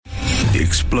The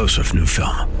explosive new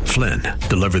film, Flynn,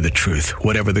 deliver the truth,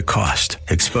 whatever the cost,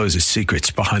 exposes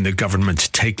secrets behind the government's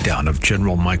takedown of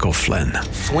General Michael Flynn.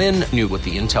 Flynn knew what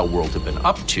the intel world had been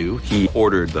up to. He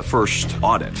ordered the first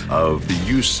audit of the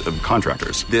use of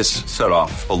contractors. This set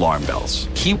off alarm bells.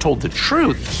 He told the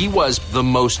truth. He was the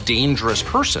most dangerous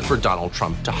person for Donald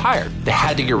Trump to hire. They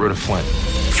had to get rid of Flynn.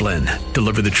 Flynn,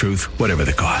 deliver the truth, whatever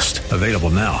the cost. Available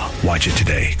now. Watch it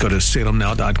today. Go to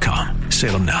salemnow.com.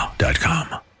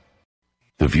 salemnow.com.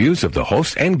 The views of the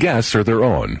host and guests are their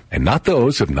own, and not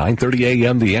those of 930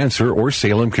 AM The Answer or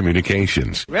Salem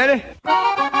Communications. Ready?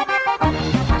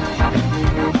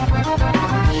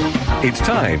 It's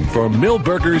time for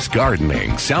Millburgers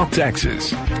Gardening, South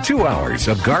Texas. 2 hours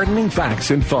of gardening facts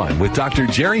and fun with Dr.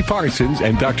 Jerry Parsons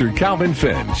and Dr. Calvin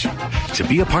Finch. To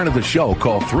be a part of the show,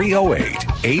 call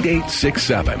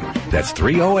 308-8867. That's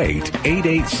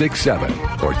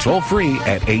 308-8867. Or toll free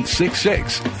at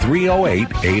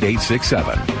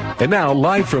 866-308-8867. And now,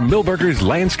 live from Millburgers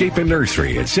Landscape and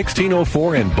Nursery at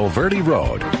 1604 and Bulverde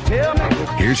Road.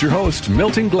 Here's your host,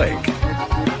 Milton Blake.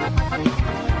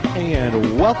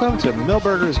 And welcome to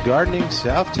Millburgers Gardening,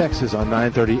 South Texas on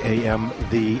 930 AM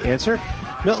The Answer.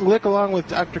 Milton Glick along with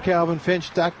Dr. Calvin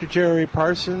Finch, Dr. Jerry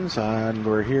Parsons, and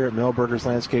we're here at Millburgers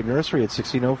Landscape Nursery at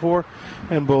 1604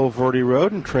 and Bulverde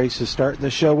Road. And Trace is starting the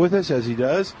show with us, as he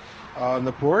does, on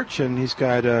the porch, and he's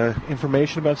got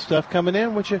information about stuff coming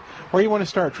in. Where do you want to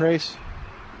start, Trace?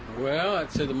 Well, I'd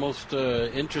say the most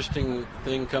interesting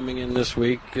thing coming in this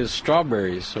week is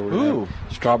strawberries. So we're going to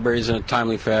have strawberries in a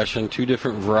timely fashion, 2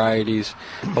 different varieties,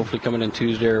 hopefully coming in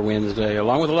Tuesday or Wednesday,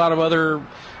 along with a lot of other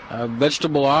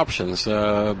vegetable options,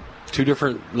 2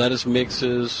 different lettuce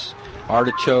mixes,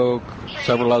 artichoke,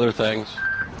 several other things.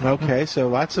 Okay, so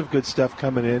lots of good stuff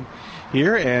coming in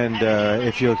here, and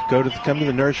if you come to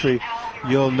the nursery,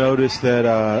 you'll notice that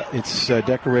it's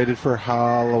decorated for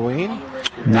Halloween.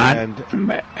 Not,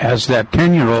 as that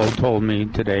 10-year-old told me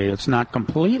today, it's not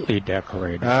completely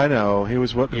decorated. I know. He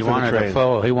was He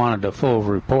wanted a full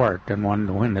report and wanted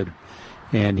to win it.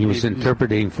 And he was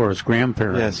interpreting for his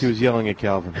grandparents. Yes, he was yelling at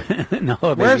Calvin. No,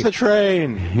 where's the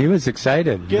train? He was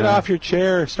excited. Get off your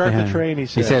chair. Start the train, he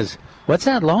said. He says, what's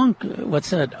that long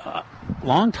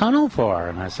tunnel for?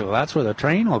 And I said, well, that's where the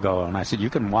train will go. And I said, you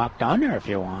can walk down there if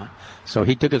you want. So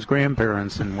he took his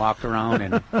grandparents and walked around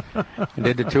and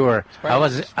did the tour. I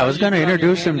was going to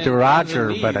introduce him to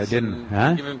Roger, but I didn't.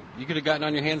 Huh? You could have gotten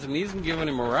on your hands and knees and given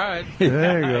him a ride.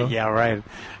 There you go. Yeah, right.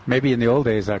 Maybe in the old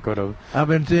days I could have. I've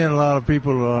been seeing a lot of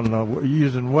people on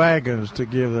using wagons to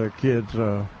give their kids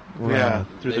through the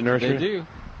nursery. They do.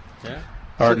 Yeah.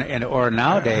 Or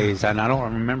nowadays, and I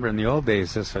don't remember in the old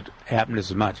days this had happened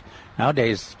as much.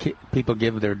 Nowadays, people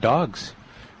give their dogs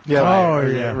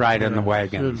ride in the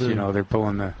wagons. Sure, they're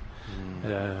pulling the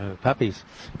puppies.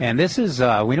 And this is,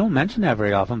 we don't mention that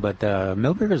very often, but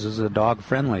Millburgers is a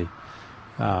dog-friendly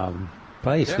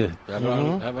place. Yeah, have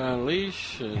it on a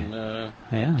leash and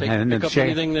pick up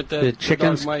anything that the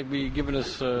chickens dog might be giving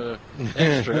us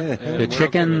extra. The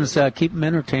chickens keep them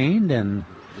entertained, and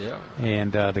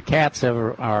the cats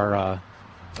are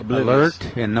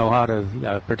alert and know how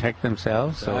to protect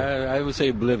themselves. So I would say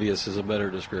oblivious is a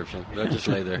better description. They'll just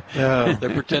lay there. They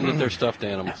pretend that they're stuffed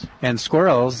animals. And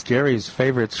squirrels, Jerry's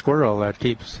favorite squirrel that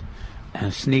keeps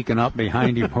sneaking up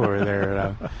behind him over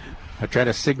there. I try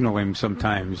to signal him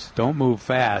sometimes. Don't move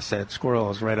fast. That squirrel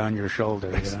is right on your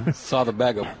shoulder. Saw the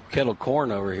bag of kettle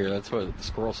corn over here. That's what the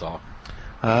squirrel saw.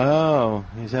 Oh,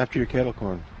 he's after your kettle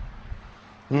corn.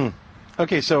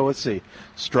 Okay, so let's see.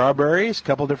 Strawberries, a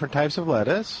couple different types of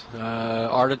lettuce.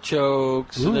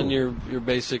 Artichokes, and then your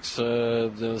basics,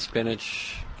 the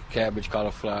spinach, cabbage,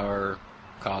 cauliflower,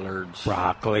 collards.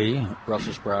 Broccoli.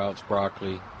 Brussels sprouts,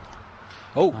 broccoli.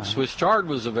 Swiss chard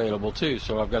was available, too,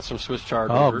 so I've got some Swiss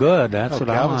chard. Oh, good. That's what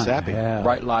I want. Happy. Yeah.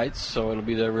 Bright lights, so it'll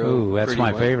be the real Ooh, that's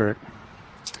my favorite.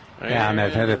 And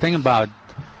the thing about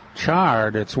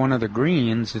chard, it's one of the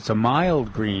greens. It's a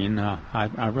mild green.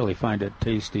 I really find it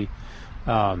tasty.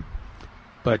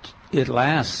 But it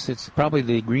lasts. It's probably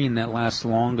the green that lasts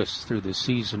longest through the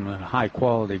season. A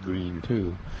high-quality green,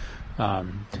 too.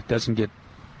 It doesn't get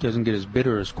as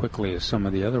bitter as quickly as some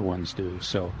of the other ones do.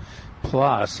 So,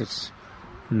 plus, it's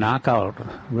knockout,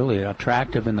 really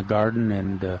attractive in the garden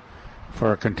and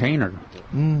for a container.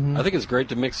 Mm-hmm. I think it's great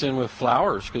to mix in with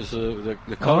flowers because the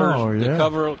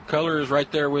color is right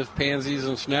there with pansies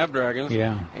and snapdragons.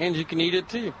 Yeah, and you can eat it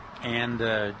too.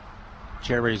 And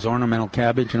Jerry's ornamental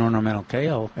cabbage and ornamental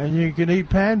kale. And you can eat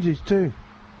pansies too.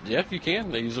 Yeah, you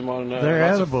can. They use them on they're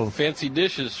edible. Fancy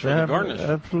dishes for the garnish.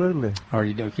 Absolutely. Or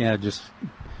just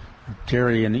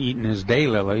Jerry and eating his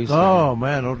daylilies. Oh,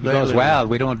 man. Those he goes, well,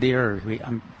 we don't deer. We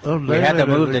had to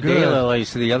move the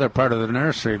daylilies to the other part of the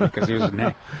nursery because he was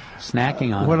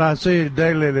snacking on When them. I see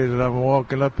daylilies and I'm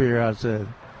walking up here, I said,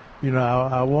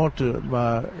 I want to,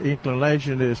 my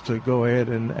inclination is to go ahead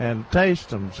and taste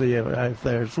them, see if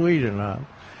they're sweet or not.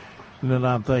 And then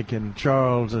I'm thinking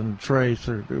Charles and Trace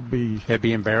it'd be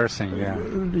embarrassing, yeah.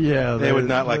 Yeah, they would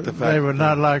not like the fact. They would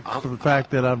not like the fact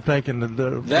that I'm taking the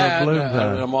balloons out.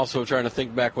 And I'm also trying to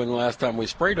think back when the last time we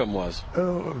sprayed them was. We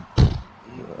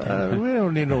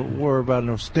don't need to worry about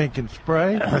no stinking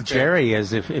spray. Jerry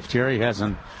is if Jerry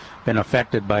hasn't been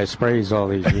affected by sprays all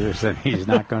these years, then he's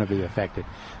not going to be affected.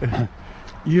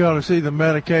 You ought to see the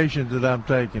medications that I'm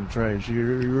taking, Trace.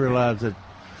 You realize that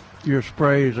your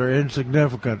sprays are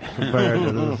insignificant compared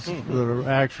to the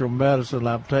actual medicine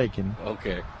I'm taking.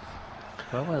 Okay.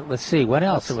 Well, let's see. What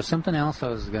else? There was something else I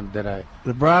was going to...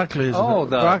 The broccolis. Oh,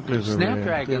 the broccolis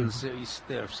snapdragons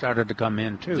started to come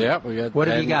in, too. Yeah, we got... What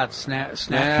have you got? Snaps?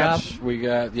 We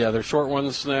got, they're short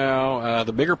ones now.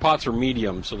 The bigger pots are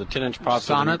medium, so the 10-inch pots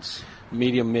Sonnets? are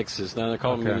medium mixes. Now they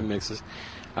call them medium mixes.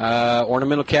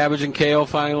 Ornamental cabbage and kale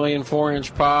finally in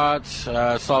 4-inch pots.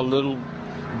 Saw a little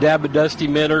dab of Dusty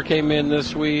Minter came in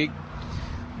this week.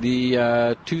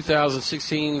 The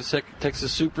 2016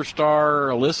 Texas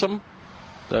Superstar Alyssum,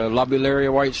 the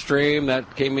Lobularia White Stream,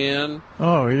 that came in.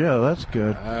 Oh, yeah, that's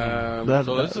good.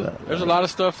 There's a lot of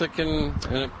stuff that can...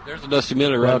 there's a Dusty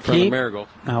Minter right in front of the marigold.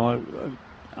 Now,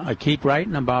 I keep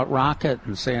writing about Rocket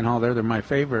and saying, they're my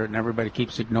favorite, and everybody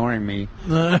keeps ignoring me.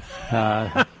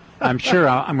 I'm sure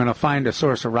I'm going to find a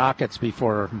source of rockets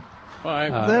before...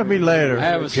 that'll be later. I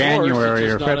have a January source, or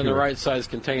it's not February. in the right size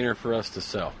container for us to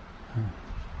sell.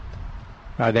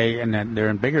 Are they? And they're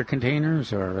in bigger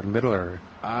containers or littler?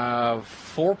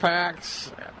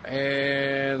 4-packs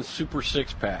and Super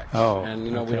 6-packs. Oh, and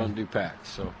we don't do packs.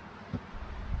 So.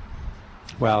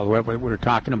 Well, what we're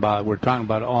talking about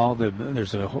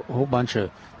there's a whole bunch of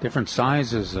different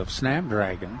sizes of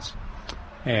snapdragons,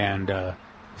 and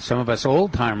some of us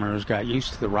old timers got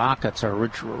used to the rockets, are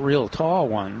real tall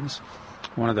ones.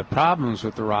 One of the problems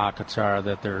with the rockets are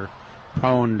that they're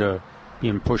prone to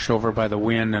being pushed over by the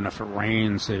wind, and if it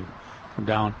rains, they come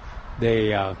down.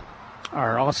 They are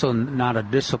also not a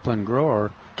disciplined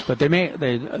grower, but they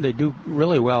do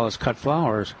really well as cut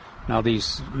flowers. Now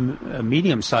these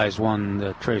medium-sized one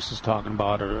that Trace is talking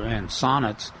about, and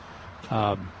sonnets,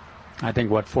 I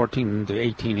think 14 to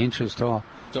 18 inches tall.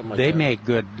 They make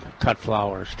good cut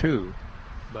flowers too,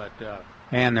 but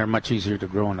and they're much easier to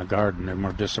grow in the garden. They're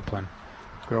more disciplined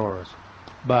growers.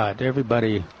 But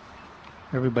everybody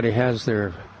has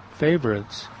their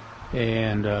favorites,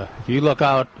 and if you look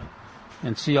out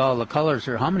and see all the colors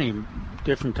there, how many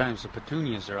different types of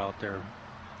petunias are out there,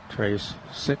 Trace?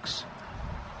 6?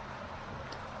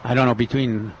 I don't know,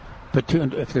 between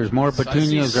if there's more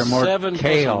petunias or more 7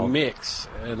 kale. Plus a mix,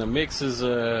 and the mix is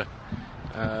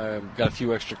got a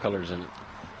few extra colors in it.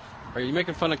 Are you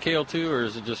making fun of kale too, or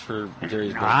is it just for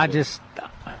Jerry's birthday?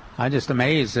 I just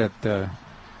amazed that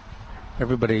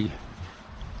everybody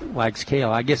likes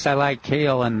kale. I guess I like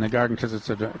kale in the garden because it's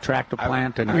an attractive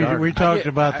plant in the garden. We talked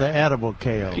about the edible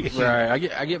kale.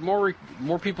 Right. I get more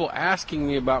people asking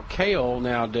me about kale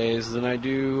nowadays than I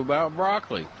do about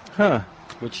broccoli. Huh.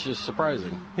 Which is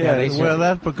surprising. Yeah,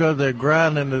 that's because they're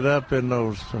grinding it up in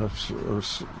those.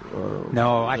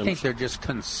 No, I think they're just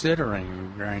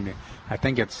considering grinding. I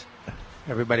think it's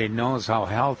everybody knows how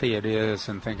healthy it is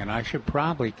and thinking I should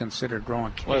probably consider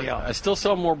growing kale. Well, I still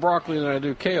sell more broccoli than I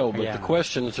do kale, but the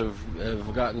questions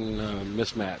have gotten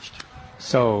mismatched.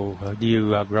 So, do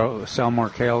you sell more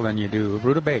kale than you do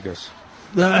rutabagas?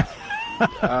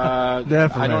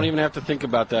 Definitely. I don't even have to think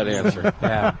about that answer.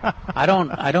 Yeah, I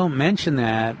don't mention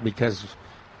that because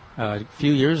a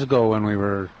few years ago when we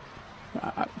were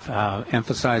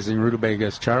emphasizing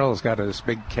rutabagas, Charles got this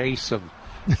big case of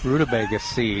rutabaga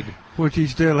seed, which he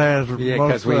still has. Yeah,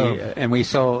 because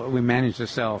we managed to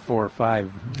sell 4 or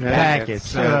 5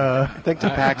 packets. I think the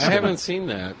packs. I haven't seen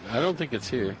that. I don't think it's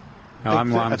here. No,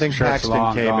 I think sure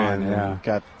Paxton came gone, in and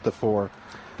got the 4. I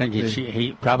think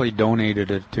he probably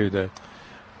donated it to the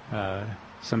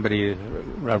somebody, a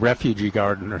refugee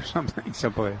garden or something,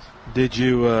 someplace. Did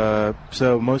you?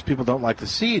 So most people don't like the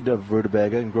seed of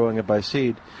rutabaga and growing it by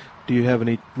seed. Do you have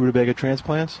any rutabaga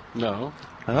transplants? No.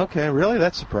 Okay, really?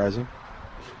 That's surprising.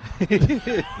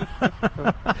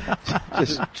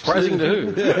 Surprising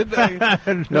to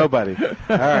who? Nobody.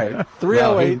 All right.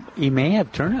 308. He may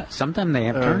have turnip. Sometimes they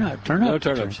have turnip. No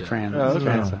turnips yet.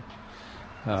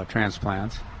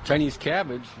 Transplants. Chinese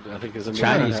cabbage, I think, is a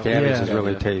Chinese cabbage is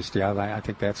really tasty. I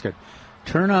think that's good.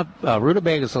 Turnip,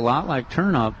 rutabaga is a lot like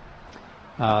turnip.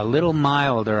 A little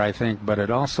milder, I think, but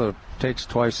it also takes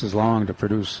twice as long to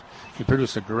produce. You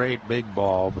produce a great big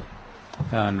bulb,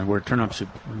 and where turnips you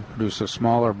produce a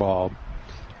smaller bulb.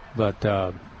 But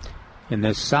in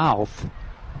the south,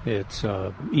 it's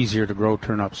easier to grow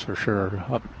turnips for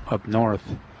sure. Up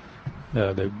north,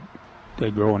 they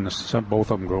grow in the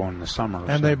both of them grow in the summer.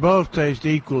 And they both taste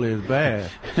equally as bad.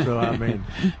 So I mean,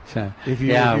 if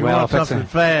you want something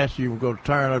fast, you can go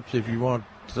turnips. If you want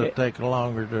to take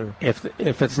longer to if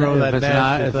it's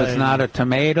not a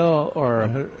tomato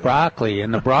or broccoli,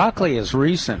 and the broccoli is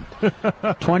recent.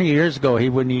 20 years ago, he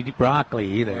wouldn't eat broccoli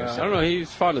either. I don't know.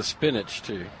 He's fond of spinach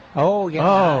too. Oh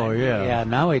yeah. Yeah.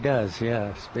 Now he does.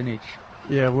 Yeah, spinach.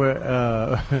 Yeah, we're.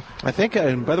 I think,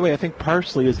 and by the way, I think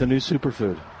parsley is the new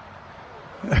superfood.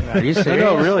 Are you serious?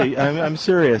 No, really, I'm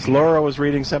serious. Laura was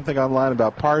reading something online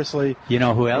about parsley. You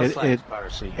know who else likes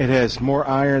parsley? It has more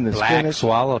iron than black spinach.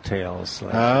 swallowtails.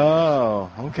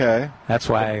 Oh, okay. That's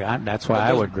why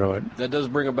I would grow it. That does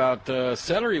bring about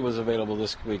celery was available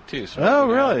this week too. So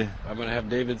really? I'm going to have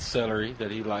David's celery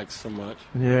that he likes so much.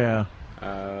 Yeah.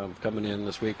 Coming in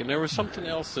this week, and there was something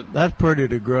else that's pretty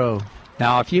to grow.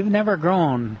 Now, if you've never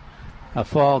grown a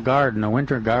fall garden, a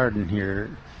winter garden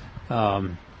here.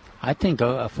 I think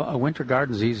a winter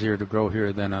garden is easier to grow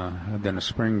here than a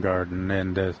spring garden,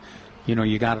 and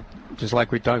you got, just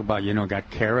like we talked about,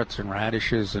 got carrots and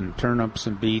radishes and turnips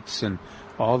and beets and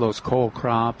all those cole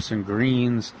crops and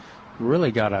greens.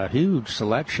 Really got a huge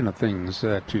selection of things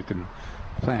that you can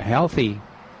plant. Healthy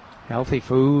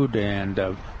food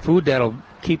and food that'll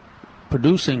keep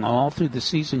producing all through the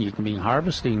season. You can be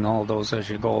harvesting all those as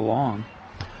you go along.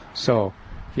 So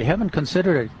if you haven't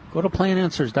considered it, go to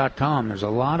plantanswers.com. There's a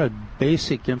lot of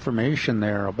basic information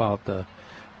there about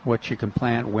what you can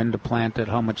plant, when to plant it,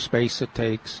 how much space it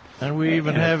takes. And we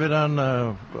even have it on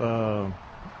the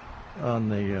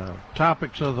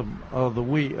topics of the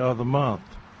week of the month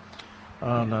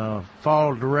on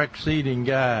fall direct seeding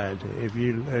guide. If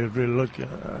you look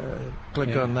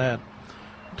click on that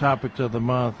topics of the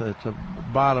month, it's a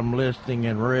bottom listing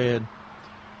in red.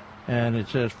 And it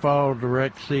says Fall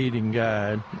Direct Seeding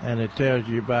Guide, and it tells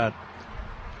you about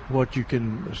what you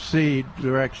can seed,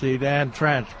 direct seed, and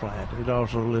transplant. It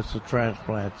also lists the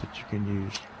transplants that you can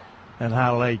use and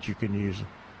how late you can use them.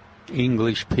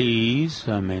 English peas.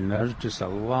 I mean, there's just a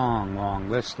long, long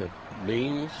list of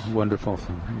beans. Wonderful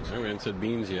things. I haven't said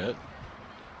beans yet.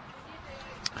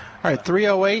 All right,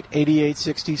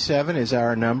 308-8867 is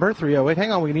our number. 308.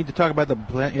 Hang on, we need to talk about the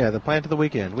plant. Yeah, the plant of the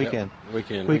weekend. Weekend.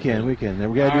 And we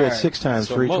got to do it 6 times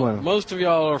for each one. Most of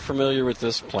y'all are familiar with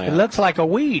this plant. It looks like a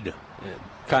weed.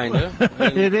 Kind of.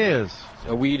 It is.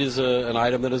 A weed is an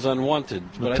item that is unwanted,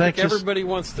 but I think everybody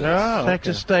wants this. Oh,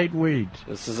 Texas state weed.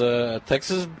 This is a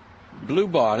Texas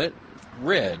bluebonnet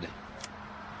red.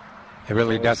 It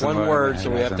really doesn't. One word,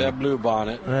 so we have to have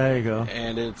bluebonnet. There you go.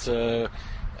 And it's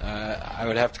I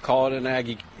would have to call it an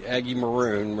Aggie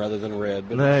maroon rather than red.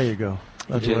 But there you go.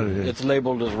 That's what it is. It's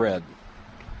labeled as red.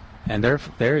 And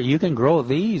there you can grow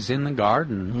these in the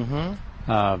garden.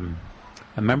 Mm-hmm. I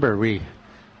remember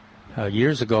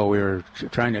years ago we were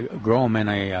trying to grow them in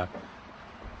a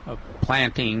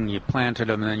planting. You planted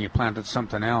them and then you planted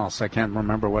something else. I can't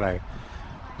remember what I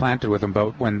planted with them,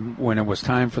 but when it was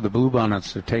time for the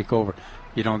bluebonnets to take over,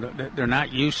 they're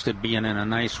not used to being in a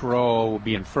nice row,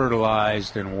 being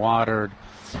fertilized and watered.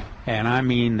 And I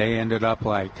mean, they ended up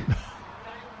like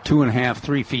 2.5,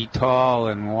 3 feet tall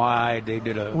and wide. They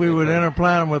did We would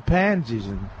interplant them with pansies.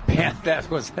 That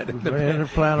was it.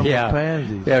 Interplant them with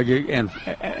pansies. Yeah,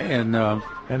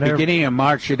 and beginning of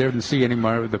March, you didn't see any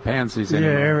more of the pansies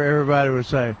anymore. Yeah, everybody would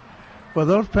say, well,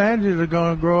 those pansies are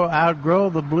going to outgrow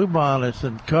the bluebonnets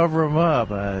and cover them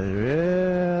up. I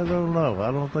don't know. I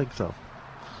don't think so.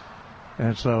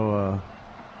 And so,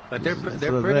 but they're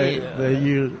pretty. They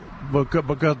use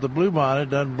because the bluebonnet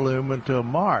doesn't bloom until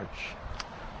March.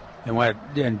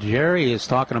 And Jerry is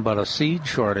talking about a seed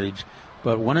shortage,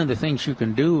 but one of the things you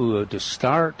can do to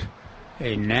start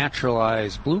a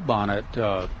naturalized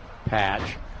bluebonnet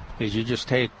patch is you just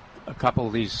take a couple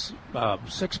of these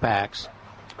 6-packs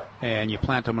and you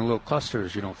plant them in little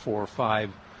clusters, 4 or 5,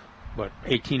 but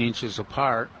 18 inches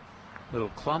apart, little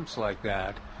clumps like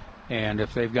that. And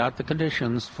if they've got the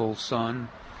conditions, full sun,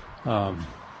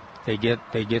 they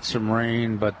get some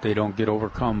rain, but they don't get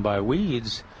overcome by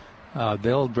weeds.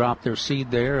 They'll drop their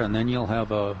seed there, and then you'll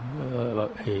have a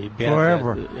bed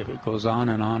forever. If it goes on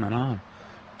and on and on,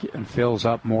 and fills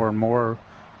up more and more,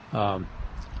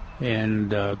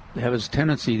 and have its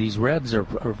tendency. These reds are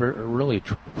really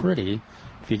pretty.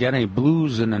 If you got any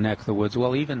blues in the neck of the woods,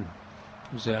 well, even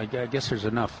I guess there's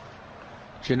enough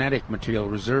genetic material,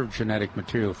 reserved genetic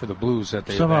material for the blues that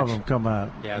they some of them come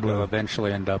out. Yeah, blue. they'll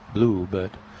eventually end up blue,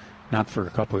 but not for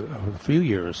a few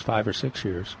years, 5 or 6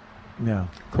 years. Yeah,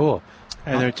 cool.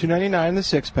 And they're $2.99 in the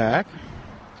 6-pack,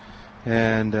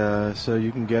 and so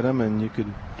you can get them, and you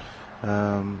could. There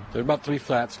are about 3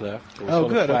 flats left. Oh,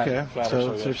 good. Okay,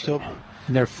 so they're still.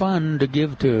 They're fun to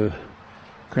give to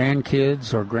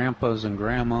grandkids or grandpas and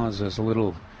grandmas as a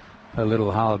little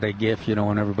holiday gift. You know,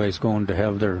 when everybody's going to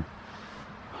have their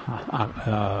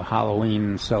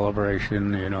Halloween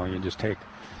celebration. You know, you just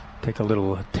take a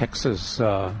little Texas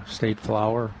state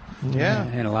flower. Yeah,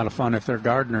 and a lot of fun. If they're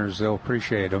gardeners, they'll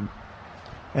appreciate them.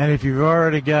 And if you've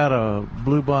already got a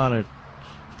bluebonnet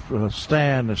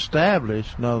stand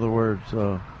established, in other words,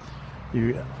 I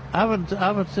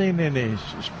haven't seen any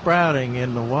sprouting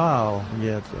in the wild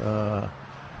yet. I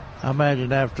imagine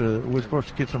we're supposed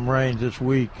to get some rain this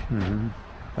week.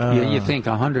 Mm-hmm. You think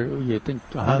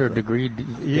 100 degree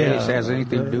days has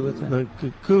anything to do with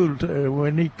it?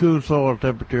 We need cool soil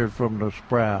temperatures from the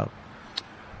sprout.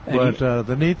 But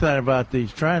the neat thing about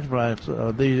these transplants,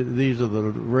 these are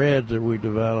the reds that we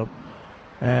developed,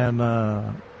 and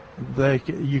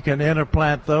you can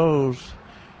interplant those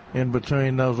in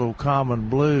between those old common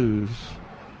blues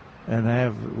and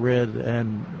have red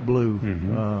and blue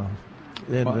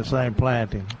in the same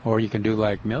planting. Or you can do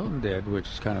like Milton did, which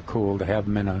is kind of cool to have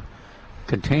them in a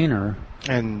container.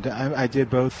 And I did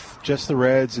both, just the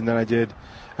reds, and then I did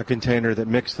a container that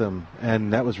mixed them,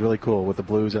 and that was really cool with the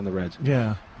blues and the reds.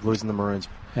 Yeah, blues and the maroons.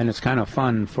 And it's kind of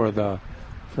fun for the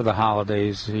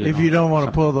holidays. You don't want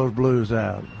to pull those blues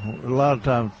out. A lot of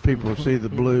times people see the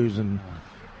blues and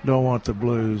don't want the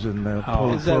blues, and they'll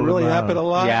pull does that really happen a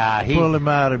lot? Yeah, pull them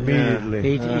out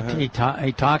immediately. Yeah.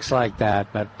 He talks like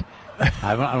that, but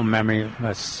I don't remember.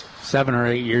 7 or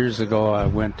 8 years ago, I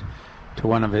went to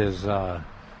one of his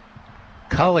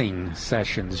culling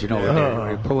sessions. You know, where they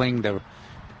were pulling the.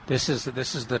 This is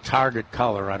the target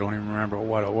color. I don't even remember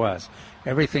what it was.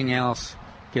 Everything else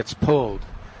gets pulled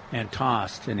and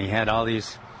tossed, and he had all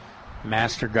these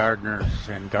master gardeners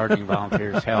and gardening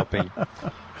volunteers helping.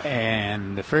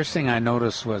 And the first thing I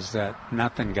noticed was that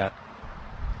nothing got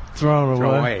thrown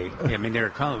away. I mean, they were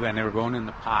going in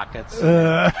the pockets,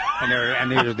 and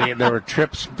there were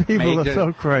trips. People are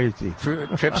so crazy.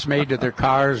 Trips made to their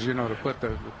cars, you know, to put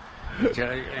the.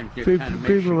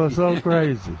 People are so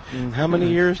crazy. And how many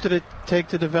years did it take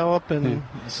to develop, and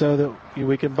so that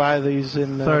we could buy these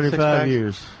in 35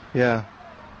 years? Yeah,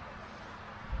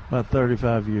 about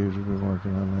 35 years we've been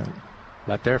working on that.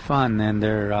 But they're fun, and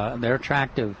they're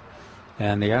attractive,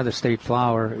 and they are the state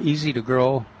flower, easy to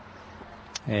grow,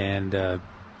 and the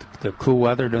cool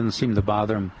weather doesn't seem to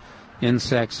bother them.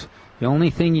 Insects. The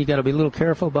only thing you got to be a little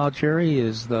careful about, Jerry,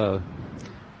 is the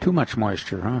too much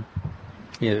moisture, huh?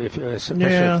 Yeah, especially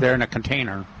if they're in a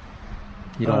container.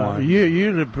 You don't want.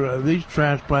 These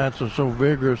transplants are so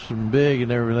vigorous and big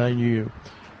and everything.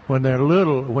 When they're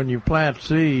little, when you plant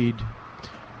seed,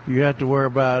 you have to worry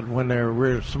about when they're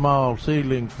really small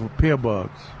seedlings for pill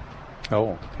bugs.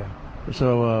 Oh, okay.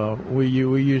 So we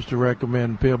used to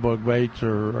recommend pill bug baits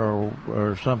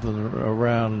or something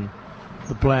around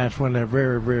the plants when they're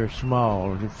very, very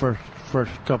small, the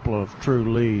first couple of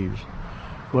true leaves.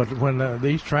 But when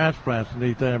these transplants, the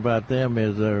neat thing about them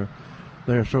is they're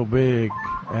so big,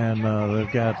 and they've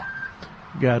got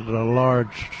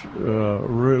large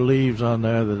leaves on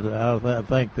there that I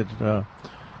think that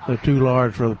they're too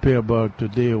large for the pill bug to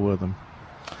deal with them.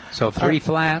 So 3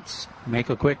 flats, make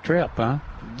a quick trip, huh?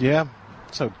 Yeah.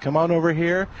 So come on over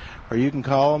here, or you can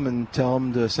call them and tell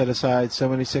them to set aside so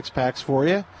many 6-packs for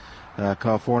you.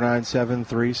 Call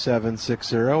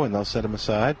 497-3760, and they'll set them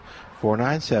aside.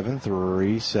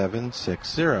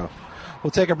 497-3760. We'll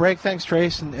take a break. Thanks,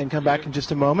 Trace, and come back in just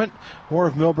a moment. More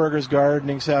of Milberger's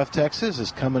Gardening South Texas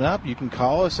is coming up. You can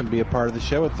call us and be a part of the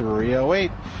show at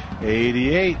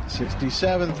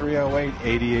 308-8867,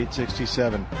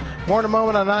 308-8867. More in a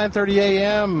moment on 9:30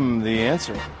 a.m. The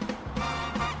Answer.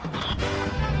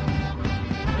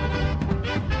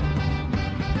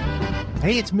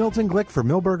 Hey, it's Milton Glick for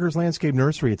Milberger's Landscape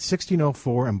Nursery at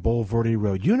 1604 and Boulevardy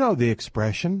Road. You know the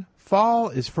expression, fall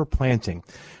is for planting.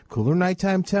 Cooler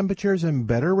nighttime temperatures and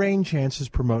better rain chances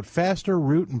promote faster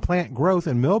root and plant growth,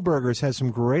 and Milberger's has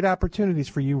some great opportunities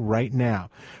for you right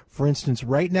now. For instance,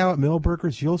 right now at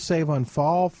Milberger's, you'll save on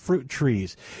fall fruit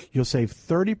trees. You'll save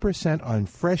 30% on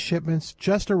fresh shipments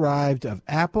just arrived of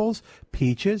apples,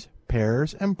 peaches,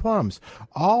 pears, and plums.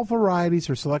 All varieties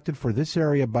are selected for this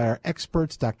area by our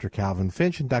experts, Dr. Calvin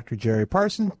Finch and Dr. Jerry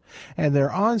Parsons, and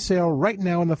they're on sale right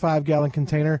now in the 5-gallon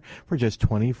container for just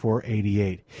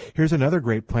 $24.88. Here's another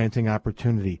great planting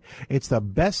opportunity. It's the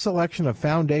best selection of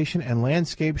foundation and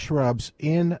landscape shrubs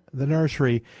in the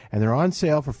nursery, and they're on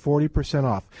sale for 40%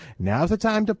 off. Now's the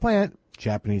time to plant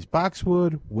Japanese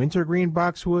boxwood, wintergreen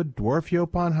boxwood, dwarf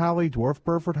Yopon holly, dwarf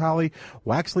Burford holly,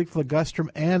 waxleaf ligustrum,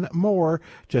 and more.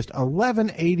 Just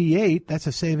 $11.88. That's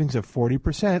a savings of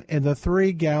 40% in the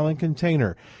 3-gallon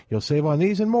container. You'll save on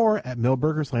these and more at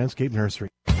Milberger's Landscape Nursery.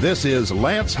 This is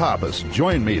Lance Hoppus.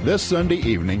 Join me this Sunday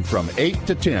evening from 8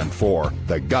 to 10 for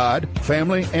the God,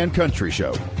 Family, and Country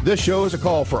Show. This show is a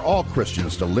call for all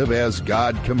Christians to live as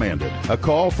God commanded, a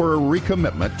call for a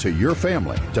recommitment to your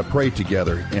family to pray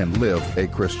together and live a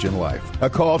Christian life, a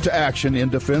call to action in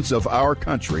defense of our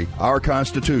country, our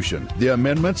Constitution, the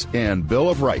amendments and Bill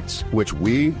of Rights, which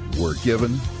we were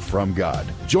given from God.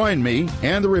 Join me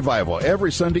and the revival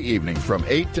every Sunday evening from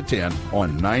 8 to 10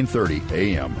 on 9:30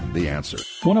 a.m. The Answer.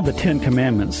 One of the 10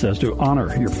 Commandments says to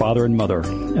honor your father and mother.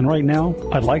 And right now,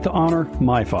 I'd like to honor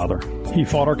my father. He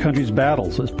fought our country's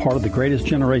battles as part of the greatest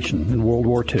generation in World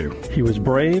War II. He was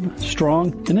brave,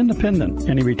 strong, and independent,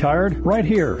 and he retired right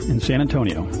here in San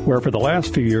Antonio, where for the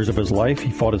last few years of his life,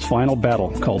 he fought his final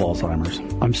battle called Alzheimer's.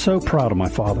 I'm so proud of my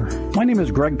father. My name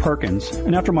is Greg Perkins,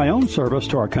 and after my own service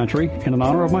to our country and in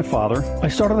honor of my father, I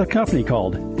started a company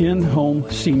called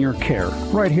In-Home Senior Care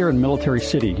right here in Military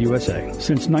City, USA.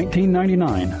 Since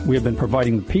 1999, we have been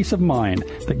providing the peace of mind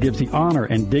that gives the honor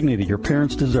and dignity your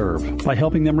parents deserve by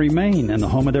helping them remain in the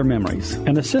home of their memories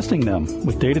and assisting them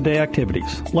with day-to-day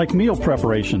activities like meal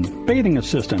preparation, bathing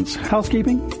assistance,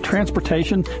 housekeeping,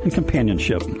 transportation, and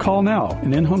companionship. Call now,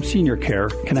 and In-Home Senior Care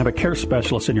can have a care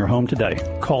specialist in your home today.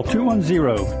 Call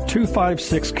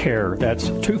 210-256-CARE. That's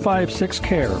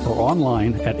 256-CARE or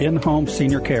online at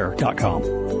InHomeSeniorCare.com.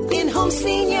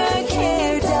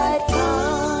 InHomeSeniorCare.com.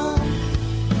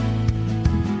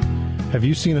 Have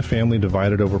you seen a family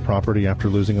divided over property after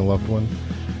losing a loved one?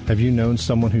 Have you known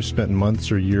someone who spent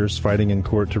months or years fighting in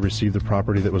court to receive the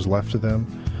property that was left to them?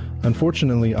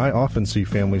 Unfortunately, I often see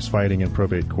families fighting in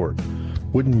probate court.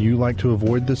 Wouldn't you like to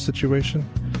avoid this situation?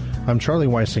 I'm Charlie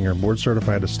Weisinger,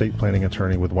 board-certified estate planning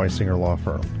attorney with Weisinger Law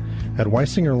Firm. At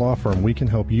Weisinger Law Firm, we can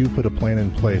help you put a plan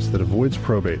in place that avoids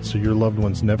probate so your loved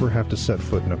ones never have to set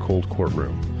foot in a cold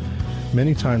courtroom.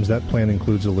 Many times that plan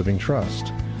includes a living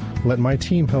trust. Let my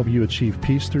team help you achieve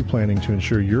peace through planning to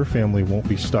ensure your family won't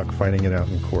be stuck fighting it out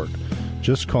in court.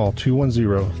 Just call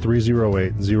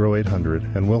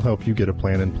 210-308-0800 and we'll help you get a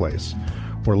plan in place.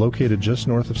 We're located just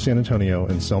north of San Antonio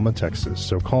in Selma, Texas,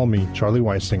 so call me, Charlie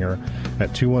Weisinger,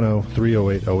 at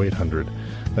 210-308-0800.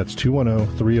 That's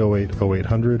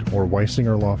 210-308-0800 or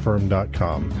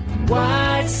WeisingerLawFirm.com.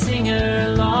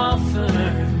 Weisinger Law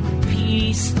Firm,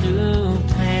 peace through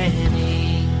planning.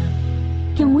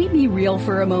 Can we be real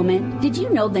for a moment? Did you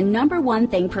know the number one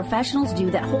thing professionals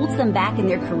do that holds them back in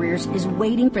their careers is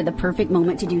waiting for the perfect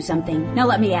moment to do something? Now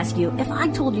let me ask you, if I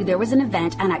told you there was an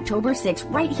event on October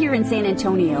 6th right here in San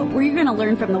Antonio where you're going to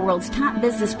learn from the world's top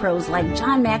business pros like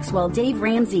John Maxwell, Dave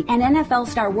Ramsey, and NFL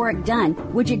star Warwick Dunn,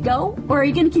 would you go? Or are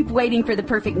you going to keep waiting for the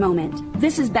perfect moment?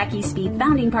 This is Becky Speed,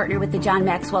 founding partner with the John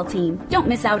Maxwell team. Don't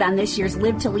miss out on this year's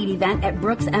Live to Lead event at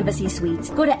Brooks Embassy Suites.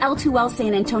 Go to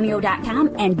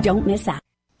L2LSanAntonio.com and don't miss out.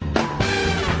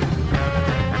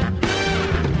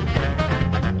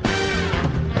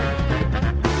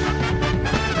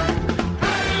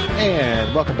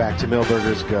 And welcome back to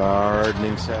Milberger's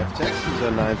Gardening, South Texas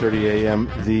on 9:30 a.m.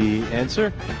 The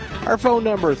Answer. Our phone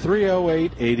number,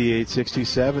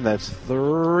 308-8867. That's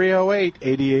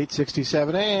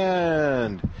 308-8867.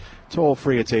 And toll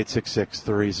free, it's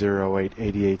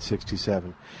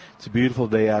 866-308-8867. It's a beautiful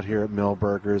day out here at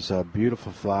Milberger's.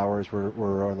 Beautiful flowers.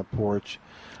 We're on the porch.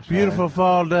 Beautiful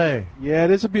fall day. Yeah, it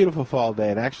is a beautiful fall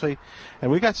day. And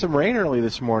we got some rain early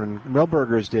this morning.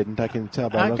 Milberger's didn't. I can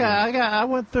tell by looking. I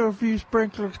went through a few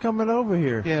sprinklers coming over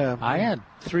here. Yeah. I had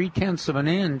 0.3 of an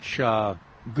inch.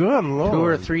 Good Lord. 2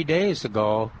 or 3 days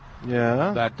ago.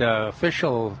 Yeah. But the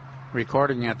official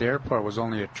recording at the airport was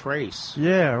only a trace.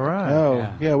 Yeah, right. Oh,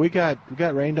 yeah. We got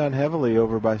rained on heavily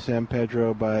over by San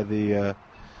Pedro by the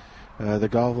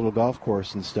little golf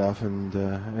course and stuff, and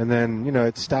then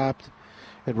it stopped.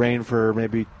 It rained for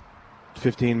maybe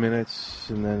 15 minutes,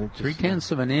 and then it just...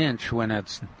 0.3 of an inch when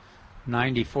it's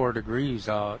 94 degrees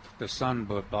out, the sun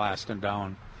blasting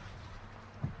down.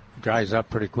 Dries up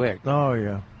pretty quick. Oh,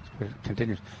 yeah. It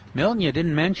continues. Milton, you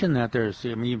didn't mention that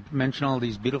you mentioned all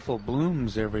these beautiful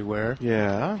blooms everywhere.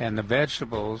 Yeah. And the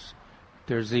vegetables.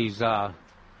 There's these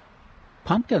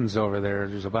pumpkins over there.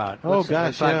 There's about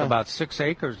gosh, like about 6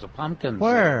 acres of pumpkins.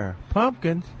 Where?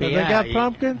 Pumpkins? Have they got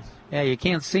pumpkins? Yeah, you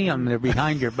can't see them. They're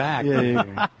behind your back. You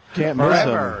can't miss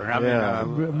Forever.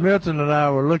 them. Milton and I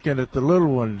were looking at the little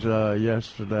ones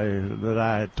yesterday that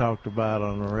I had talked about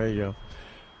on the radio.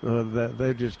 That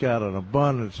they just got an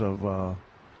abundance of what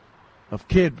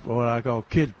I call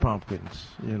kid pumpkins,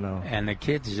 And the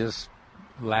kids just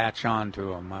latch on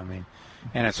to them. I mean,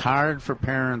 and it's hard for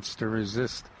parents to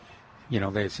resist.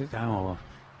 They say, "Oh,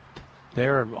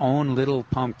 their own little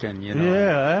pumpkin."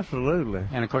 Yeah, absolutely.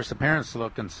 And of course, the parents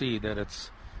look and see that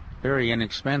it's very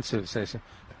inexpensive. So they say,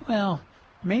 "Well,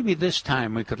 maybe this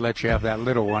time we could let you have that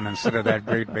little one instead of that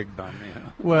great big one."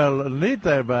 Well, the neat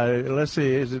thing about it, let's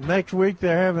see, is it next week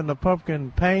they're having the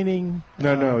pumpkin painting?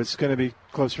 No, it's going to be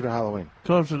closer to Halloween.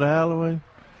 Closer to Halloween?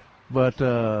 But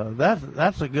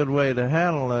that's a good way to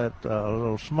handle that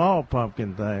little small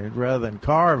pumpkin thing rather than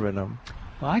carving them.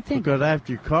 Well, I think because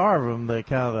after you carve them, they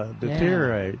kind of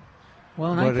deteriorate.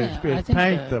 Well, but I think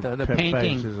paint the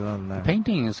painting, on there. The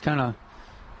painting is kind of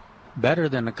better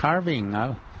than the carving.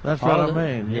 That's what I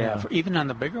mean. Yeah, even on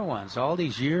the bigger ones. All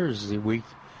these years we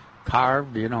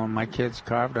carved. My kids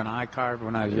carved and I carved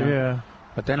when I was young. Yeah.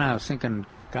 But then I was thinking,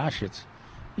 gosh, it's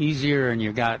easier, and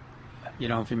you got,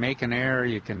 if you make an error,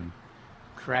 you can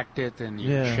correct it, and you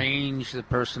change the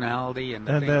personality, and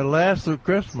they'll last through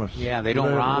Christmas. Yeah, they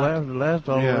don't rot. Last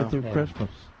all the way through Christmas.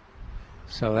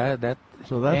 So that's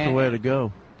the way to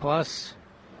go. Plus,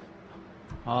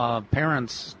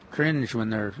 parents cringe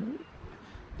when the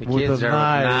with kids the are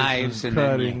knives and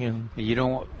cutting, and you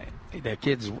don't. The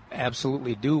kids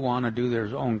absolutely do want to do their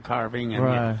own carving,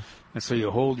 and so you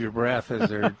hold your breath as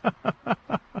they're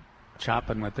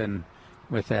chopping with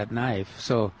that knife.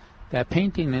 So. That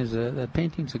painting's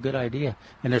a good idea.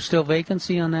 And there's still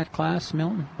vacancy on that class,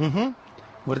 Milton? Mm-hmm.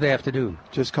 What do they have to do?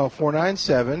 Just call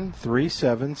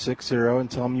 497-3760 and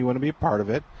tell them you want to be a part of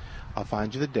it. I'll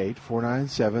find you the date,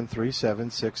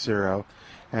 497-3760,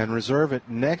 and reserve it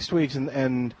next week.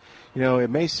 And it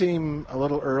may seem a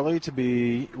little early to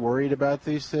be worried about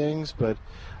these things, but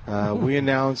we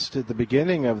announced at the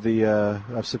beginning of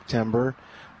of September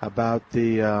about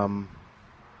the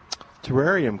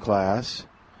terrarium class.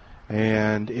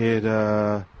 And it,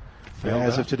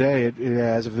 as of today,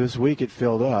 as of this week, it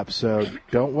filled up. So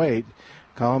don't wait.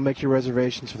 Call and make your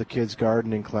reservations for the kids'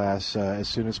 gardening class as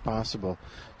soon as possible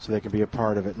so they can be a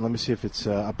part of it. And let me see if it's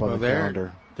up on the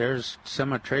calendar. There's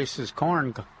some of Trace's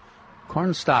corn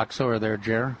stalks over there,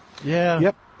 Jer. Yeah.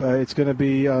 Yep. It's going to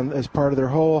be as part of their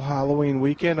whole Halloween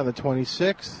weekend on the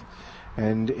 26th.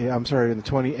 And on the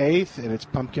 28th, and it's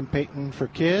pumpkin painting for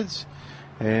kids.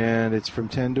 And it's from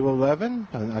 10 to 11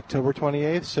 on October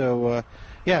 28th. So,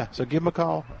 so give them a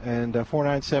call, and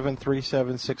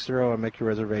 497-3760, and make your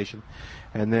reservation.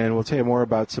 And then we'll tell you more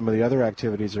about some of the other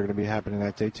activities that are going to be happening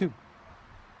that day, too.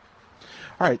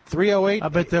 All right, 308. I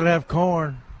bet they'll have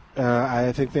corn.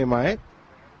 I think they might.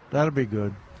 That'll be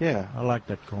good. Yeah. I like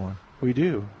that corn. We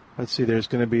do. Let's see, there's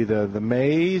going to be the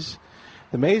maize.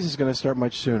 The maize is going to start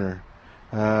much sooner.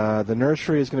 The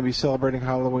nursery is going to be celebrating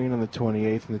Halloween on the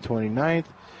 28th and the 29th.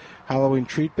 Halloween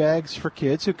treat bags for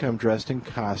kids who come dressed in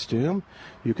costume.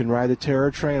 You can ride the Terror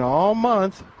Train all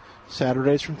month.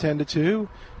 Saturdays from 10 to 2.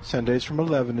 Sundays from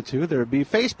 11 to 2. There will be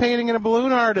face painting and a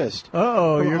balloon artist.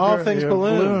 All things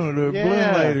balloon. The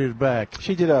balloon lady's back.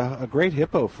 She did a great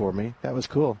hippo for me. That was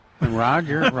cool. And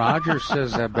Roger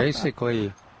says that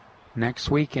basically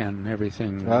next weekend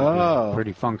everything will be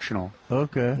pretty functional.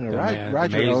 Okay.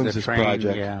 Roger owns this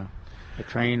project. Yeah, the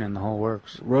train and the whole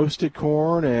works. Roasted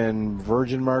corn and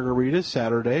virgin margaritas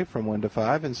Saturday from 1 to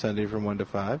 5 and Sunday from 1 to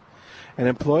 5. An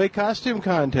employee costume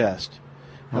contest.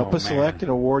 Help us select an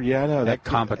award. Yeah, I know. That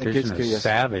competition is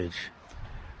savage.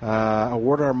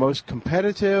 Award our most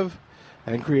competitive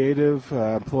and creative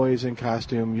employees in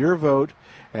costume. Your vote.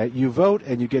 You vote,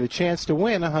 and you get a chance to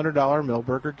win a $100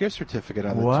 Milberger gift certificate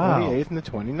on the 28th and the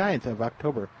 29th of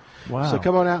October. Wow. So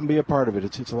come on out and be a part of it.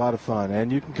 It's a lot of fun.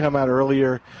 And you can come out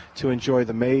earlier to enjoy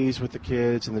the maze with the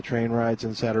kids and the train rides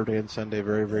on Saturday and Sunday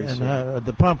very, very soon. And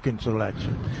the pumpkin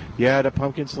selection. Yeah, the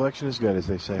pumpkin selection is good, as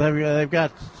they say. They've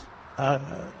got,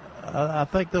 I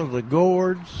think those are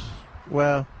gourds.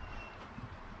 Well,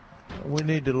 we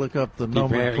need to look up the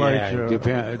nomenclature.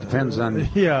 It depends on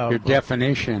your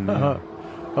definition.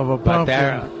 Of a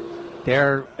pumpkin.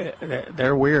 But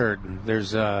they're weird.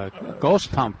 There's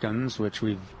ghost pumpkins, which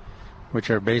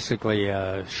are basically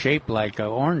shaped like an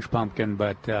orange pumpkin,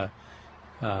 but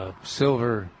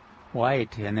silver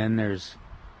white. And then there's,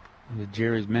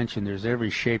 Jerry's mentioned, there's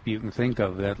every shape you can think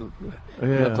of that look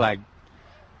like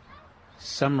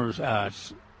summer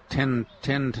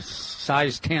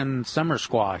size 10 summer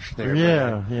squash there.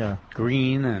 Yeah.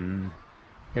 Green and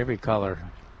every color.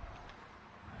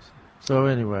 So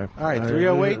anyway, all right,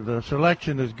 308. The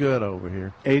selection is good over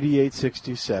here.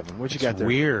 8867. What you got there?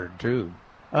 Weird too.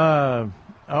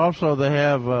 Also, they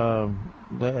have a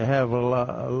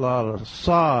lot of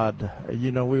sod.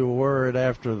 You know, we were worried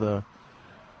after the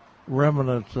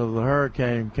remnants of the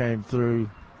hurricane came through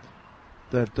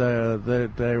that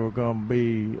they were going to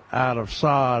be out of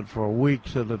sod for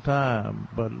weeks at a time.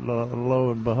 But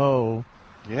lo and behold,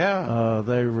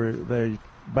 they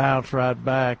bounce right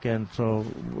back, and so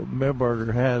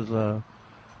Milberger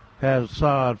has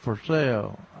sod for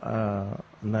sale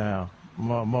now.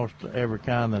 Most every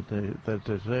kind that they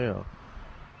sell,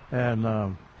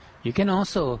 and you can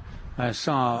also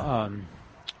saw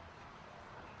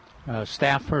a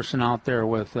staff person out there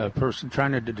with a person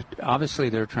trying to obviously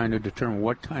they're trying to determine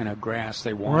what kind of grass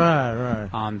they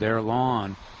want on their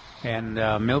lawn, and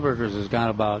Milberger's has got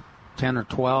about 10 or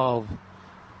 12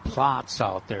 plots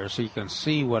out there, so you can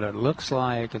see what it looks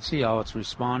like and see how it's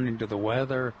responding to the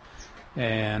weather,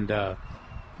 and the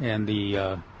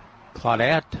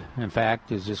Claudette, in fact,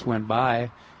 just went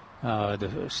by.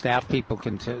 The staff people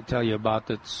can tell you about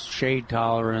its shade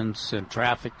tolerance and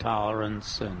traffic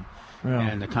tolerance and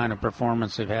the kind of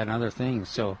performance they've had and other things.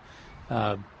 So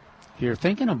if you're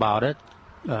thinking about it,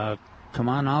 come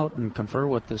on out and confer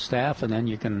with the staff, and then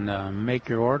you can make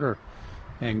your order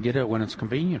and get it when it's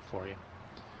convenient for you.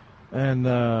 And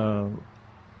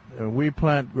we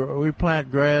plant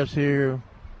grass here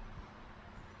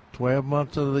 12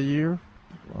 months of the year.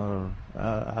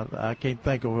 I can't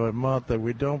think of a month that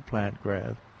we don't plant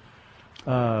grass.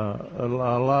 A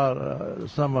lot.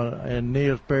 In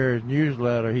Neil Sperry's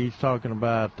newsletter, he's talking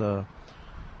about the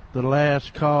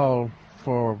last call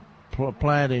for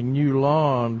planting new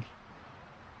lawns.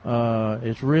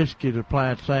 It's risky to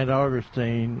plant St.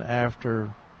 Augustine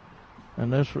after.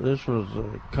 And this was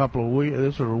a couple of weeks.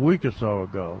 This was a week or so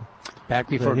ago. Back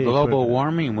before global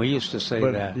warming, we used to say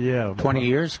that. Yeah, 20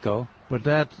 years ago. But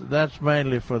that's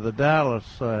mainly for the Dallas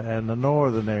and the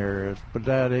northern areas. But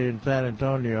that in San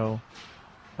Antonio,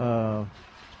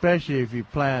 especially if you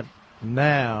plant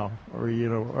now or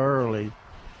early,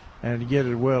 and get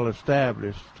it well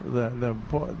established, the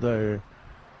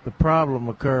problem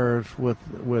occurs with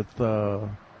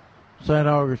St.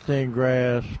 Augustine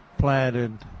grass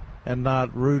planted and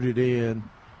not rooted in,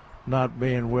 not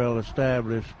being well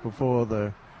established before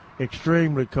the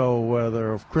extremely cold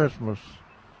weather of Christmas,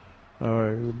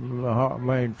 or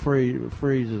main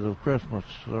freezes of Christmas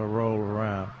roll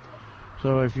around.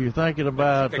 So if you're thinking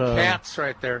about the cats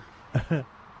right there,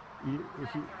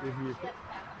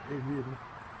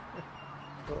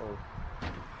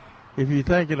 if you're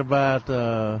thinking about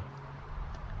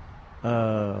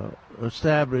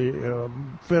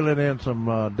filling in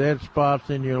some dead spots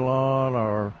in your lawn,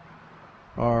 or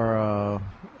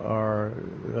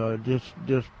just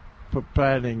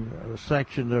planting a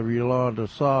section of your lawn to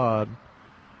sod,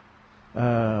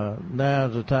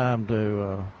 now's the time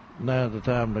to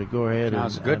go ahead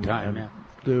and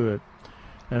do it,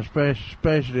 and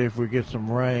especially if we get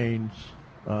some rains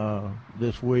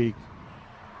this week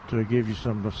to give you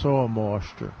some soil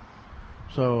moisture.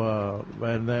 So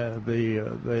and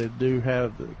they do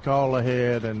have call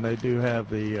ahead, and they do have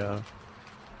the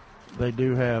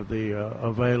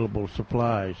available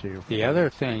supplies here. The other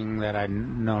thing that I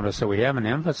noticed that we haven't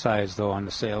emphasized though on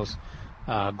the sales,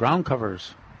 ground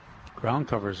covers. Ground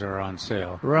covers are on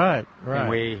sale. Right. And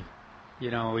we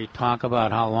talk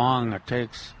about how long it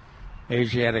takes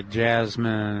Asiatic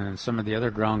jasmine and some of the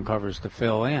other ground covers to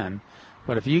fill in.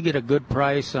 But if you get a good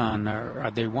price on, are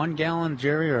they 1 gallon,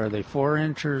 Jerry, or are they 4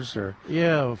 inches? Or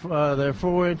yeah, they're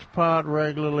 4-inch pot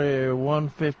regularly,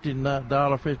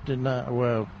 $1.59.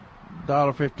 Well,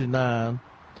 $1.59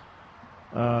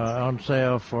 on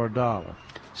sale for $1.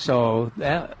 So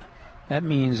that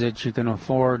means that you can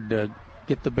afford to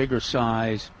get the bigger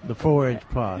size, the 4-inch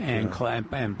pot, and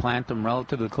plant them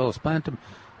relatively close. Plant them.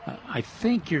 I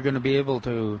think you're going to be able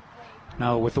to.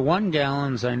 Now, with the 1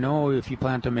 gallons, I know if you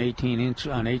plant them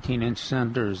 18-inch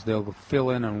centers, they'll fill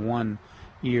in 1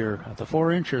 year. The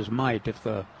 4 inchers might if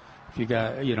you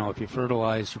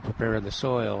fertilize, you prepare the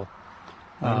soil,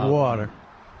 and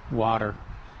water,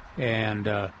 and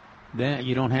then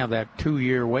you don't have that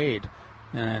 2-year wait,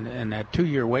 and that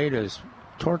 2-year wait is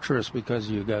torturous because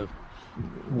you got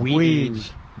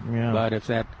weeds. Yeah. But if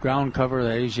that ground cover,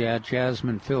 the Asiatic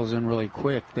jasmine, fills in really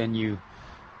quick, then you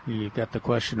got the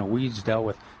question of weeds dealt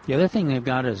with. The other thing they've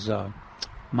got is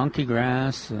monkey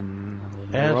grass and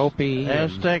lorope.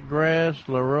 Aztec grass,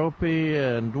 lorope,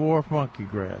 and dwarf monkey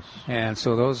grass. And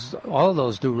so all of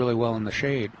those do really well in the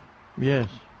shade. Yes.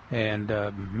 And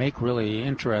make really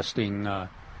interesting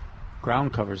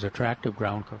ground covers, attractive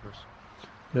ground covers.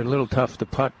 They're a little tough to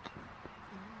putt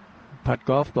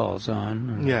golf balls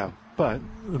on. Yeah, but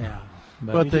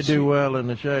they do well in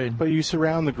the shade. But you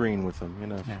surround the green with them,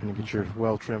 and you get your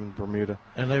well-trimmed Bermuda.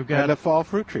 And they've got the fall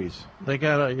fruit trees. They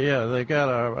got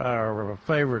our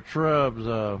favorite shrubs,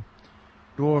 dwarf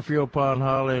Yopon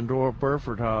holly and dwarf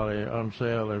Burford holly on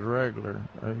sale as regular,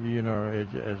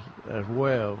 as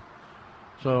well.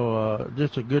 So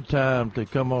just a good time to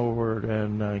come over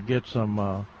and get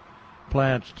some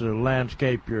plants to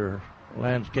landscape,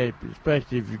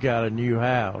 especially if you got a new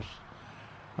house.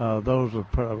 Those are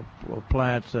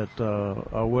plants that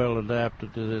are well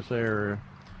adapted to this area,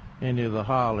 any of the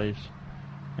hollies,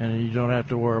 and you don't have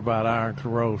to worry about iron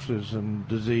corrosives and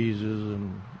diseases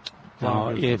and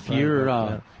fungus. If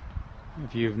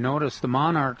you've noticed, the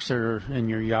monarchs are in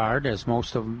your yard, as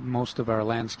most of our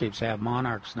landscapes have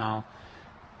monarchs now,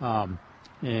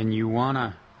 and you want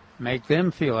to make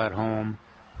them feel at home.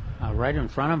 Right in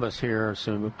front of us here,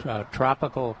 some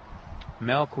tropical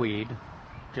milkweed,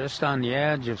 just on the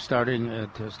edge of starting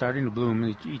to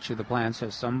bloom. Each of the plants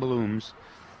has some blooms,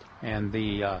 and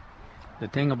the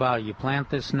thing about it, you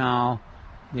plant this now,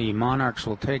 the monarchs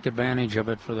will take advantage of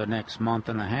it for the next month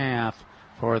and a half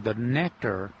for the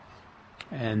nectar,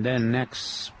 and then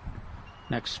next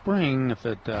spring, if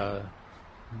it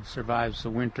survives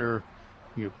the winter,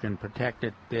 you can protect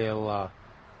it. They'll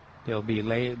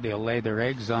lay their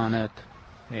eggs on it,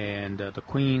 and the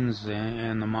queens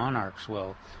and the monarchs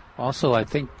will. Also, I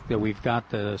think that we've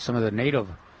got some of the native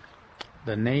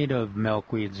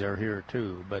milkweeds are here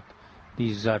too, but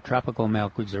these tropical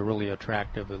milkweeds are really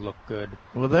attractive. They look good.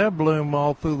 Well, they'll bloom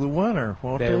all through the winter,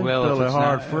 won't they? They will. Until a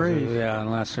hard freeze. Yeah,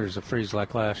 unless there's a freeze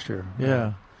like last year.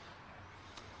 Yeah.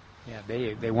 Yeah,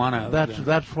 they want to.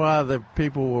 That's why the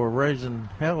people were raising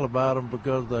hell about them,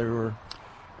 because they were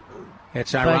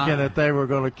thinking that they were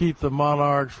going to keep the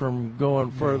monarchs from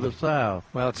going further south.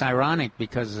 Well, it's ironic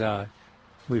because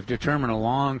we've determined a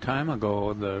long time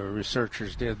ago, the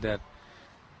researchers did, that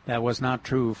was not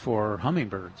true for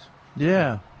hummingbirds.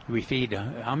 Yeah. We feed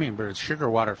hummingbirds sugar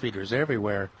water feeders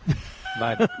everywhere,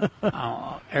 but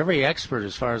every expert,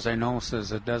 as far as I know,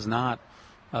 says it does not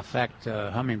affect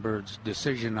hummingbirds'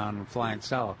 decision on flying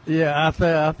south. Yeah, I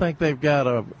think they've got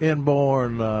a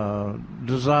inborn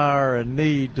desire and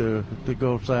need to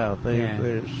go south.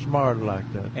 They're smart like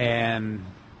that.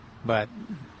 But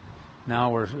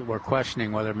now we're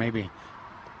questioning whether maybe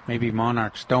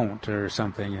monarchs don't or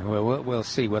something. We'll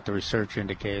see what the research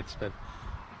indicates, but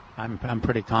I'm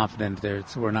pretty confident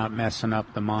that we're not messing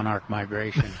up the monarch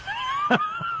migration.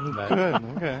 Good.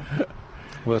 Okay.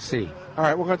 We'll see. All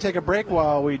right, we're going to take a break.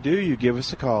 While we do, you give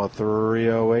us a call at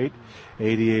 308-8867,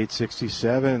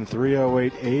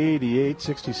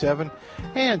 308-8867,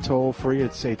 and toll free,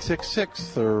 it's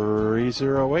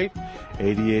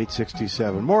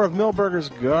 866-308-8867. More of Milberger's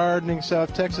Gardening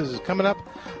South Texas is coming up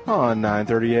on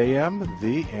 9:30 a.m.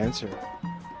 The Answer.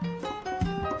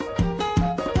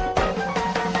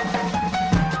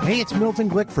 Hey, it's Milton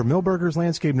Glick for Milberger's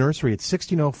Landscape Nursery at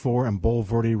 1604 and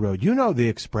Boulevardy Road. You know the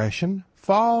expression,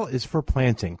 fall is for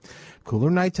planting. Cooler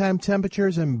nighttime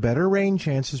temperatures and better rain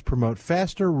chances promote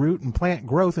faster root and plant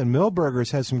growth, and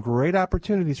Milberger's has some great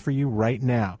opportunities for you right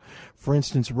now. For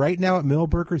instance, right now at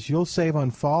Milberger's, you'll save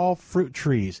on fall fruit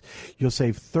trees. You'll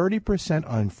save 30%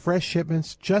 on fresh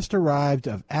shipments just arrived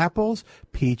of apples,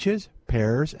 peaches,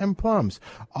 pears, and plums.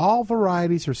 All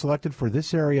varieties are selected for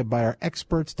this area by our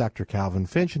experts, Dr. Calvin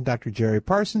Finch and Dr. Jerry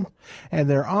Parsons, and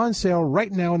they're on sale right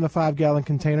now in the 5-gallon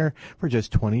container for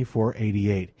just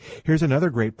 $24.88. Here's another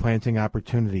great planting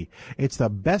opportunity. It's the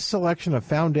best selection of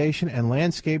foundation and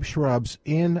landscape shrubs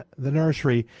in the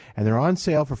nursery, and they're on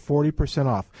sale for 40%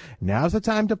 off. Now's the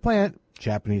time to plant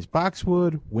Japanese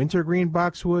boxwood, wintergreen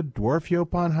boxwood, dwarf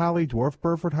Yopon holly, dwarf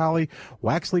Burford holly,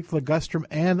 waxleaf ligustrum,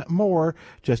 and more.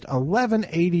 Just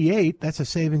 $11.88. That's a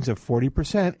savings of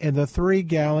 40% in the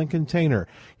 3-gallon container.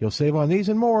 You'll save on these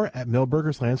and more at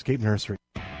Milberger's Landscape Nursery.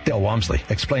 Dale Walmsley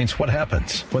explains what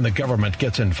happens when the government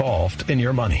gets involved in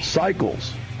your money.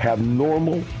 Cycles have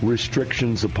normal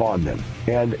restrictions upon them.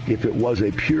 And if it was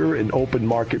a pure and open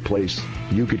marketplace,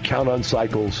 you could count on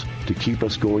Cycles to keep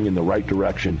us going in the right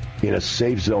direction in a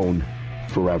safe zone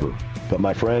forever. But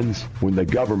my friends, when the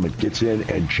government gets in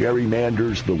and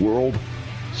gerrymanders the world,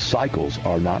 Cycles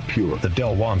are not pure. The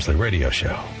Dale Walmsley Radio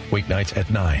Show, weeknights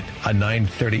at 9 on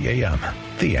 9:30 a.m.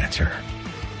 The Answer.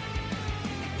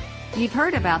 You've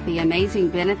heard about the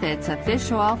amazing benefits of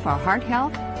fish oil for heart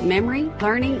health, memory,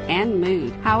 learning, and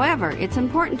mood. However, it's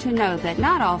important to know that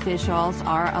not all fish oils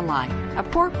are alike. A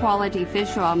poor quality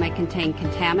fish oil may contain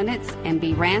contaminants and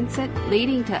be rancid,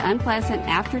 leading to unpleasant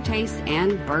aftertaste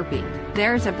and burping.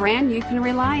 There's a brand you can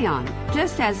rely on,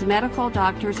 just as medical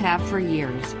doctors have for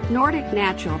years. Nordic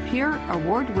Natural Pure,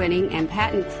 award-winning, and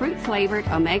patent fruit-flavored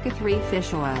omega-3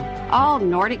 fish oil. All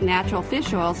Nordic Natural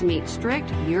fish oils meet strict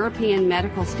European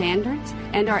medical standards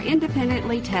and are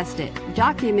independently tested,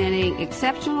 documenting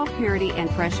exceptional purity and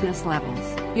freshness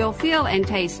levels. You'll feel and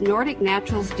taste Nordic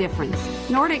Natural's difference.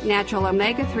 Nordic Natural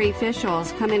omega-3 fish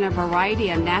oils come in a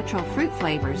variety of natural fruit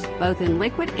flavors, both in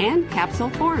liquid and capsule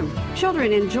form.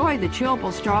 Children enjoy the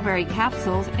chewable strawberry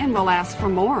capsules and will ask for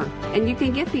more. And you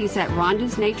can get these at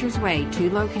Rhonda's Nature's Way, 2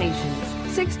 locations.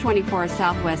 624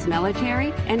 Southwest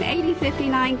Military and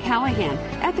 8059 Callahan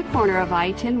at the corner of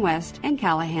I-10 West and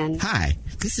Callahan. Hi,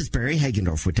 this is Barry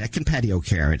Hagendorf with Deck and Patio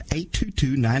Care at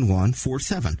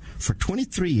 822-9147. For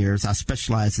 23 years, I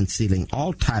specialize in sealing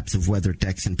all types of weathered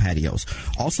decks and patios,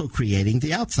 also creating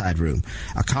the outside room,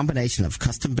 a combination of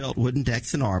custom-built wooden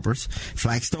decks and arbors,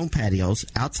 flagstone patios,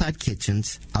 outside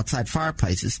kitchens, outside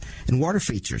fireplaces, and water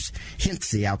features,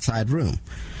 hence the outside room.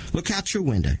 Look out your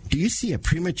window. Do you see a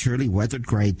prematurely weathered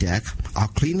gray deck? I'll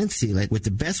clean and seal it with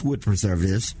the best wood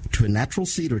preservatives to a natural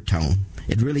cedar tone.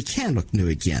 It really can look new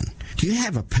again. Do you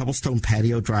have a pebblestone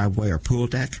patio, driveway, or pool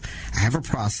deck? I have a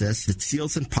process that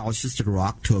seals and polishes the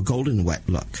rock to a golden wet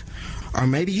look. Or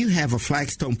maybe you have a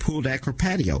flagstone pool deck or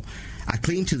patio. I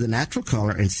clean to the natural color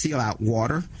and seal out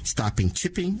water, stopping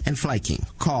chipping and flaking.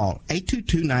 Call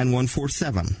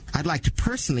 822-9147. I'd like to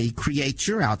personally create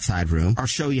your outside room or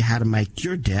show you how to make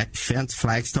your deck, fence,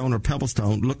 flagstone, or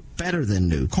pebblestone look better than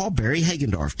new. Call Barry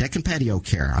Hagendorf, Deck and Patio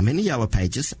Care. I'm in the Yellow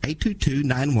Pages,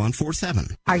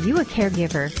 822-9147. Are you a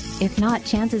caregiver? If not,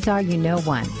 chances are you know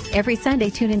one. Every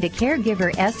Sunday, tune into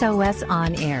Caregiver SOS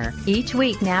On Air. Each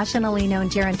week, nationally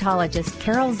known gerontologist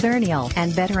Carol Zernial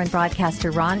and veteran broadcaster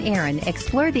Ron Aaron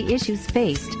explore the issues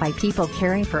faced by people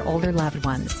caring for older loved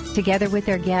ones. Together with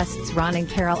their guests, Ron and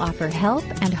Carol offer help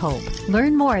and hope.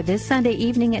 Learn more this Sunday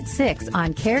evening at 6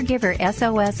 on Caregiver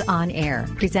SOS On Air,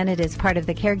 presented as part of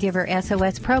the Caregiver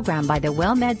SOS program by the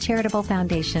WellMed Charitable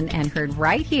Foundation and heard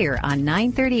right here on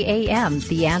 9:30 a.m.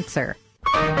 The Answer.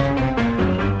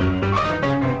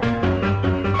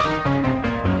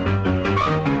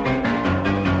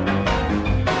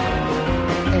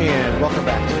 And welcome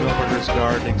back to Milberger's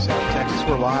Gardening, South Texas.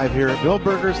 We're live here at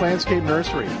Milberger's Landscape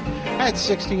Nursery at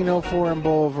 1604 on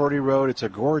Boulevardy Road. It's a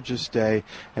gorgeous day,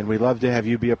 and we'd love to have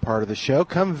you be a part of the show.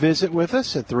 Come visit with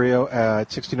us at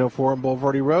 1604 on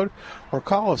Boulevardy Road, or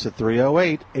call us at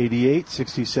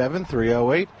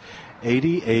 308-8867,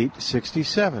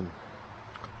 308-8867.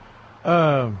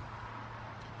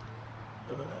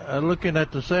 Looking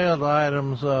at the sales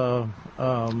items,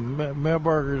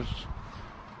 Milberger's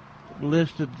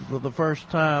listed for the first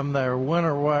time their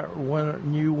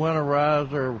new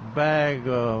winterizer bag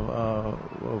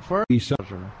of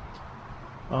fertilizer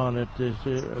on it,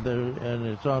 and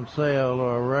it's on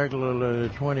sale regularly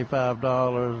at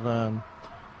 $25,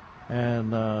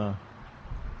 and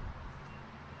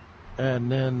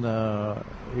then the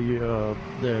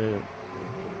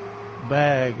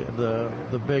bag,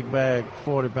 the big bag,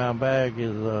 40-pound bag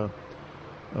is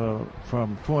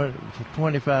from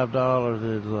 $25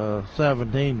 is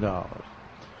 $17,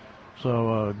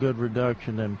 so a good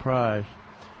reduction in price.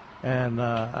 And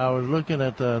I was looking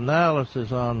at the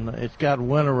analysis on, it's got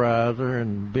winterizer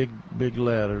in big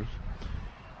letters,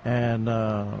 and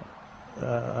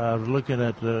I was looking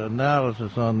at the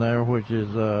analysis on there, which is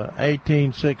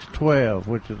 18:6:12,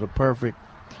 which is a perfect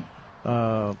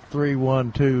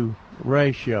 3:1:2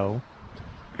 ratio,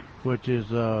 which is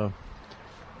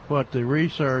what the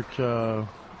research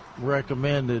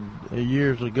recommended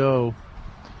years ago.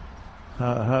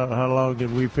 How long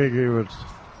did we figure it was?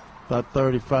 About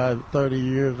 30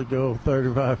 years ago,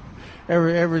 35.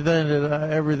 Everything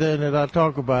that I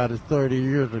talk about is 30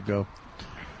 years ago.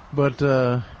 But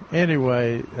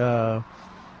anyway, the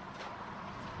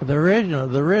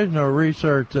original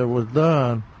research that was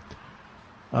done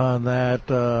on that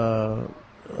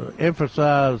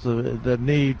emphasized the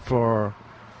need for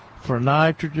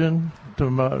nitrogen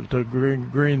to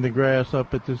green the grass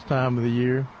up at this time of the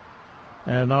year,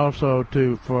 and also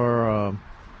for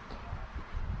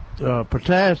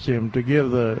potassium to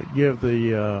give the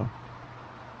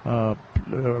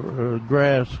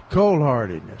grass cold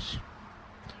hardiness.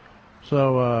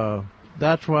 So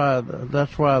that's why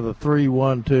the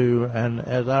 3:1:2, and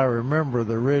as I remember,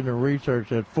 the original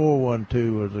research at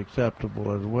 4:1:2 was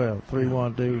acceptable as well.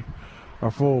 3:1:2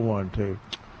 or 4:1:2.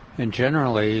 And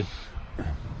generally,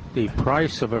 the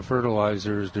price of a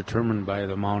fertilizer is determined by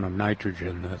the amount of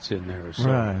nitrogen that's in there. So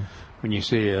right. When you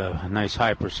see a nice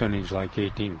high percentage like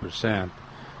 18%,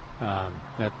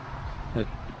 that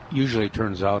usually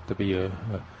turns out to be a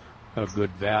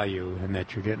good value, and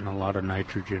that you're getting a lot of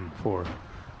nitrogen for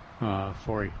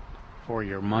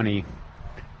your money.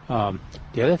 The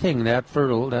other thing,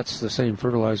 that's the same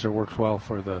fertilizer works well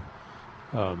for the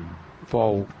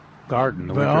fall garden.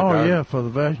 The winter garden, yeah, for the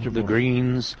vegetables, the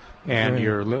greens, and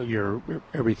your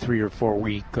every 3 or 4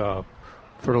 week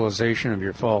fertilization of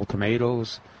your fall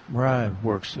tomatoes. Right,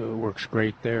 works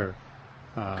great there.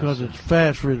 Because it's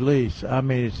fast release. I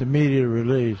mean, it's immediate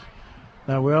release.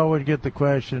 Now, we always get the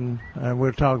question, and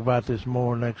we'll talk about this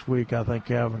more next week. I think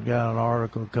Calvin got an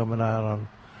article coming out on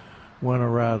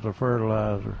winterizer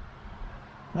fertilizer.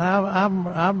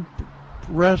 I'm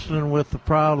wrestling with the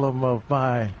problem of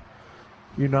I'm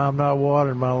not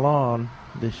watering my lawn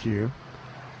this year,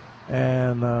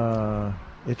 and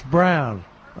it's brown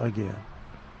again.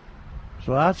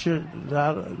 So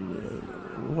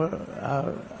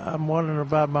I'm wondering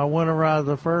about my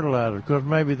winterizer fertilizer, because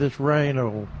maybe this rain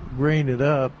will green it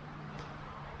up,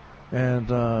 and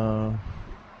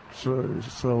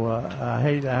so I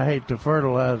hate to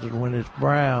fertilize it when it's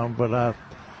brown, but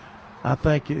I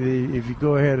think if you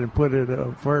go ahead and put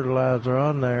a fertilizer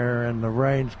on there and the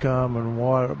rains come and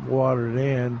water it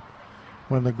in,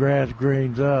 when the grass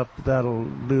greens up, that'll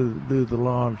do the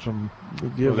lawn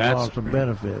give the lawn some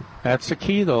benefit. That's the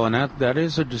key, though, and that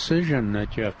is a decision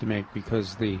that you have to make,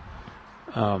 because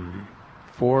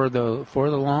for the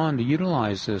lawn to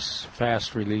utilize this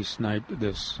fast release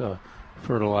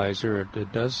fertilizer,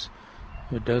 it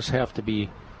does have to be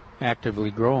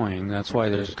actively growing. That's why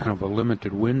there's kind of a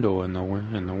limited window in the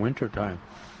winter time,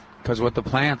 because what the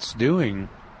plant's doing,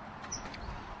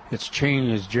 it's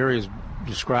changed, as Jerry has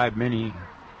described many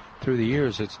through the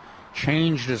years. It's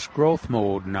changed its growth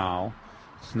mode now.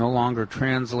 It's no longer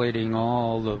translating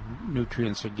all the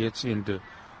nutrients it gets into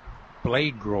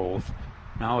blade growth.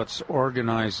 Now it's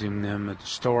organizing them, it's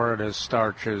store it as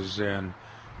starches and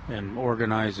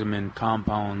organize them in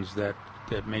compounds that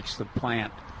makes the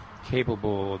plant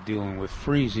capable of dealing with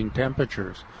freezing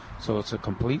temperatures. So it's a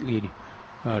completely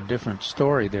different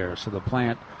story there. So the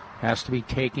plant has to be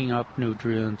taking up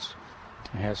nutrients,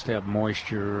 it has to have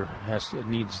moisture, it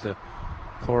needs the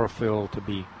chlorophyll to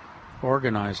be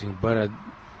organizing. But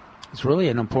it's really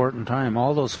an important time.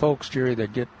 All those folks, Jerry,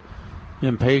 that get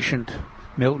impatient,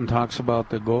 Milton talks about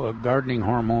the gardening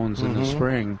hormones in the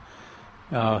spring.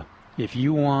 If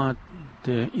you want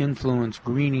to influence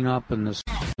greening up in the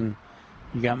spring,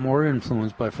 you got more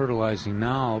influence by fertilizing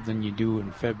now than you do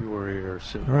in February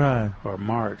or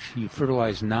March. You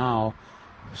fertilize now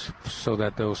so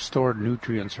that those stored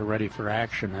nutrients are ready for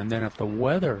action. And then if the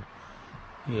weather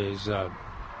is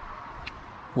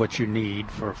what you need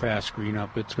for a fast green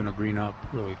up, it's going to green up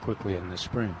really quickly in the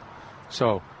spring.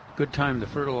 So good time to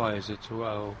fertilize. It's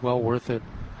well worth it.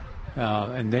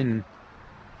 And then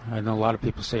I know a lot of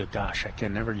people say, gosh, I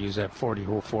can never use that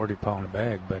 40-pound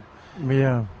bag, but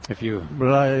yeah, you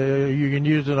can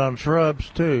use it on shrubs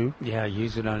too. Yeah,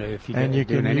 use it on if you and you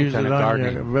can use it on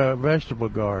your vegetable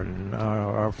garden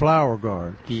or flower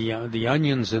garden. The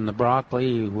onions and the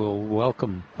broccoli will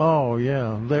welcome. Oh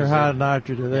yeah, they're high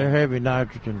nitrogen. They're heavy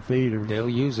nitrogen feeders. They'll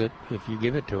use it if you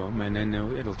give it to them, and then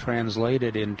it'll translate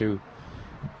it into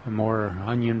more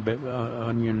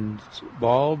onion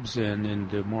bulbs and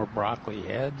into more broccoli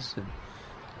heads. And,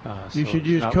 you should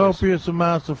use copious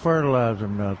amounts of fertilizer,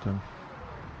 Milton.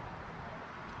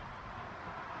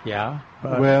 Yeah?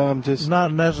 Well, I'm just...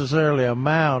 Not necessarily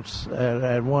amounts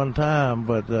at one time,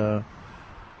 but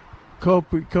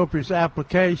copious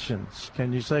applications.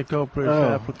 Can you say copious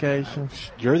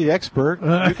applications? You're the expert.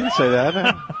 You can say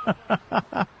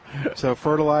that. So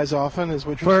fertilize often is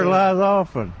what you're saying? Fertilize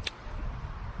often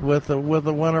with the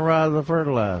winterizer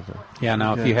fertilizer. Yeah,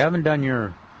 now if you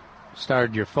haven't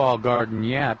started your fall garden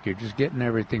yet, you're just getting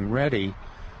everything ready.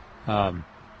 If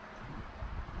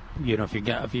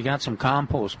you got some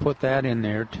compost, put that in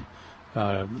there,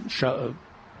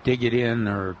 dig it in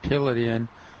or till it in,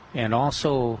 and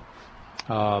also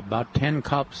about 10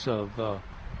 cups of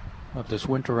this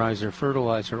winterizer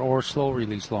fertilizer or slow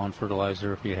release lawn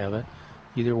fertilizer if you have it,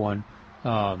 either one,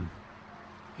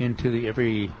 into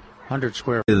every 100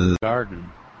 square foot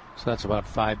garden. So that's about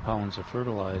 5 pounds of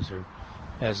fertilizer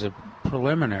as a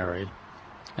preliminary,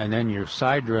 and then your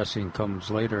side dressing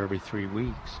comes later every 3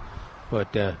 weeks.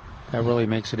 But that really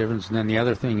makes a difference. And then the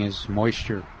other thing is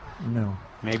moisture. No.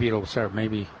 Maybe it'll start.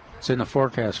 Maybe it's in the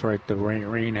forecast, right? The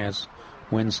rain as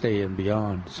Wednesday and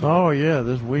beyond. So. Oh yeah,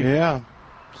 this week. Yeah.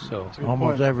 So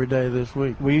almost every day this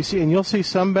week. Will you see, and you'll see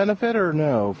some benefit or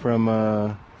no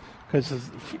from because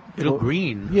it'll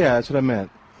green. Yeah, that's what I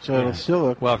meant. So it'll still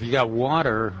look. Well, if you got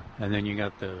water and then you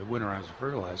got the winterizer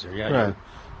fertilizer, Right.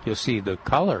 you'll see the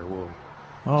color will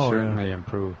certainly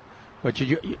improve. But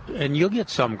you'll get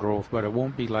some growth, but it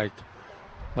won't be like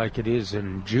it is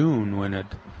in June when it,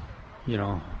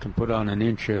 can put on an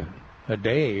inch a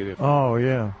day. Oh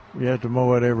yeah, you have to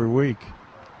mow it every week.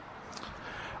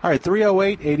 All right,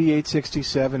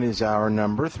 308-8867 is our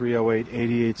number,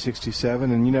 308-8867.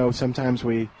 And, sometimes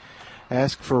we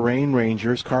ask for rain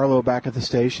rangers. Carlo back at the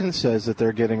station says that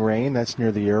they're getting rain. That's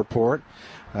near the airport.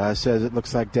 Says it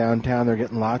looks like downtown they're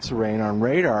getting lots of rain. On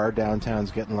radar,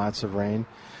 downtown's getting lots of rain.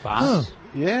 Wow.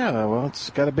 Yeah, well,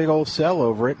 it's got a big old cell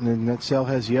over it, and that cell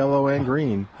has yellow and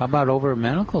green. How about over at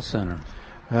Medical Center?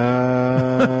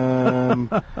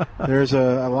 There's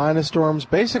a line of storms.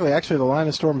 Basically, actually, the line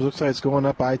of storms looks like it's going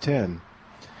up I-10.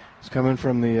 It's coming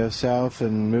from the south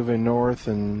and moving north,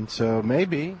 and so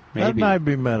maybe. That might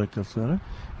be Medical Center.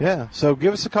 Yeah, so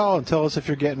give us a call and tell us if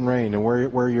you're getting rain and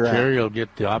where you're at. Jerry will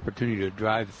get the opportunity to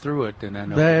drive through it, and then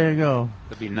there you go.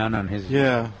 There'll be none on his.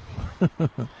 Yeah.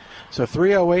 So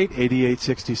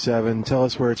 308-8867. Tell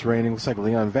us where it's raining. Looks like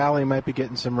Leon Valley might be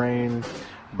getting some rain.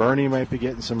 Bernie might be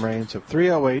getting some rain. So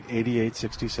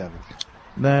 308-8867.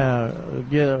 Now,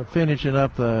 finishing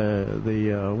up the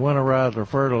winterizer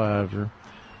fertilizer.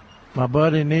 My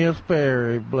buddy Neil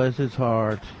Sperry, bless his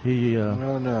heart, he's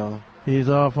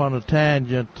off on a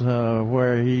tangent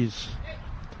where he's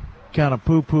kind of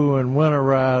poo-pooing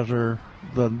winterizer.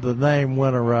 The name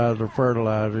winterizer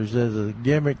fertilizer. He says it's a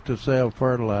gimmick to sell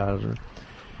fertilizer,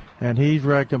 and he's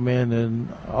recommending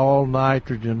all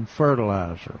nitrogen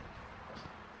fertilizer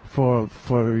for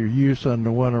use on the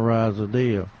winterizer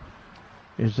deal.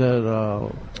 He said,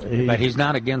 but he's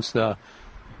not against the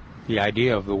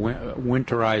idea of the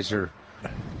winterizer,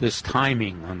 this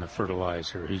timing on the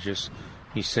fertilizer. He's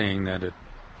saying that it.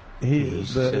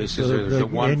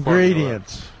 The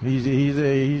ingredients.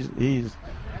 He's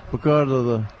because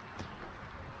of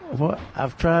what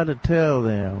I've tried to tell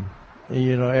them.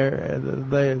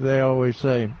 They always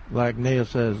say, like Neil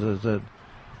says, is that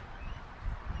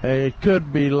it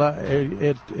could be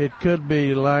it could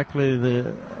be likely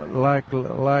the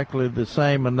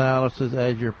same analysis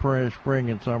as your spring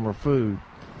and summer food.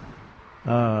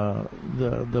 The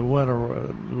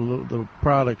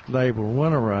product labeled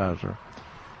winterizer,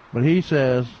 but he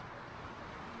says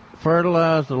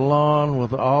fertilize the lawn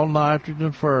with all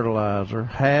nitrogen fertilizer,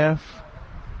 half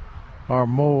or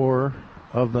more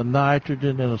of the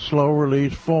nitrogen in a slow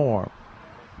release form.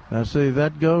 Now see,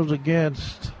 that goes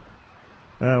against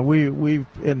we've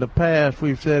in the past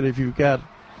we've said if you've got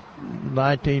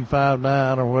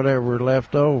 1959 or whatever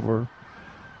left over,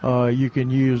 you can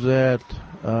use that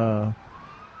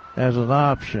as an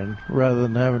option rather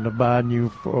than having to buy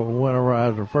new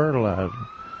winterizer fertilizer.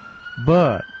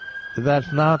 But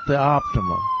that's not the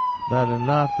optimum. That is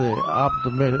not the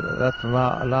optimum. That's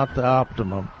not the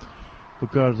optimum,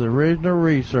 because the original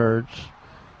research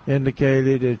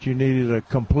indicated that you needed a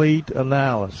complete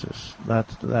analysis.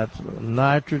 That's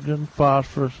nitrogen,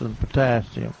 phosphorus, and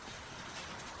potassium,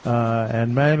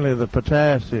 and mainly the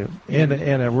potassium in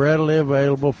a readily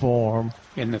available form.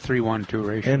 In the 3:1:2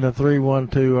 ratio. In the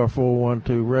 3:1:2 or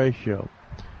 4:1:2 ratio.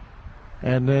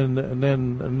 And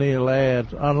then Neil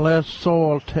adds, unless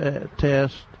soil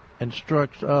test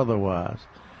instructs otherwise.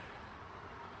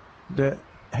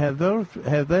 Have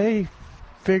they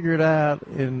figured out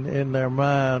in their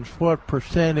minds what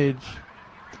percentage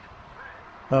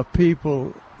of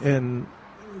people in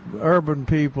urban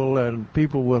people and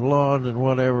people with lawns and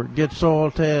whatever get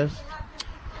soil tests?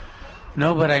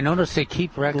 No, but I noticed they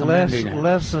keep recommending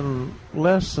less than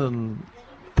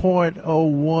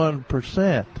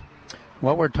 0.01%.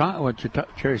 What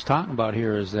Jerry's talking about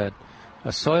here is that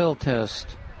a soil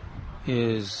test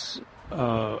is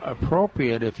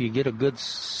appropriate if you get a good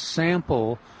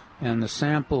sample, and the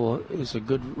sample is a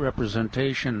good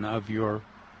representation of your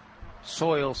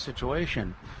soil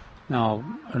situation. Now,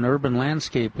 an urban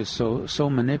landscape is so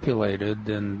manipulated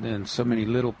and so many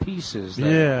little pieces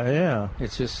that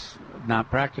it's just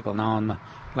not practical. Now, on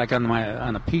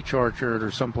a peach orchard or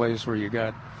someplace where you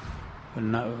got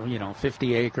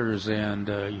 50 acres and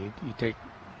you take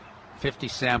 50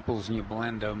 samples and you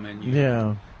blend them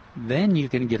and then you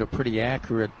can get a pretty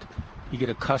accurate, you get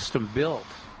a custom built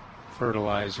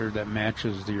fertilizer that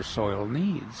matches your soil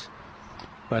needs.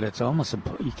 But it's almost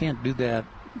you can't do that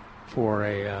for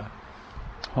a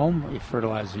home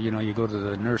fertilizer. You go to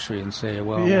the nursery and say,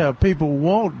 well, people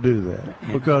won't do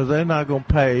that because they're not going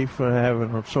to pay for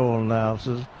having a soil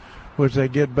analysis which they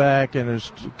get back, and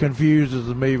it confuses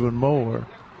them even more.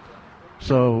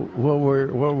 So what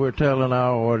we're telling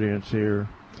our audience here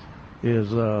is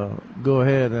go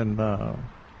ahead and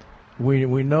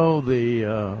we know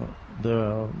the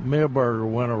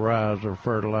Milberger Winterizer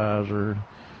fertilizer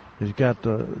has got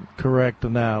the correct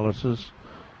analysis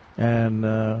and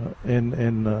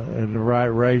in the right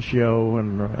ratio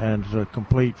and it's a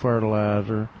complete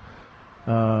fertilizer.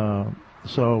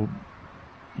 So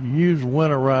use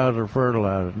Winterizer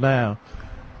fertilizer. Now,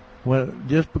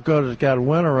 just because it's got a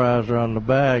Winterizer on the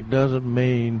bag doesn't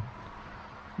mean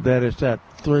that it's that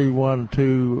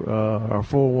 3:1:2 or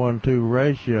 4:1:2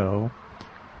 ratio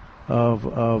of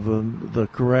the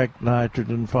correct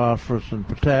nitrogen, phosphorus, and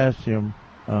potassium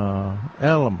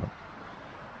element.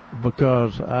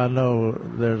 Because I know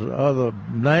there's other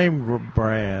name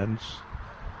brands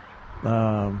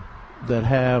that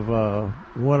have a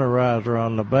Winterizer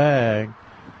on the bag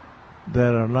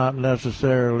that are not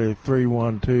necessarily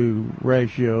 3:1:2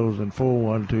 ratios and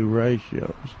 4:1:2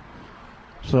 ratios.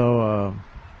 So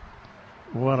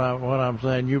what I'm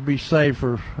saying, you'll be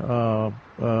safer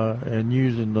in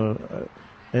using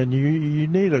and you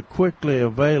need a quickly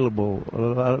available.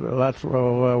 That's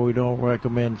why we don't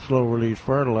recommend slow release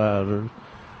fertilizers,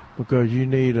 because you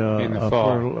need in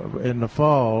the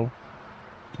fall,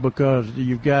 because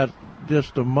you've got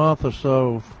just a month or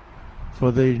so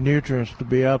for these nutrients to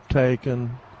be uptaken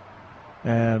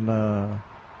and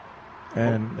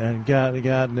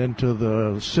gotten into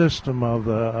the system of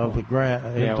the grass,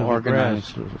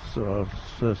 organized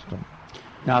system.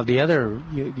 Now the other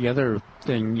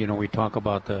thing, we talk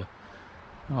about the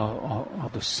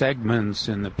segments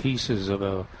and the pieces of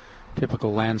a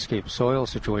typical landscape soil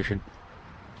situation.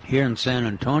 Here in San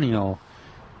Antonio,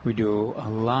 we do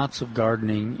lots of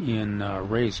gardening in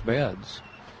raised beds.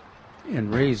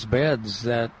 In raised beds,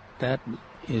 that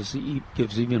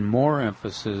gives even more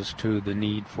emphasis to the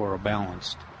need for a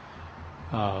balanced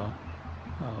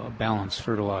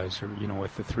fertilizer,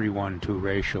 with the 3:1:2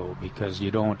 ratio, because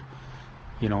you don't,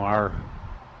 our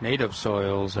native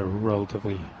soils are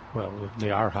relatively, they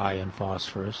are high in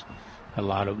phosphorus. A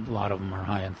lot of them are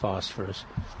high in phosphorus.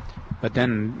 But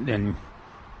then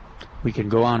we can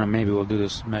go on, and maybe we'll do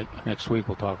this next week.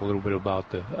 We'll talk a little bit about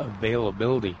the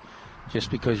availability.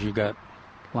 Just because you got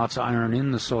lots of iron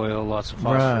in the soil, lots of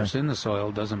phosphorus in the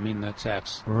soil, doesn't mean that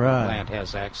plant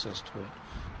has access to it.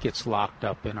 It gets locked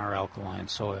up in our alkaline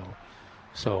soil.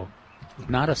 So,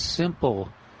 not a simple.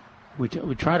 We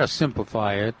try to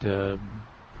simplify it so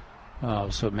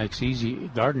it makes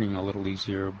gardening a little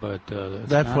easier. But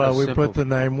that's why we put the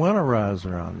name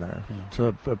Winterizer on there. Yeah.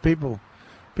 So people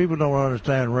don't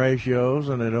understand ratios,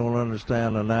 and they don't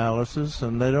understand analysis,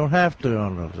 and they don't have to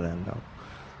understand them.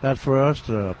 That's for us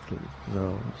to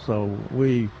so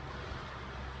we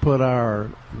put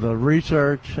the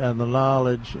research and the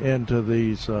knowledge into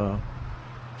these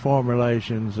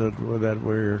formulations that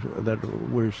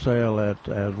we sell as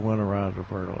Winterizer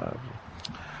fertilizer.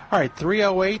 All right,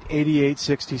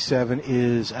 308-8867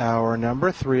 is our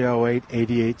number,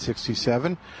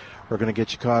 308-8867. We're going to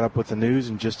get you caught up with the news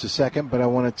in just a second, but I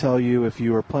want to tell you, if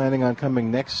you are planning on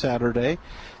coming next Saturday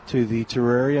to the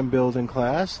terrarium building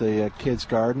class, the kids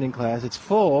gardening class, it's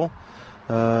full,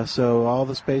 so all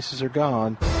the spaces are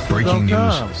gone. Breaking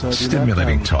news,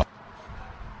 stimulating talk.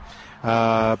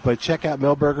 But check out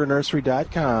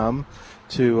milbergernursery.com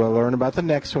to learn about the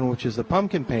next one, which is the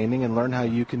pumpkin painting, and learn how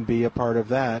you can be a part of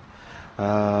that.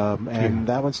 And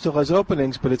that one still has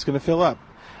openings, but it's going to fill up.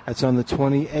 That's on the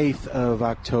 28th of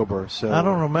October. So I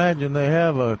don't imagine they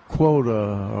have a quota,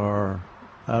 or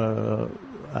I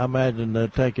imagine they're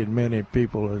taking many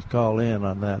people as call in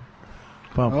on that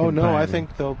pumpkin painting. I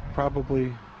think they'll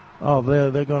probably... Oh,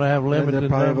 they're going to have limit. They'll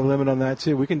probably have a limit on that,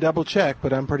 too. We can double check,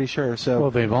 but I'm pretty sure. So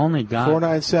they've only got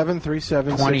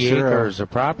 497-3760. 20 acres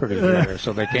of property there,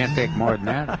 so they can't take more than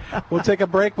that. We'll take a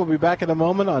break. We'll be back in a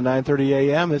moment on 9:30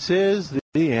 a.m. This is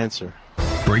The Answer.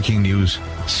 Breaking news,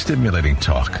 stimulating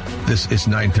talk. This is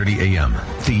 9:30 a.m.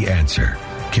 The Answer.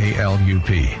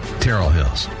 KLUP, Terrell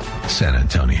Hills, San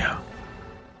Antonio.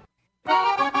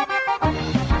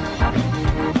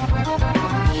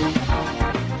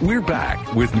 We're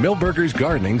back with Milberger's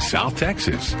Gardening, South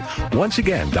Texas. Once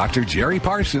again, Dr. Jerry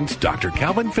Parsons, Dr.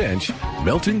 Calvin Finch,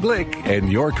 Milton Glick,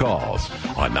 and your calls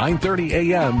on 9:30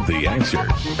 a.m. The Answer.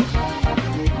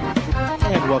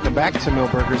 And welcome back to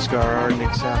Milberger's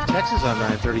Gardening, South Texas on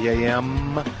 9:30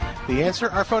 a.m. The Answer.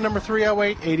 Our phone number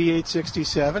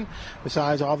 308-8867.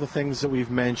 Besides all the things that we've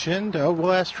mentioned,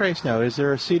 we'll ask Trace now. Is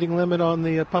there a seating limit on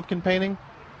the pumpkin painting?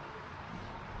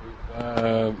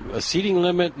 A seating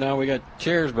limit. Now we got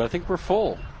chairs, but I think we're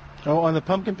full. Oh, on the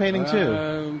pumpkin painting,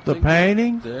 too? The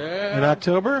painting? Yeah. In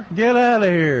October? Get out of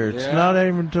here. It's Yeah. not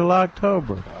even until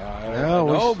October.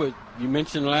 No, but you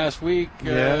mentioned last week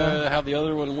how the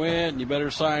other one went, and you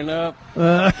better sign up.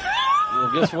 Well,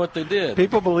 guess what they did?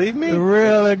 People believe me?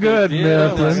 Really good,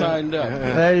 Milton. They signed up.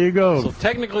 There you go. So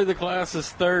technically the class is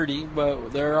 30,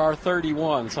 but there are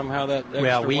 31. Somehow that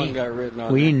extra one got written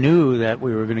on we there. knew that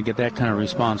we were going to get that kind of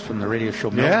response from the radio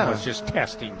show. Milton Yeah. was just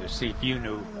testing to see if you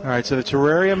knew. All right, so the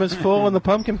terrarium is full and the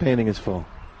pumpkin painting is full.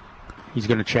 He's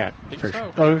going to check.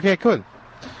 Oh, okay, good.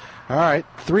 All right,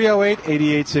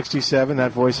 308-8867.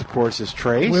 That voice, of course, is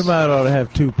Trace. We might ought to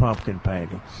have 2 pumpkin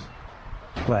paintings.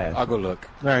 Class. I'll go look.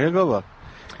 All right, he'll go look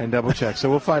and double check. So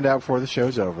we'll find out before the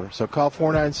show's over. So call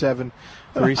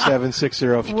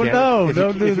 497-3760 if you Well, can't. no,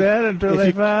 don't do that until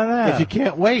they find out. If you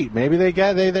can't wait, maybe they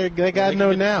got to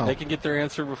know now. They can get their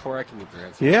answer before I can get their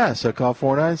answer. Yeah, so call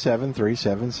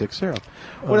 497-3760.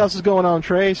 What else is going on,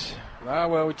 Trace?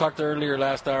 Well, we talked earlier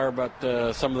last hour about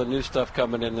some of the new stuff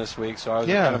coming in this week, so I was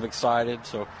kind of excited.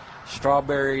 So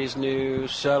strawberries new,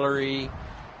 celery.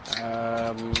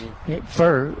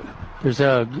 There's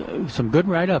some good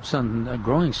write-ups on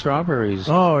growing strawberries.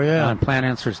 Oh, yeah. On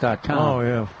plantanswers.com. Oh,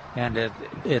 yeah. And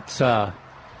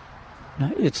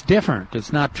it's different.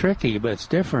 It's not tricky, but it's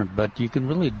different. But you can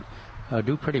really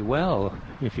do pretty well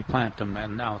if you plant them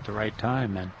and now at the right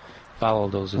time and follow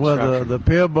those instructions. Well, the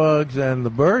pill bugs and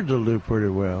the birds will do pretty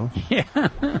well. Yeah.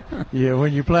 Yeah,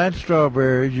 when you plant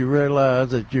strawberries, you realize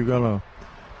that you're gonna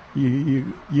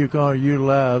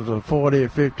utilize 40 or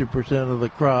 50% of the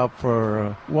crop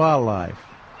for wildlife,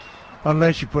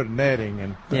 unless you put netting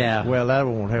and Yeah. Well, that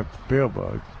won't help the pill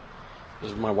bugs.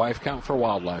 Does my wife count for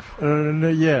wildlife?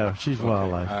 Yeah, she's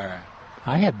wildlife. All right.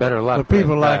 I had better luck. But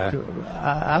people with,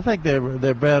 I think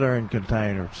they're better in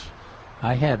containers.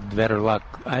 I had better luck.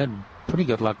 I had pretty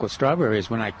good luck with strawberries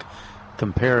when I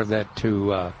compare that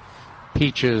to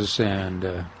peaches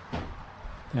and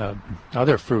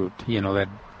other fruit. That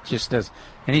just does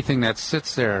anything that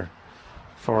sits there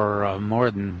for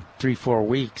more than 3-4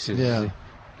 weeks is the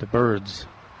birds.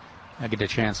 I get a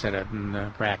chance at it, and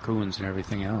the raccoons and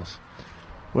everything else.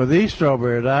 Well, these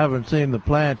strawberries, I haven't seen the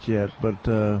plants yet, but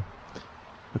of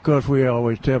course we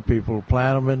always tell people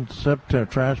plant them in September,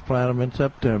 transplant them in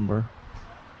September.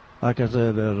 Like I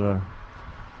said, there's a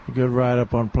good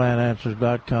write-up on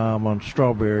plantanswers.com on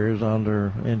strawberries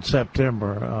in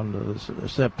September, under the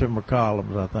September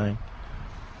columns, I think.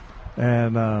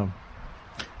 And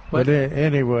but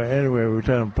anyway, we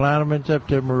tell them plant them in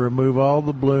September, remove all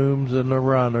the blooms and the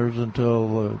runners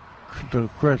until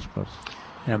Christmas.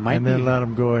 And then let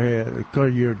them go ahead,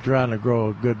 because you're trying to grow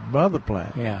a good mother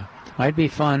plant. Yeah. Might be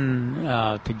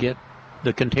fun to get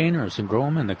the containers and grow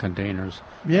them in the containers.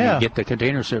 Yeah. Get the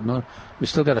containers. We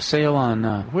still got a sale on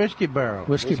whiskey barrels.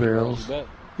 Whiskey barrels.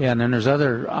 Yeah, and then there's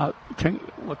other.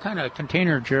 What kind of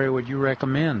container, Jerry, would you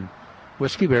recommend?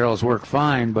 Whiskey barrels work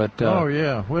fine, but oh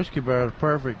yeah, whiskey barrels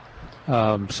perfect.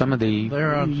 Some of the you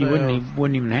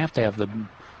wouldn't even have to have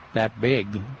that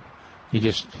big.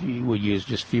 You would use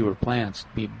just fewer plants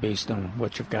based on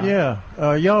what you've got. Yeah,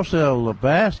 y'all sell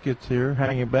baskets here,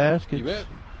 hanging baskets. You bet.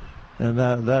 And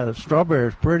that strawberry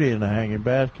is pretty in the hanging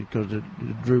basket because it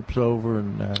droops over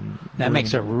and that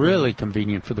makes it really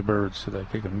convenient for the birds, so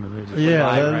that they can they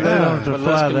don't have to but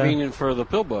fly less convenient for the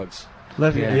pill bugs.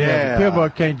 The pill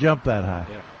bug can't jump that high.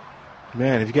 Yeah.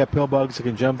 Man, if you got pill bugs that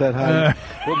can jump that high,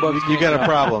 you got a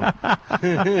problem.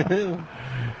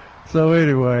 So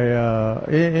anyway,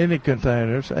 any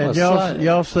containers, and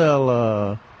y'all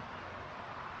sell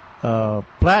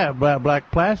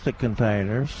black plastic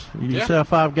containers. You sell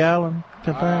 5-gallon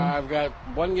containers? I've got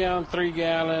 1 gallon, 3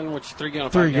 gallon, which 3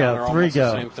 gallon, 3 5 gallon are almost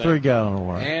the same thing. 3 gallon or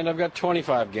what? And I've got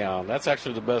 25 gallon. That's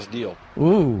actually the best deal.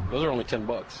 Ooh, those are only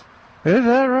 $10. Is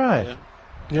that right?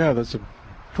 Yeah, that's a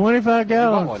 25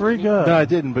 gallon, 3 gallon. No, I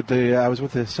didn't, but I was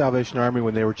with the Salvation Army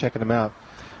when they were checking them out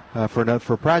for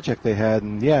a project they had,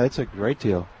 and yeah, it's a great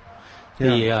deal.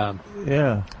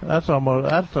 That's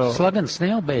slug and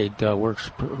snail bait works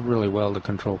really well to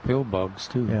control pill bugs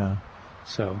too. Yeah.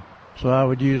 So I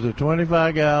would use a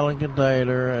 25-gallon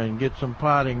container and get some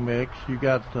potting mix. You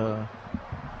got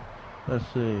let's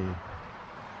see,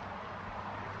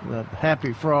 that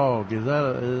Happy Frog.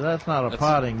 That's not a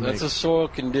potting mix? That's a soil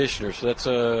conditioner. So that's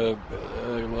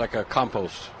like a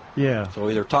compost. Yeah. So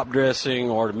either top dressing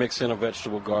or to mix in a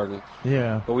vegetable garden.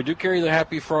 Yeah. But we do carry the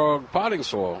Happy Frog potting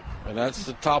soil, and that's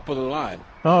the top of the line.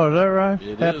 Oh, is that right?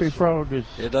 It Happy is. Frog is.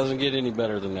 It doesn't get any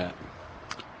better than that.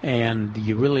 And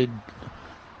you really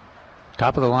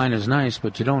Top of the line is nice,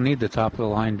 but you don't need the top of the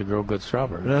line to grow good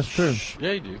strawberries. That's true.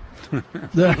 Yeah, you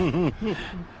do.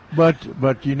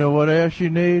 But you know what else you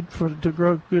need to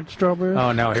grow good strawberries?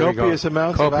 Oh, no, here we go. Copious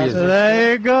amounts of acid.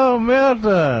 There you go,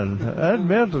 Milton. That's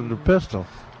Milton, the pistol.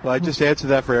 Well, I just answered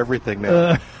that for everything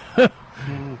now.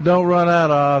 Don't run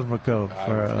out of Osmocote.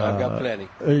 I've got plenty.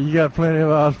 You got plenty of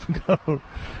Osmocote.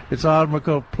 It's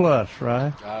Osmocote Plus,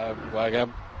 right? Well, I got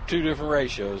two different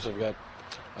ratios. I've got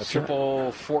a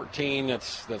triple 14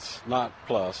 that's not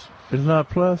plus. It's not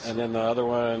plus? And then the other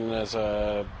one is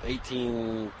a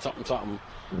 18 something.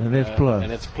 And it's plus.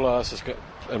 And it's plus. It's got,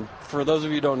 and for those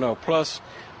of you who don't know, plus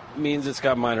means it's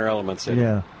got minor elements in it.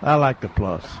 Yeah, I like the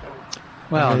plus.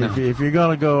 Well, I mean, if you're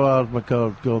going to go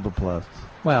Osmocote, go the plus.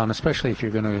 Well, and especially if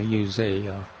you're going to use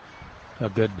a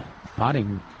good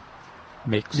potting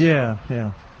mix. Yeah.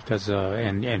 Because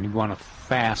and you want a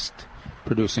fast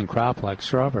producing crop like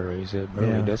strawberries, it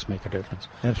really does make a difference.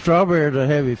 And strawberries are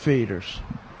heavy feeders.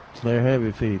 They're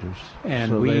heavy feeders.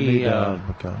 And so we they need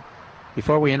Osmocote.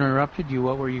 Before we interrupted you,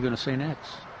 what were you going to say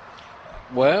next?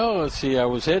 Well, let's see. I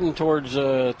was heading towards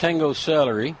Tango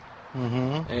celery,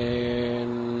 Mm-hmm.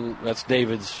 and that's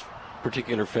David's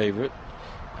particular favorite.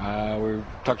 We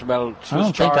talked about Swiss I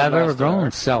don't think I've ever grown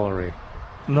hour. celery.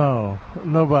 No,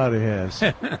 nobody has.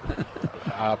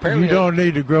 Apparently, you don't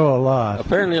need to grow a lot.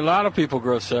 Apparently, a lot of people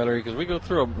grow celery because we go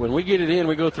through when we get it in,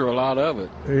 we go through a lot of it.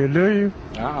 Do you?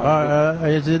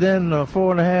 Is it in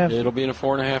 4.5? It'll be in a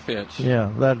 4.5 inch.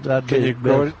 Yeah, that Can you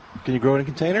grow it? Can you grow it in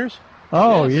containers?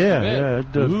 Oh Yes, yeah,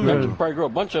 it does. You can probably grow a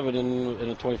bunch of it in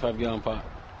a 25-gallon pot.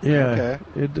 Yeah.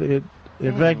 Okay.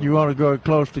 In fact, you want to grow it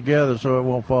close together so it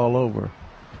won't fall over.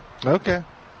 Okay.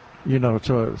 You know,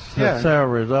 so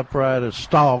celery is upright as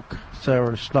stalk.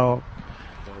 Celery stalk.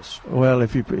 Well,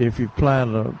 if you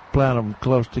plant them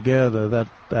close together,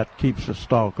 that keeps the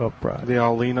stalk upright. They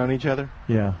all lean on each other.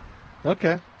 Yeah.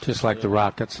 Okay. Just like the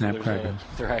rocket snapcrackers.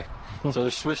 Right. So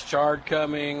there's Swiss chard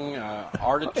coming.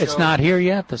 Artichoke. It's not here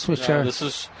yet. The Swiss chard. This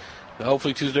is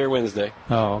hopefully Tuesday or Wednesday.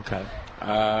 Oh, okay.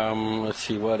 Let's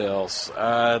see what else.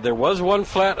 There was one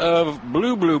flat of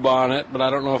blue bonnet, but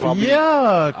I don't know if I'll be.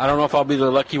 Yeah. I don't know if I'll be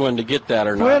the lucky one to get that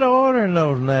or not. Quit ordering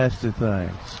those nasty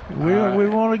things. We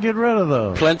want to get rid of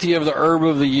those. Plenty of the herb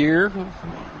of the year.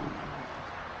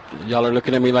 Y'all are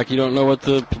looking at me like you don't know what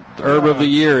the herb of the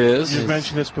year is. You've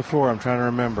mentioned this before. I'm trying to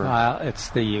remember.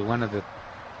 It's one of the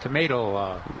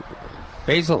tomato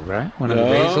basil, right? One of the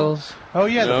basils. Oh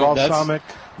yeah, the balsamic.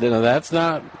 No, that's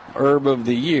not herb of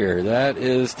the year. That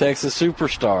is Texas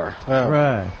Superstar. Oh.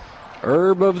 Right.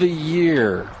 Herb of the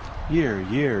year.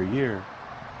 Year.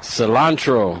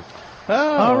 Cilantro.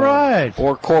 Oh. All right.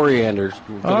 Or coriander,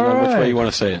 depending on which way you want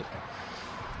to say it.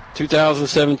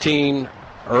 2017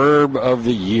 herb of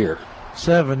the year.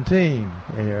 17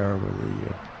 herb of the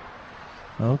year.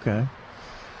 Okay.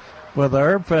 Well, the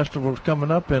herb festival's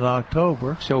coming up in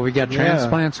October. So we got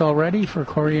transplants already for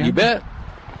coriander? You bet.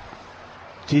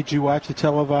 Did you watch the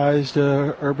televised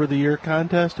Herb of the Year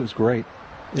contest? It was great.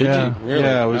 Did you? Really?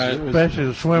 Yeah, it was especially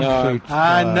the swimsuits.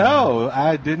 I know.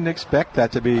 I didn't expect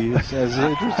that to be as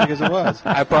interesting as it was.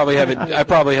 I probably have it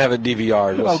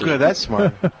DVR'd. Oh, good. That's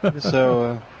smart.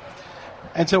 So,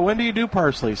 and so when do you do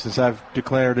parsley? Since I've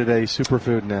declared it a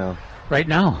superfood now. Right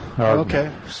now.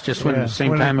 Okay. It's just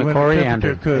same time with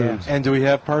coriander. Yeah. And do we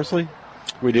have parsley?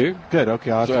 We do. Good. Okay.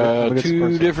 I'll have to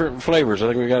two different flavors. I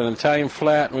think we've got an Italian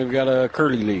flat and we've got a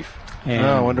curly leaf.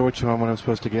 I wonder which one I'm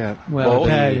supposed to get. Well,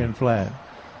 Italian flat.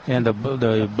 And the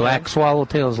black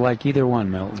swallowtails like either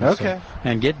one, Milton. Okay.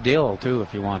 And get dill, too,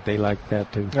 if you want. They like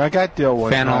that, too. I got dill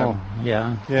one Fennel, time.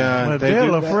 yeah. Yeah. Well,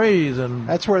 dill will freeze and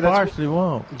parsley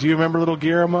won't. Do you remember little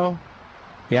Guillermo?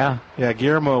 Yeah. Yeah,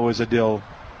 Guillermo was a dill.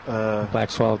 Black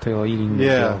swallowtail eating dill.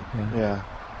 Yeah. Yeah.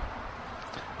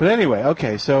 But anyway,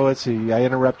 okay, so let's see. I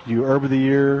interrupted you. Herb of the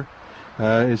Year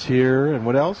is here. And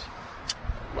what else?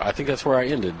 I think that's where I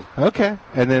ended. Okay.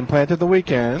 And then Plant of the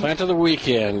Weekend. Plant of the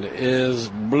Weekend is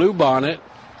Bluebonnet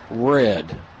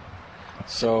Red.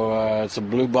 So it's a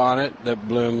bluebonnet that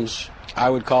blooms,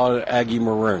 I would call it Aggie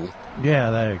Maroon.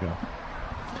 Yeah, there you go.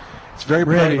 It's very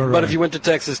pretty. But if you went to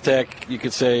Texas Tech, you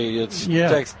could say it's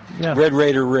Red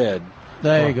Raider Red.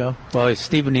 There you go. Well,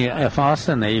 Stephen F.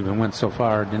 Austin, they even went so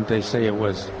far, didn't they say it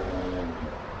was...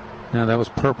 No, that was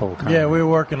purple. Yeah, we're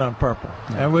working on purple.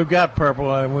 Yeah. And we've got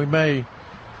purple, and we may...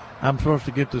 I'm supposed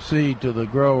to get the seed to the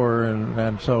grower,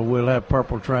 and so we'll have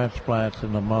purple transplants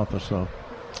in a month or so.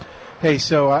 Hey,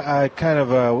 so I kind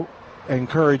of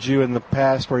encourage you in the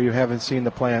past where you haven't seen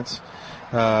the plants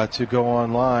to go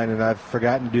online, and I've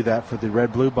forgotten to do that for the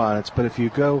red blue bonnets. But if you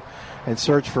go and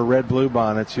search for red blue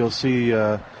bonnets, you'll see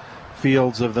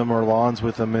fields of them or lawns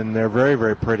with them, and they're very,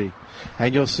 very pretty.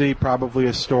 And you'll see probably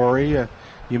a story.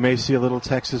 You may see a little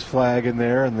Texas flag in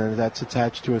there, and then that's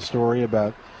attached to a story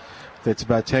that's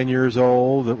about 10 years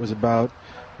old. It was about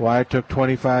why it took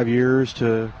 25 years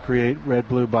to create red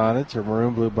blue bonnets or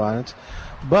maroon blue bonnets.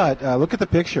 But look at the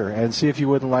picture and see if you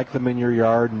wouldn't like them in your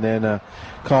yard, and then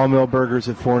call Millburgers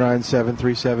at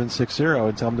 497-3760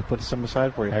 and tell them to put some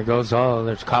aside for you. There goes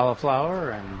there's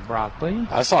cauliflower and broccoli.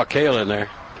 I saw kale in there.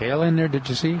 Kale in there, did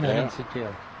you see? Yeah. I didn't see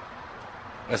kale.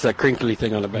 That's that crinkly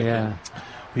thing on the back. Yeah.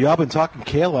 Y'all been talking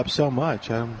kale up so much.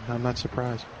 I'm not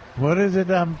surprised. What is it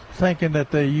I'm thinking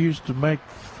that they used to make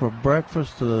for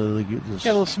breakfast?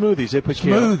 Little smoothies. They put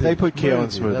kale. They put kale in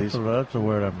smoothies. That's the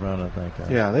word I'm trying to think of.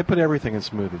 Yeah, they put everything in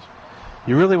smoothies.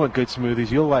 You really want good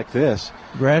smoothies, you'll like this.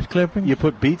 Grass clippings? You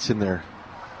put beets in there.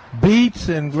 Beets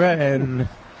and grass.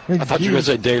 I thought you were going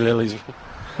to say daylilies.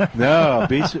 No,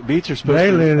 beets are supposed to.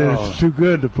 Daylilies is too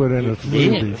good to put in a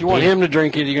smoothie. If you want him to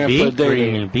drink it, you're going to put a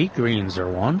daylily. Beet greens are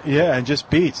one. Yeah, and just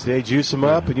beets. They juice them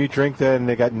up, and you drink that, and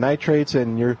they got nitrates,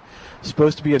 and you're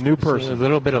supposed to be a new person. A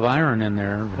little bit of iron in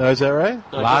there. Is that right?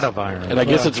 A lot of iron. And I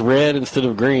guess it's red instead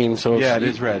of green, so yeah, it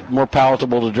is red. More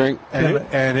palatable to drink.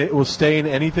 And it will stain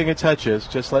anything it touches,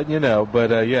 just letting you know.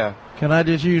 But, yeah. Can I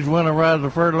just use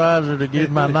winterizer fertilizer to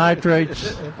get my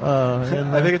nitrates in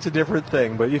there? I think it's a different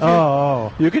thing, but if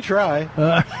you could try.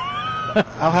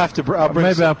 I'll have to.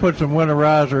 Maybe I'll put some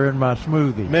winterizer in my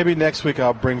smoothie. Maybe next week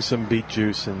I'll bring some beet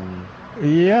juice and.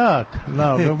 Yuck!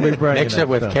 No, don't be bringing Mix it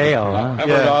with stuff. kale. Huh? I've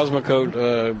heard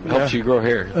Osmocote helps you grow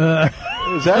hair.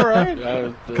 Is that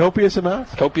right? Copious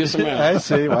amounts? Copious amounts. I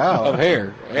see. Wow. Of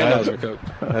hair and Osmocote.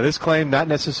 This claim not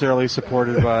necessarily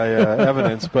supported by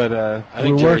evidence, but I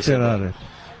think we're Jerry working said on it.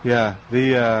 Yeah,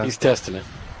 he's testing it.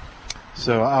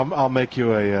 So I'll make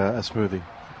you a smoothie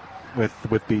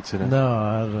with beets in it.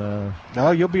 No,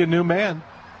 you'll be a new man.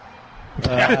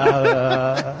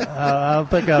 I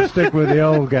think I'll stick with the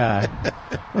old guy.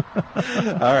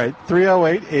 All right,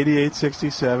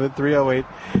 308-8867,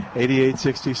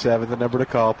 308-8867, the number to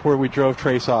call. Poor, we drove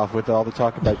Trace off with all the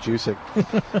talk about juicing.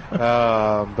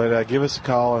 But give us a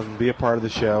call and be a part of the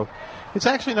show. It's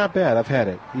actually not bad. I've had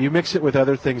it. You mix it with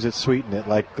other things that sweeten it,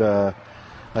 like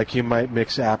you might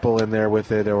mix apple in there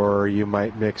with it, or you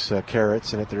might mix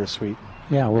carrots in it that are sweet.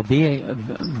 Yeah, well,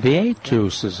 V8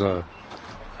 juice is a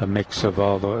mix of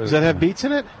all those. Does that have beets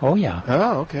in it? Oh, yeah.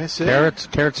 Oh, okay. See?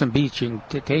 Carrots and beets. You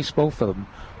can taste both of them.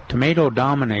 Tomato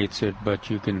dominates it, but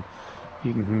you can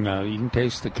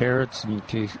taste the carrots and you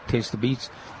can taste the beets.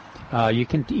 You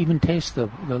can even taste the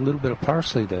little bit of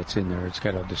parsley that's in there. It's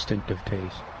got a distinctive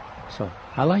taste. So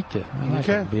I like it. I like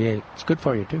it. V8. It's good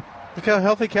for you too. Look how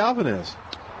healthy Calvin is.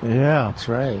 Yeah, that's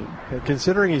right.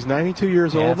 Considering he's 92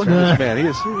 years old, look at this man. He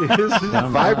is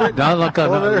vibrant. Don't look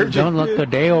a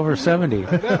day over 70.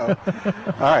 I know.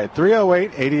 All right,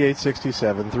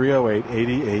 308-8867,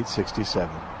 308-8867.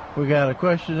 We got a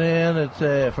question in. It's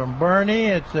from Bernie.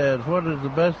 It says, what is the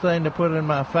best thing to put in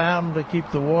my fountain to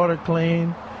keep the water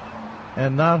clean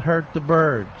and not hurt the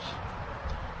birds?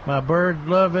 My birds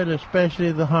love it,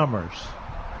 especially the hummers.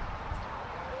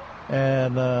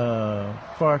 And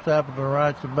Forrest Appleton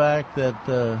writes back that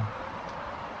the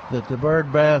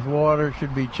bird bath water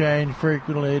should be changed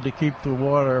frequently to keep the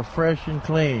water fresh and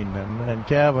clean. And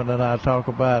Calvin and I talk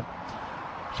about,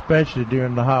 especially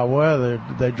during the hot weather,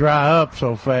 they dry up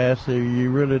so fast that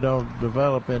you really don't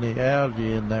develop any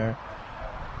algae in there.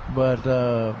 But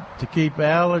to keep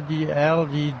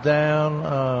algae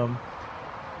down,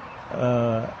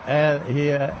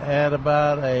 add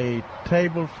about a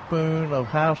tablespoon of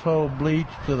household bleach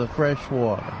to the fresh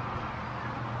water.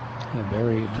 A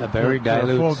very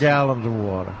dilute. 4 gallons of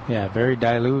water. Yeah, very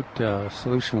dilute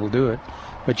solution will do it.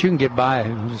 But you can get by,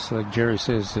 just like Jerry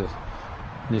says,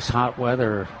 this hot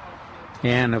weather.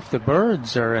 And if the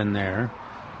birds are in there,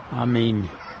 I mean,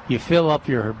 you fill up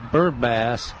your bird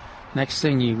baths. Next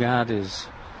thing you got is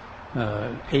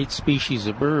 8 species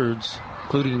of birds,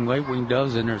 including white-winged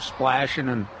doves, and they're splashing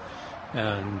and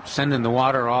sending the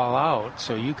water all out.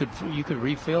 So you could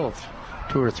refill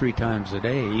 2 or 3 times a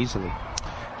day easily.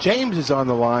 James is on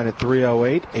the line at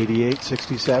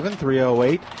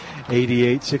 308-8867,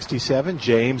 308-8867.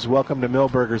 James, welcome to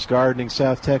Millburgers Gardening,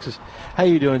 South Texas. How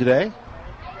you doing today?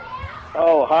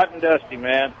 Oh, hot and dusty,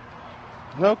 man.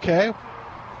 Okay.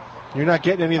 You're not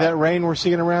getting any of that rain we're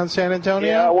seeing around San Antonio?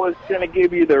 Yeah, I was going to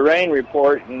give you the rain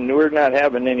report, and we're not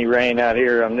having any rain out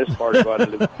here on this part of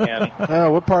Guadalupe County.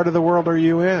 Oh, what part of the world are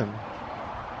you in?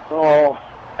 Oh,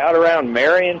 out around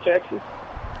Marion, Texas.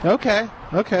 Okay.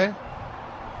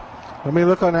 Let me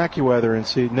look on AccuWeather and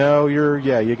see. No,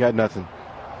 you got nothing.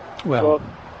 Well,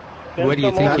 What do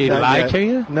you think? He lied to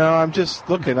you? No, I'm just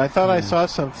looking. I thought I saw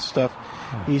some stuff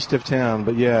east of town,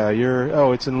 but yeah,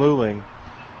 it's in Luling.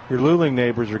 Your Luling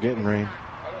neighbors are getting rain.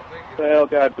 Well,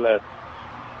 God bless.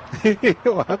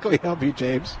 Well, how can we help you,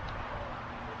 James?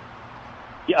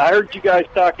 Yeah, I heard you guys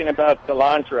talking about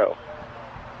cilantro.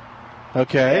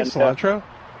 Okay, And, cilantro?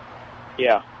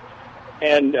 Yeah.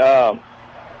 And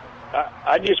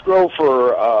I just grow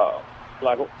for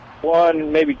like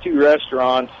one, maybe two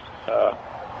restaurants,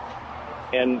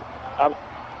 and I've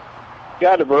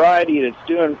got a variety that's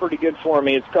doing pretty good for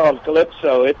me. It's called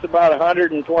Calypso. It's about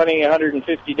 120,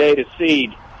 150 day to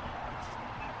seed,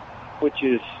 which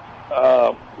is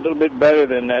a little bit better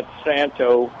than that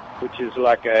Santo, which is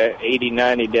like a 80,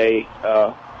 90 day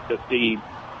to seed.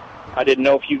 I didn't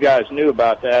know if you guys knew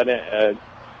about that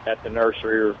at the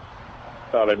nursery, or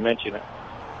thought I'd mention it.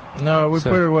 No, we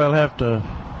pretty well have to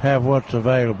have what's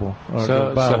available, or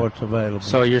to buy what's available.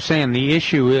 So you're saying the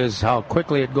issue is how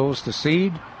quickly it goes to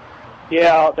seed?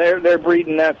 Yeah, they're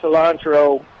breeding that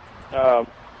cilantro to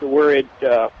where it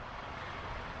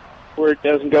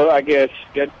doesn't go. I guess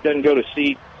it doesn't go to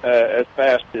seed as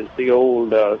fast as the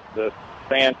old the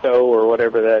Santo or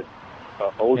whatever that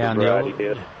older variety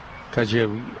did. Because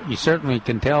you certainly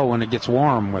can tell when it gets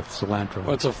warm with cilantro.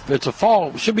 Well, it's a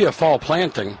fall. Should be a fall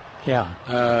planting. Yeah.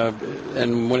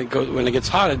 And when it gets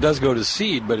hot, it does go to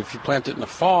seed. But if you plant it in the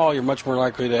fall, you're much more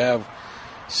likely to have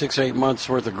 6 or 8 months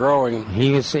worth of growing.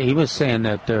 He was saying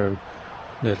that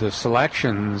the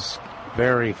selections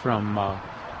vary from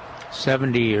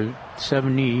 70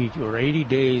 or 80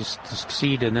 days to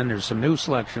seed, and then there's some new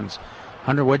selections.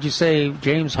 What'd you say,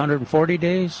 James? 140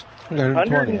 days?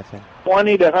 120, I think.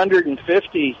 20 to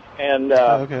 150, and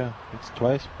okay, it's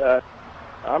twice.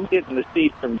 I'm getting the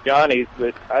seed from Johnny's,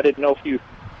 but I didn't know if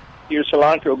your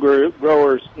cilantro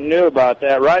growers knew about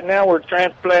that. Right now, we're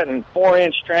transplanting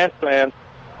 4-inch transplants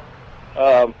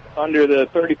under the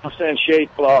 30% shade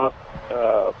cloth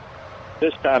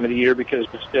this time of the year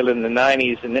because we're still in the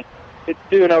 90s, and it's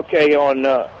doing okay on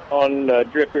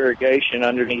drip irrigation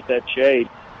underneath that shade.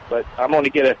 But I want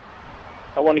to get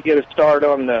a start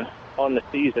on the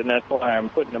season. That's why I'm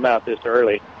putting them out this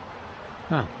early.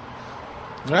 Huh.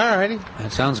 All righty.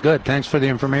 That sounds good. Thanks for the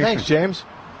information. Thanks, James.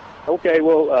 Okay,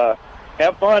 well,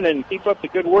 have fun and keep up the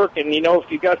good work. And, if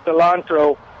you got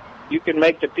cilantro, you can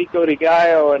make the pico de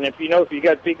gallo. And if you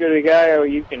got pico de gallo,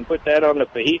 you can put that on the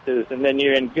fajitas, and then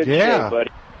you're in good shape, buddy.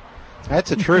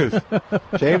 That's the truth.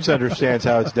 James understands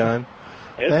how it's done.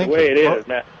 That's the way it is,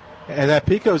 man. And that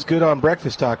pico's good on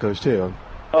breakfast tacos, too.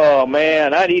 Oh,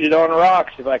 man, I'd eat it on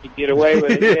rocks if I could get away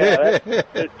with it. Yeah, that's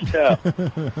good stuff.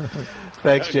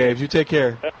 Thanks, James. You take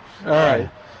care. All right.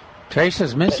 Trace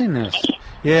is missing this.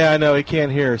 Yeah, I know. He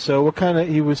can't hear. So what kind of,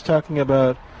 he was talking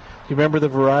about, you remember the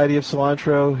variety of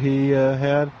cilantro he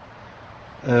had?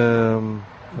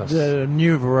 The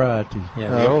new variety. Yeah,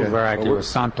 the old variety was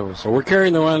Santos. So we're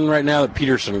carrying the one right now that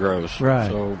Peterson grows. Right,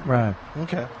 so right.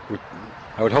 Okay.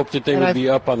 I would hope that they would be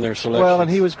up on their selection. Well,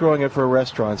 and he was growing it for a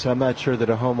restaurant, so I'm not sure that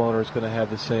a homeowner is going to have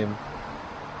the same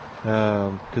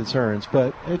concerns,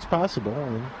 but it's possible. I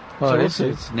mean, well,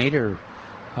 it's neater.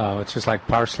 It's just like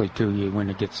parsley too. When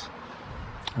it gets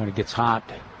hot,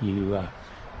 you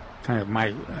kind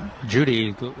of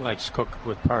Judy likes to cook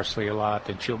with parsley a lot,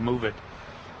 and she'll move it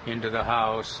into the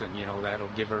house, and that'll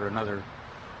give her another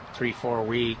 3-4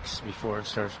 weeks before it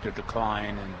starts to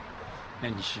decline, and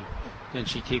then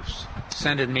she keeps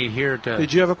sending me here to.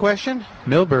 Did you have a question?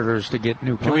 Millburgers to get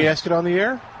new plants. Can we ask it on the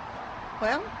air?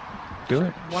 Well, do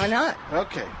it. Why not?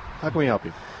 Okay. How can we help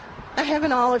you? I have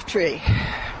an olive tree,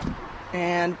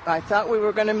 and I thought we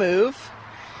were going to move,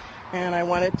 and I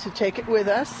wanted to take it with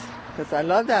us because I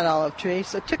love that olive tree.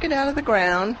 So I took it out of the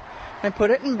ground. I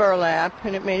put it in burlap,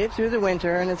 and it made it through the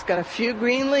winter, and it's got a few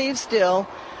green leaves still.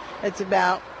 It's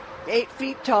about 8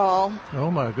 feet tall. Oh,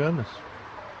 my goodness.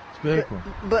 It's a big one.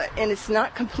 And it's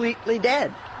not completely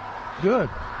dead. Good.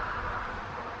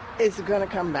 Is it going to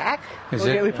come back?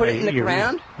 Can we put it in the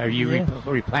ground? Are you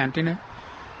replanting it?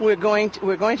 We're going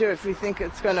to if we think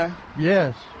it's going to.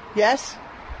 Yes. Yes?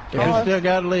 If it's still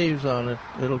got leaves on it,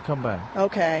 it'll come back.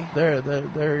 Okay.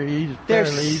 They're easy,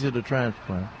 fairly easy to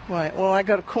transplant. Right. Well, I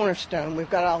go to Cornerstone. We've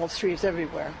got olive trees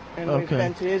everywhere. And we've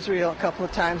been to Israel a couple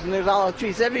of times, and there's olive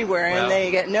trees everywhere, and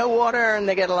they get no water, and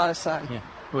they get a lot of sun. Yeah.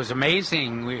 It was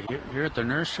amazing. Here at the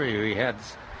nursery, we had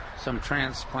some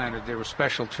transplanted. There were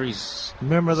special trees.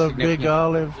 Remember those big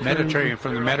olive Mediterranean,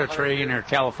 from the Mediterranean or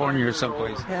California or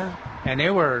someplace. Yeah. And they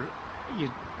were,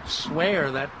 you'd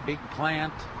swear that big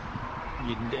plant,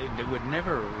 they would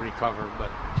never recover,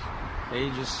 but they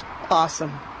just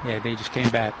awesome. Yeah, they just came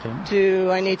back.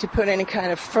 Do I need to put any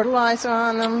kind of fertilizer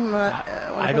on them when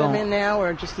I put them in now,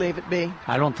 or just leave it be?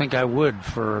 I don't think I would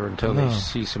until they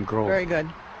see some growth. Very good.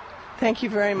 Thank you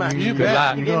very much. You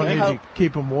bet. You don't need to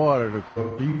keep them watered.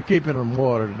 You're keeping them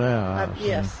watered now.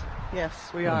 Yes,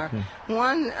 we are. Okay.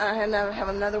 One, I have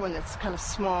another one that's kind of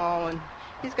small, and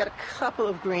he's got a couple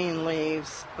of green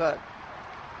leaves, but...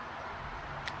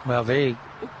 Well, they're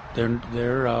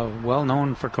well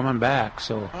known for coming back,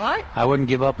 so right. I wouldn't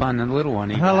give up on the little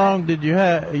one either. How long did you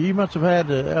have? You must have had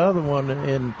the other one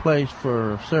in place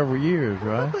for several years,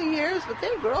 right? A couple of years, but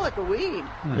they grow like a weed.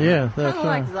 Yeah, that's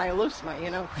kind of like xylosma,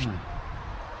 you know.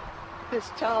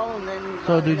 This tall, and then...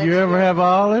 So did you ever have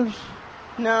olives?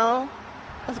 No.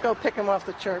 Let's go pick them off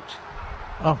the church.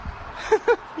 Oh.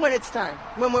 When it's time,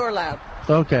 when we're allowed.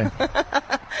 Okay.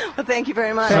 Well, thank you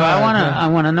very much. So I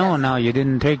want to know now. You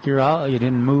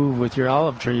didn't move with your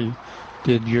olive tree.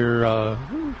 Did you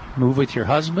move with your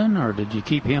husband, or did you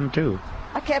keep him too?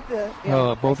 I kept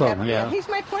both of them. Yeah. He's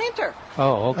my planter.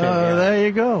 Oh, okay. There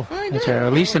you go. That's right,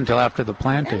 at least until after the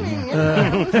planting.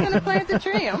 Who's going to plant the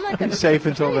tree? I'm not going to. Safe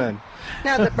until then.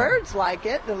 Now the birds like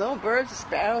it. The little birds, the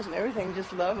sparrows, and everything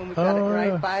just love them. We've got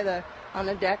it on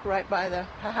the deck right by the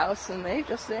house, and they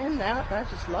just in and out. I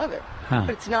just love it. Huh.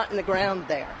 But it's not in the ground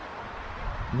there.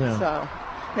 No. So,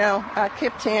 now I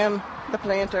kept him, the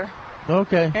planter.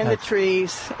 Okay. And the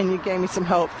trees, and you gave me some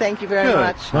hope. Thank you very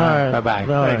much. All right. Bye-bye.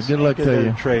 All right. Good luck to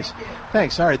you. Trace.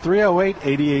 Thanks. All right,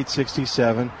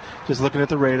 308-8867. Just looking at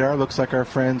the radar, looks like our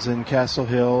friends in Castle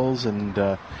Hills and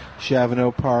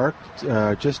Chavano Park,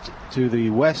 just to the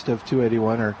west of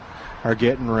 281, are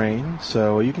getting rain.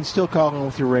 So you can still call in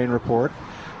with your rain report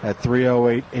at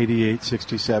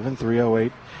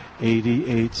 308-8867,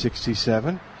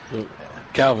 308-8867.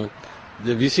 Calvin,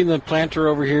 have you seen the planter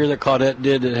over here that Claudette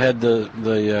did? It had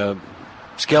the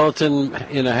skeleton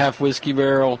in a half whiskey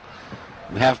barrel,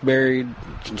 half buried.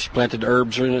 She planted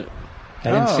herbs in it.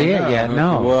 I didn't see it yet,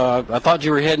 no. Well, I thought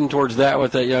you were heading towards that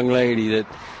with that young lady,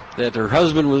 that her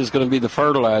husband was going to be the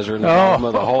fertilizer in the bottom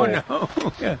of the hole. No.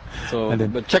 Yeah. So,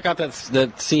 but check out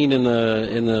that scene in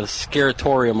the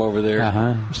Scaratorium over there.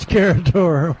 Uh-huh.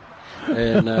 Scaratorium.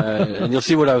 And you'll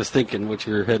see what I was thinking, what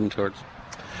you're heading towards.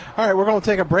 All right, we're going to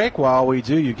take a break. While we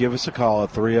do, you give us a call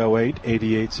at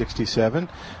 308-8867,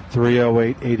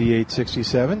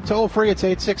 308-8867. Toll free, it's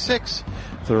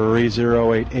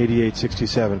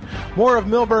 866-308-8867. More of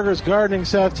Milberger's Gardening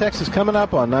South Texas coming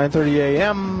up on 9:30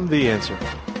 a.m. The Answer.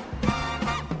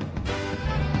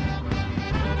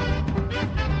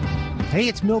 Hey,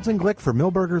 it's Milton Glick for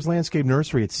Milberger's Landscape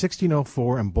Nursery at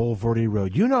 1604 and Boulevardy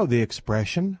Road. You know the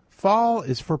expression, fall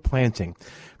is for planting.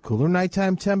 Cooler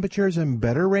nighttime temperatures and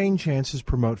better rain chances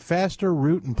promote faster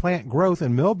root and plant growth,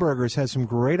 and Milberger's has some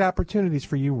great opportunities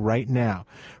for you right now.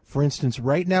 For instance,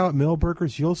 right now at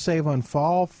Milberger's, you'll save on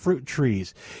fall fruit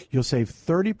trees. You'll save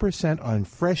 30% on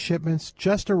fresh shipments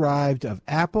just arrived of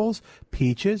apples,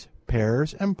 peaches,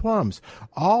 pears, and plums.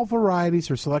 All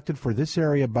varieties are selected for this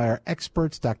area by our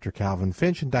experts, Dr. Calvin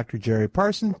Finch and Dr. Jerry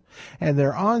Parsons, and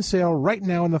they're on sale right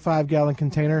now in the 5-gallon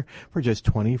container for just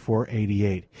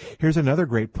 $24.88. Here's another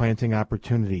great planting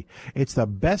opportunity. It's the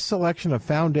best selection of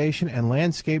foundation and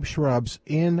landscape shrubs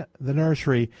in the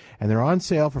nursery, and they're on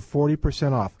sale for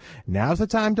 40% off. Now's the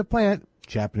time to plant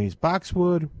Japanese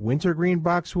boxwood, wintergreen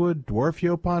boxwood, dwarf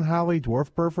Yopon holly,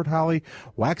 dwarf Burford holly,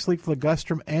 waxleaf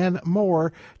ligustrum, and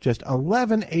more. Just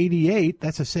 $11.88.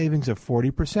 That's a savings of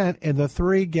 40% in the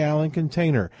 3-gallon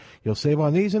container. You'll save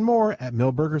on these and more at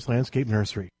Milberger's Landscape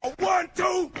Nursery. 1,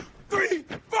 2, 3,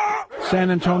 4.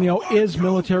 San Antonio is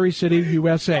Military City,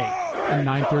 USA. And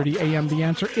 9:30 a.m. The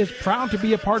Answer is proud to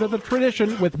be a part of the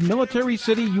tradition with Military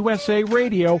City USA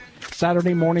Radio,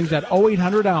 Saturday mornings at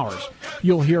 0800 hours.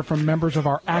 You'll hear from members of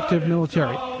our active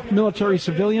military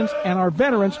civilians, and our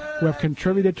veterans who have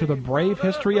contributed to the brave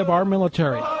history of our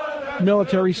military.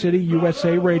 Military City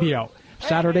USA Radio,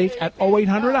 Saturdays at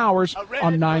 0800 hours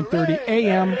on 9:30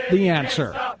 a.m. The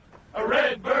Answer.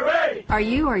 Are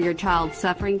you or your child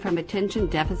suffering from attention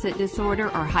deficit disorder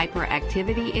or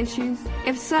hyperactivity issues?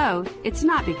 If so, it's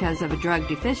not because of a drug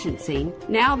deficiency.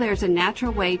 Now there's a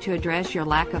natural way to address your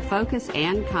lack of focus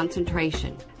and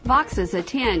concentration. Vox's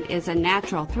Attend is a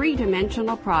natural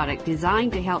 3-dimensional product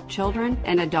designed to help children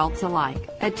and adults alike.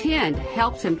 Attend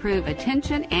helps improve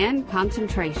attention and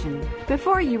concentration.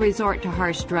 Before you resort to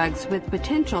harsh drugs with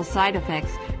potential side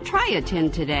effects, try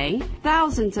Attend today.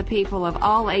 Thousands of people of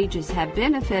all ages have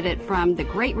benefited from the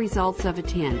great results of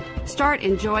Attend. Start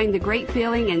enjoying the great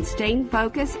feeling and staying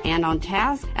focused and on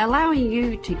task, allowing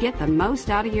you to get the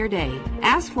most out of your day.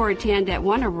 Ask for Attend at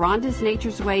one of Rhonda's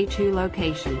Nature's Way 2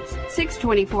 locations,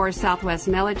 624 24 Southwest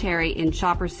Military in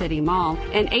Shopper City Mall,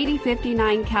 and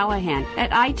 8059 Callahan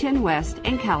at I-10 West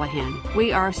and Callahan.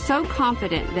 We are so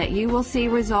confident that you will see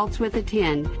results with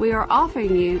Attend. We are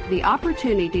offering you the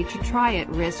opportunity to try it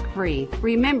risk-free.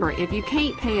 Remember, if you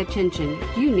can't pay attention,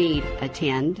 you need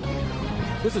Attend.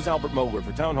 This is Albert Mohler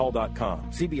for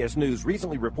Townhall.com. CBS News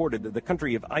recently reported that the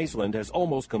country of Iceland has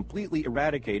almost completely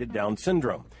eradicated Down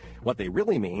syndrome. What they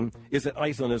really mean is that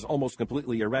Iceland has almost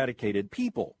completely eradicated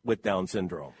people with Down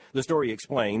syndrome. The story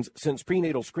explains, since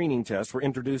prenatal screening tests were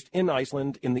introduced in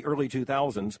Iceland in the early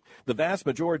 2000s, the vast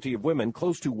majority of women,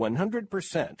 close to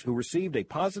 100%, who received a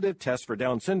positive test for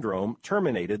Down syndrome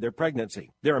terminated their pregnancy.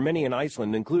 There are many in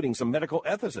Iceland, including some medical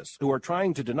ethicists, who are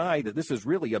trying to deny that this is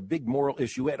really a big moral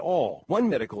issue at all. One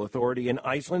medical authority in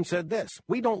Iceland said this: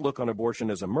 "We don't look on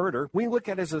abortion as a murder. We look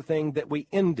at it as a thing that we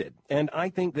ended. And I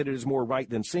think that it is more right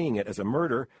than seeing it as a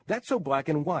murder. That's so black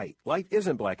and white. Life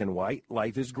isn't black and white.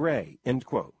 Life is gray." End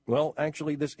quote. Well,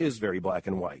 actually, this is very black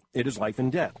and white. It is life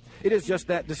and death. It is just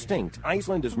that distinct.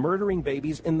 Iceland is murdering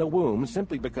babies in the womb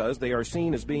simply because they are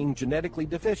seen as being genetically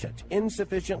deficient,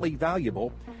 insufficiently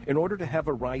valuable, in order to have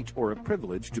a right or a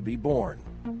privilege to be born.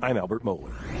 I'm Albert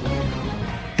Mohler.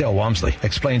 Dale Walmsley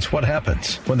explains what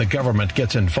happens when the government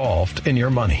gets involved in your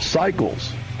money.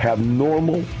 Cycles have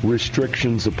normal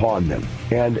restrictions upon them.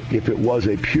 And if it was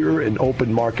a pure and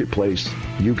open marketplace,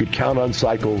 you could count on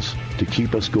Cycles to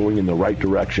keep us going in the right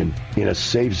direction in a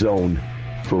safe zone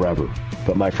forever.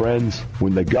 But my friends,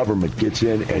 when the government gets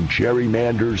in and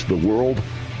gerrymanders the world,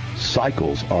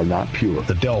 Cycles are not pure.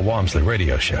 The Dale Walmsley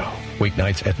Radio Show,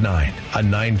 weeknights at 9 on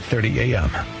 9:30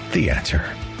 a.m. The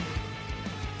Answer.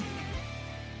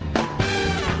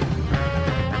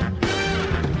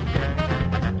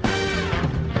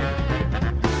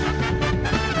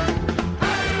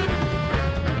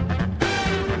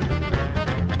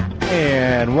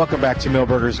 And welcome back to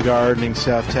Milberger's Gardening,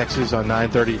 South Texas on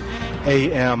 9:30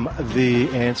 a.m. The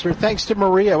Answer. Thanks to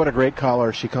Maria. What a great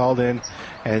caller. She called in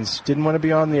and didn't want to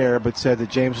be on the air, but said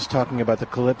that James was talking about the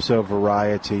Calypso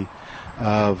variety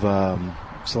of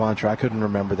cilantro. I couldn't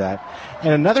remember that.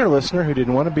 And another listener who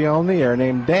didn't want to be on the air,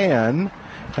 named Dan,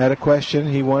 had a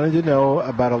question. He wanted to know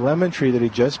about a lemon tree that he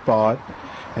just bought,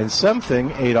 and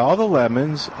something ate all the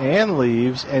lemons and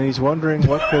leaves, and he's wondering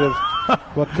what could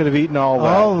have eaten all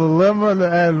that. All the lemon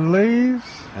and leaves?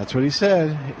 That's what he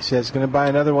said. He says he's going to buy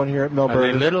another one here at Milberger. Are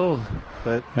they little?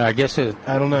 But I guess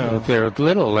I don't know if they're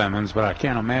little lemons, but I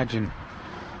can't imagine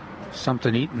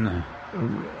something eating the.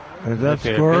 Is that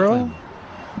squirrel?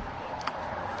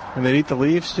 And they'd eat the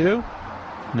leaves too?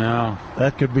 No.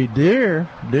 That could be deer.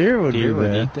 Deer would eat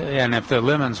that. that. And if the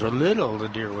lemons were little, the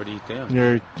deer would eat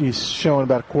them. He's showing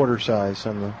about a quarter size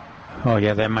on the. Oh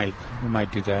yeah, they might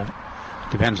do that.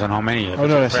 Depends on how many. Oh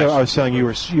no, I was telling you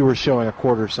were showing a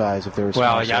quarter size if there was.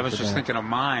 Well, yeah, I was just thinking of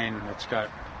mine. It's got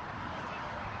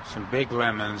some big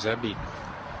lemons. That'd be.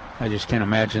 I just can't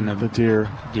imagine the deer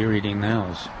eating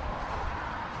those.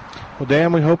 Well,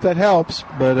 Dan, we hope that helps.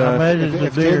 But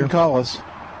if they didn't call us.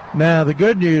 Now the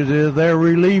good news is they're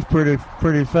relieved pretty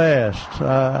fast.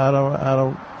 I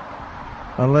don't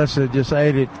unless they just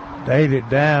ate it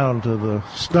down to the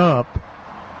stump.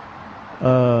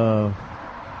 I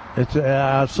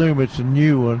assume it's a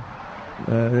new one.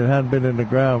 It hadn't been in the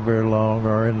ground very long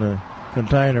or in the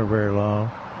container very long.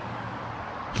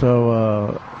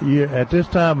 So at this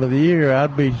time of the year,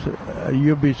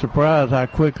 you'll be surprised how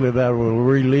quickly that will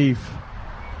relief,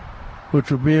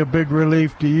 which would be a big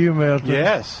relief to you, Milton.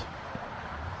 Yes.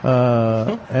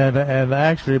 And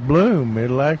actually bloom.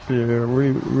 It'll actually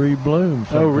re-bloom.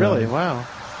 Oh, really? Wow.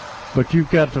 But you've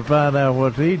got to find out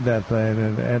what's eating that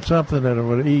thing, and something that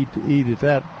would eat it.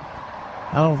 That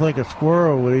I don't think a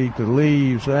squirrel would eat the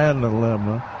leaves and the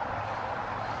lemon.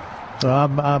 So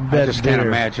I'm betting I just can't deer.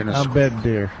 imagine I'm betting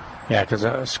deer. Yeah, because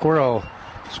a squirrel's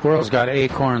got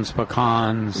acorns,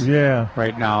 pecans. Yeah.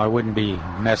 Right now, I wouldn't be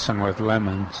messing with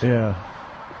lemons. Yeah.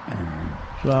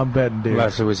 So I'm betting deer.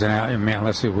 Unless it was an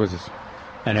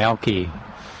elky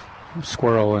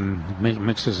squirrel and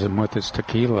mixes him with his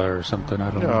tequila or something. I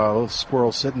don't know. A little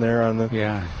squirrel sitting there on the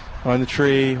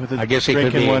tree with a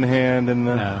drink in one hand and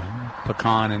the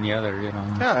pecan in the other. Yeah,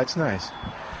 that's nice.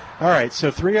 All right,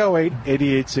 so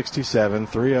 308-8867,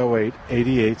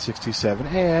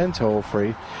 308-8867, and toll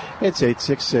free. It's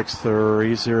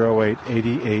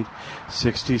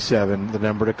 866-308-8867, the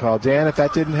number to call. Dan, if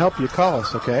that didn't help you, call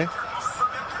us, okay?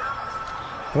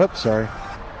 Oops, sorry.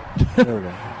 There we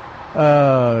go.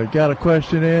 Got a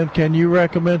question in. Can you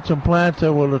recommend some plants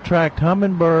that will attract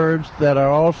hummingbirds that are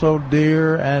also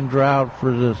deer and drought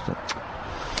resistant?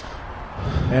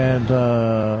 And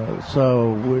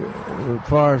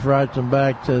Forrest writes them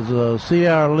back, says, see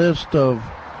our list of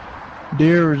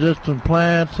deer-resistant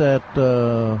plants at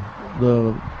the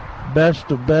best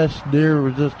of best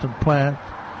deer-resistant plants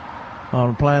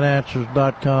on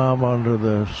plantanswers.com under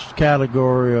the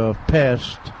category of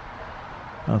pest.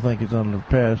 I think it's under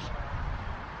pest.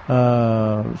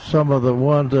 Some of the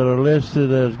ones that are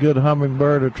listed as good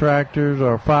hummingbird attractors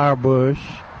are firebush.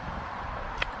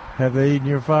 Have they eaten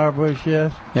your firebush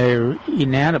yet? They're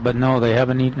eating at it, but no, they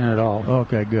haven't eaten it at all.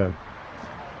 Okay, good.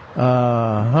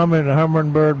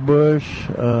 Hummingbird bush,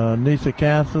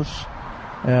 Nisacanthus,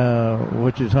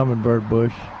 which is hummingbird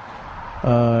bush.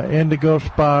 Indigo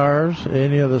spires,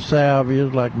 any of the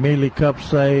salvias like mealy cup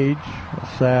sage,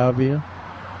 salvia,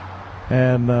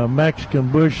 and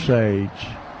Mexican bush sage,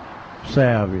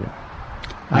 salvia.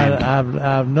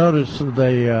 I've noticed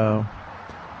the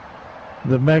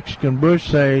Mexican bush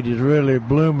sage is really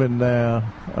blooming now.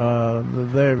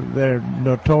 They're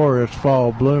notorious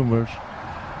fall bloomers.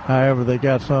 However, they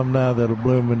got some now that'll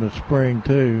bloom in the spring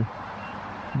too.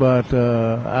 But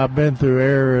I've been through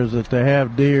areas that they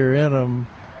have deer in them,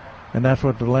 and that's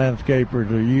what the landscapers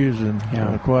are using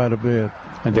quite a bit.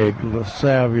 And they,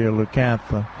 Salvia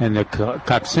leucantha. And the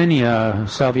coccinea,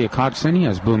 Salvia coccinea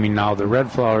is blooming now. The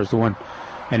red flower is the one,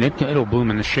 and it'll bloom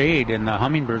in the shade, and the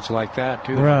hummingbirds like that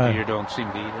too. Right. You don't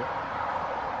seem to eat it.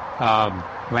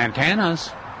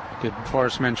 Lantanas. Did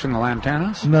Forrest mention the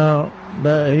lantanas? No,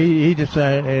 he just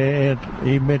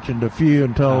he mentioned a few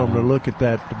and told them to look at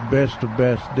that best of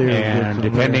best deer. And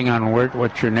depending on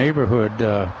what your neighborhood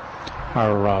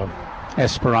are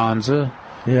Esperanza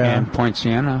and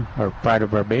Poinciana or Pride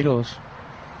of Barbados.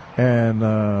 And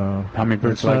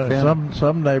hummingbirds like that.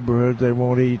 Some neighborhoods they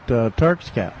won't eat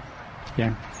Turk's cap.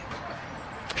 Yeah.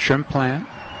 Shrimp plant.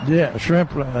 Yeah,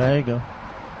 shrimp plant. There you go.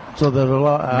 So there's a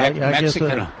lot.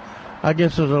 I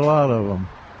guess there's a lot of them.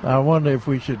 I wonder if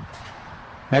we should.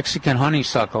 Mexican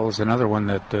honeysuckle is another one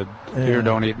that the deer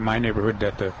don't eat in my neighborhood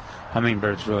that the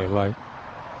hummingbirds really like.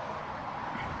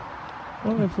 I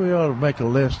wonder if we ought to make a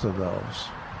list of those.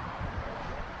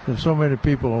 Because so many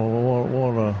people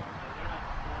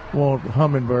want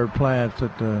hummingbird plants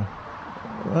that's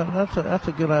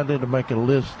a good idea to make a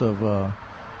list of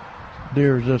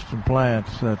deer-resistant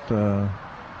plants that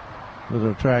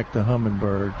attract the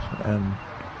hummingbirds and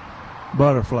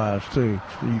butterflies too.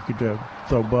 So you could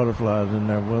throw butterflies in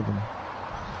there with them.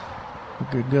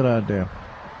 Good idea.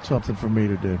 Something for me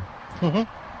to do. Mm-hmm.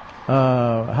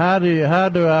 How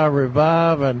do I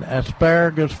revive an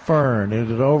asparagus fern?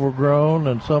 Is it overgrown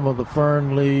and some of the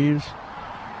fern leaves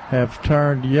have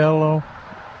turned yellow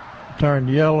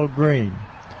green?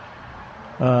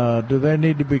 Do they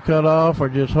need to be cut off or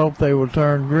just hope they will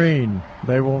turn green?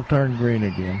 They won't turn green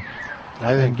again.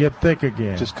 I think get thick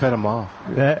again. Just cut them off.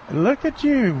 Look at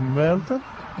you, Milton.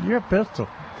 You're a pistol.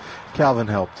 Calvin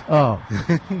helped. Oh.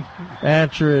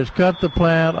 Answer is cut the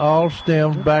plant, all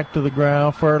stems back to the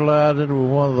ground, fertilize it with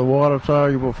one of the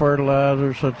water-soluble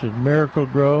fertilizers such as Miracle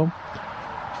Grow,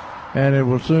 and it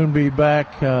will soon be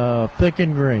back thick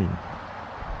and green.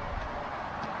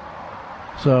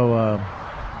 So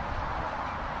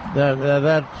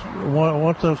that's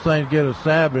once those things get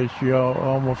established, you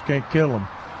almost can't kill them.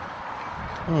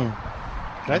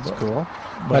 That's cool.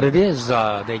 But it is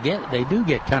they do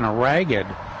get kind of ragged,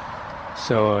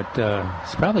 so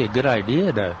it's probably a good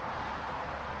idea to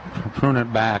prune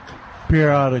it back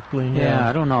periodically. Yeah,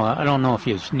 I don't know if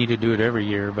you need to do it every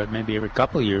year, but maybe every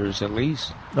couple of years at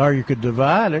least. Or you could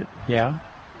divide it. Yeah.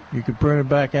 You could prune it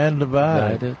back and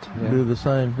divide it. Yeah. Do the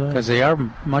same thing. Because they are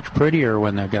much prettier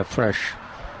when they've got fresh.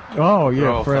 Oh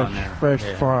yeah, fresh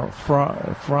yeah.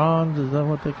 fronds. Is that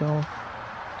what they call them?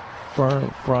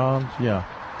 Fronds. Yeah.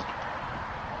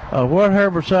 What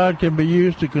herbicide can be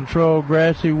used to control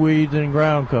grassy weeds in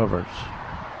ground covers?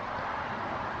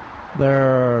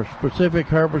 There are specific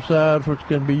herbicides which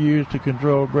can be used to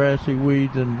control grassy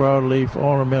weeds and broadleaf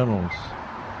ornamentals.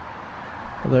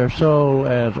 They're sold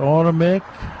as Ornamic,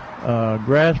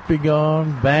 Grass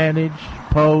Begone, Vantage,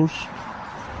 Post,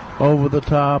 Over the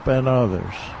Top, and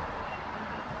others.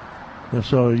 And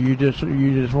so you just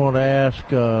want to ask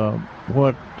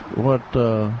what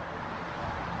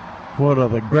are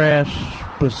the grass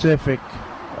specific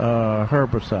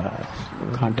herbicides?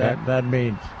 Contact. That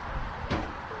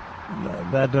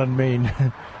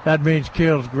means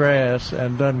kills grass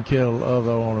and doesn't kill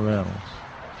other ornamentals.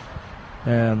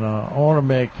 And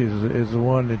Ornamic is the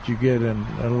one that you get in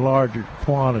larger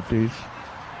quantities.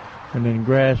 And then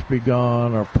Grass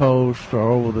Begone or Post or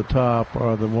Over the Top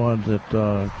are the ones that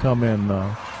come in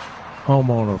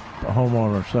homeowner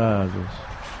sizes.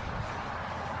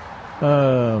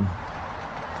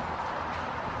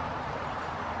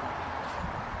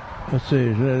 Let's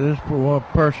see. This one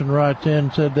person writes in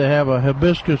and said they have a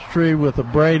hibiscus tree with a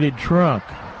braided trunk,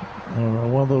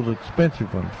 one of those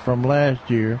expensive ones from last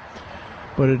year,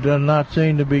 but it does not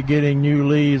seem to be getting new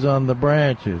leaves on the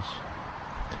branches.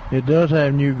 It does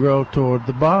have new growth toward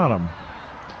the bottom.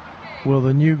 Will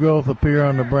the new growth appear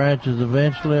on the branches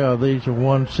eventually, or these are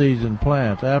one-season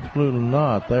plants? Absolutely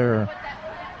not. They're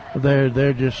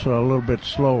just a little bit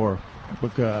slower,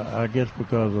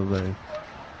 because of the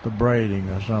braiding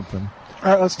or something.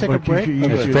 All right, let's take a break.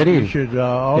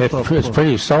 It's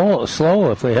pretty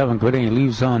slow if they haven't put any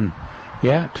leaves on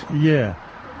yet. Yeah,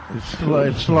 it's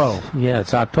slow. Yeah,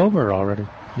 it's October already.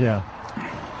 Yeah.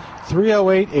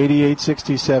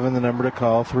 308-8867, the number to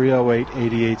call,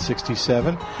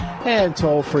 308-8867. And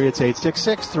toll free, it's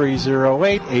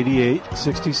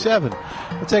 866-308-8867.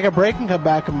 We'll take a break and come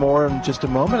back and more in just a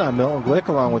moment. I'm Milton Glick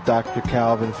along with Dr.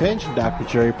 Calvin Finch and Dr.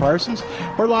 Jerry Parsons.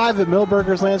 We're live at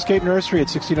Milberger's Landscape Nursery at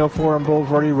 1604 on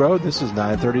Boulevardy Road. This is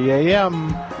 9:30 a.m.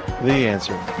 The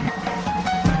Answer.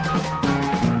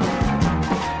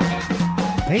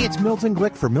 Hey, it's Milton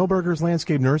Glick for Milberger's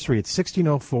Landscape Nursery at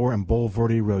 1604 on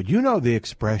Boulevardy Road. You know the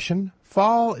expression,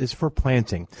 fall is for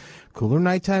planting. Cooler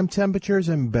nighttime temperatures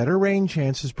and better rain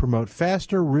chances promote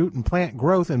faster root and plant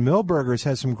growth, and Milberger's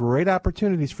has some great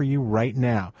opportunities for you right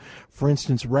now. For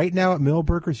instance, right now at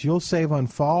Milberger's, you'll save on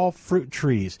fall fruit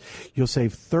trees. You'll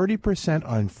save 30%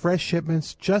 on fresh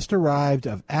shipments just arrived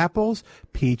of apples,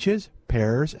 peaches,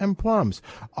 pears, and plums.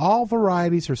 All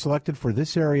varieties are selected for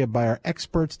this area by our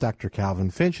experts, Dr.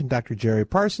 Calvin Finch and Dr. Jerry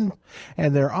Parsons,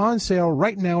 and they're on sale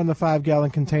right now in the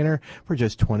 5-gallon container for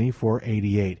just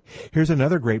 $24.88. Here's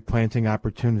another great planting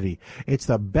opportunity. It's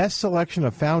the best selection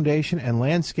of foundation and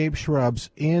landscape shrubs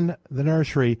in the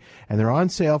nursery, and they're on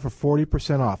sale for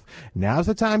 40% off. Now's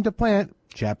the time to plant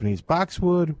Japanese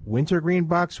boxwood, wintergreen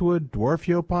boxwood, dwarf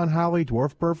Yopon holly,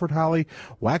 dwarf Burford holly,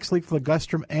 waxleaf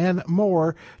ligustrum, and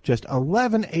more. Just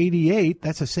 $11.88.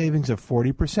 That's a savings of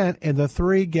 40% in the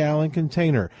 3-gallon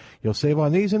container. You'll save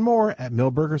on these and more at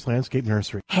Milberger's Landscape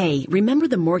Nursery. Hey, remember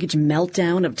the mortgage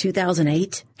meltdown of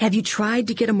 2008? Have you tried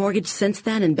to get a mortgage since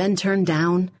then and been turned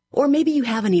down? Or maybe you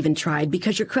haven't even tried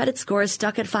because your credit score is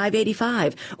stuck at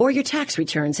 585, or your tax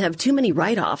returns have too many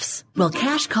write-offs. Well,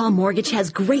 Cash Call Mortgage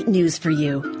has great news for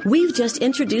you. We've just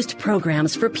introduced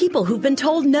programs for people who've been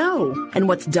told no. And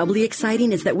what's doubly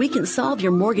exciting is that we can solve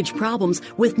your mortgage problems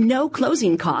with no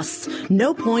closing costs,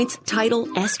 no points, title,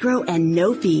 escrow, and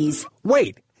no fees.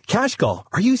 Wait, Cash Call,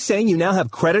 are you saying you now have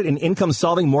credit and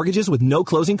income-solving mortgages with no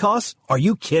closing costs? Are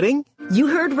you kidding? You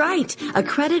heard right. A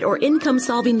credit or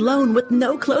income-solving loan with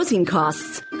no closing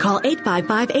costs. Call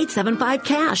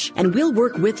 855-875-CASH, and we'll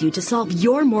work with you to solve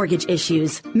your mortgage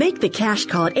issues. Make the cash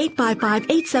call at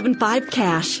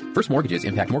 855-875-CASH. First Mortgages,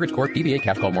 Impact Mortgage Corp., DBA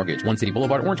Cash Call Mortgage, One City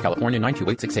Boulevard, Orange, California,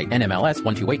 92868, NMLS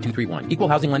 128231. Equal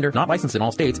housing lender, not licensed in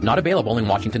all states, not available in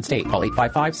Washington State. Call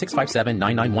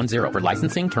 855-657-9910 for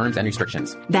licensing, terms, and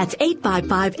restrictions. That's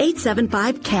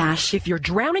 855-875-CASH. If you're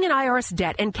drowning in IRS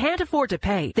debt and can't afford to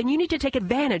pay, then you need to take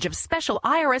advantage of special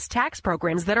IRS tax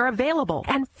programs that are available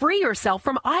and free yourself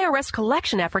from IRS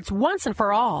collection efforts once and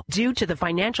for all. Due to the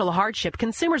financial hardship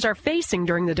consumers are facing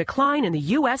during the decline in the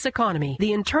U.S. economy,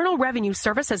 the Internal Revenue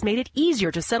Service has made it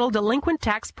easier to settle delinquent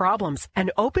tax problems. An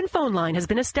open phone line has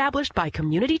been established by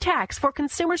Community Tax for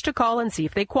consumers to call and see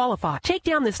if they qualify. Take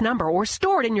down this number or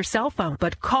store it in your cell phone,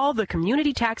 but call the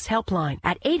Community Tax Helpline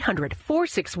at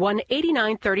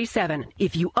 800-461-8937.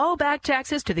 If you owe back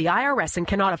taxes to the IRS and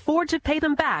cannot afford to pay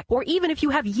them back, or even if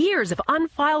you have years of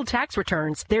unfiled tax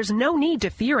returns, there's no need to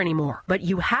fear anymore. But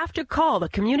you have to call the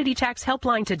Community Tax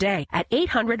Helpline today at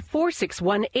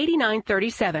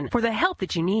 800-461-8937 for the help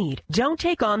that you need. Don't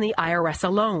take on the IRS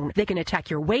alone. They can attack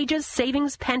your wages,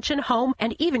 savings, pension, home,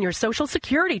 and even your Social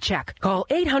Security check. Call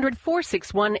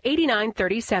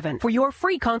 800-461-8937 for your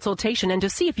free consultation and to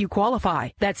see if you qualify.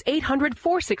 That's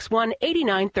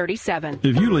 800-461-8937.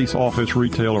 If you lease office,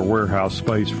 retail, or warehouse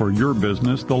space for your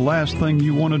business, the last thing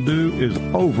you want to do is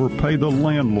overpay the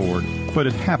landlord, but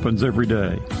it happens every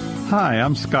day. Hi,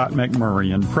 I'm Scott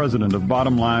McMurray, president of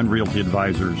Bottom Line Realty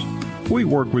Advisors. We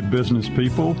work with business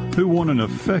people who want an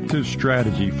effective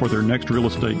strategy for their next real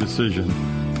estate decision.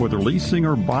 Whether leasing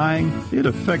or buying, it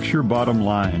affects your bottom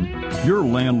line. Your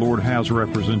landlord has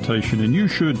representation, and you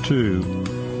should too.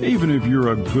 Even if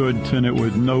you're a good tenant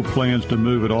with no plans to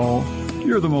move at all,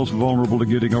 you're the most vulnerable to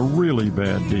getting a really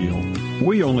bad deal.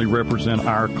 We only represent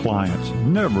our clients,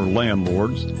 never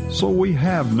landlords, so we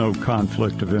have no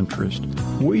conflict of interest.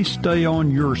 We stay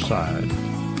on your side.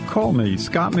 Call me,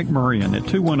 Scott McMurrian, at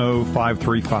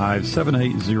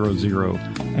 210-535-7800,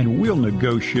 and we'll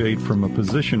negotiate from a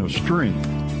position of strength.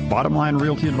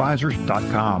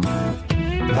 BottomLineRealtyAdvisors.com.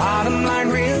 Bottom Line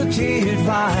Realty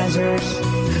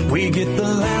Advisors. We get the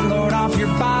landlord off your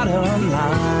bottom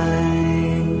line.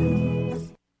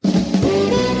 And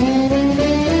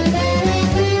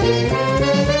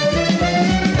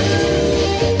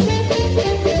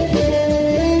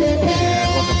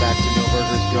welcome back to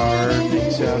Milberger's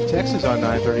Gardening South Texas on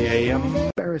 9:30 a.m.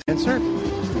 Answer.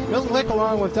 Milton Glick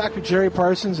along with Dr. Jerry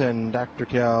Parsons and Dr.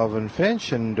 Calvin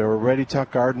Finch, and we're ready to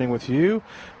talk gardening with you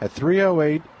at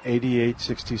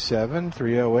 308-8867,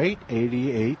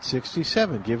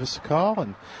 308-8867. Give us a call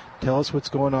and tell us what's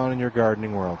going on in your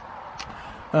gardening world.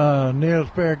 Neil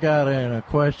Spare got in a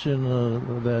question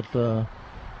that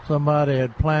somebody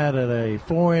had planted a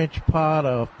 4-inch pot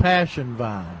of passion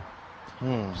vine.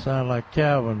 Sound like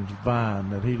Calvin's vine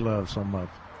that he loves so much.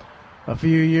 A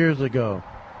few years ago.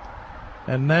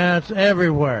 And now it's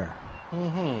everywhere.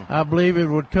 Mm-hmm. I believe it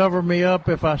would cover me up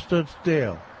if I stood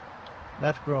still.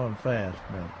 That's growing fast,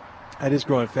 man. That is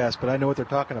growing fast, but I know what they're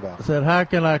talking about. I said, how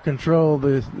can I control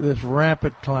this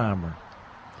rampant climber?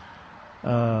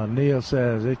 Neil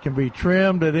says, it can be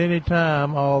trimmed at any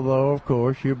time, although, of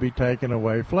course, you'll be taking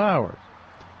away flowers.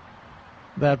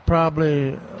 That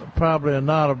probably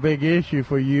not a big issue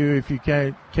for you if you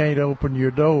can't open your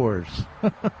doors.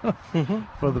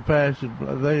 For the passion,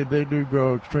 they do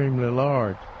grow extremely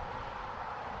large.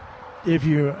 If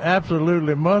you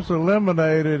absolutely must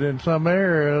eliminate it in some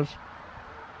areas,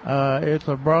 it's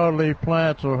a broadleaf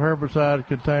plant, so herbicide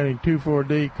containing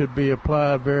 2,4-D could be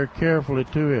applied very carefully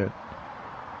to it.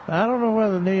 I don't know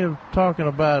whether Neil's talking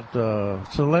about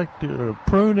selectively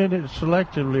pruning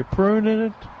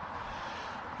it.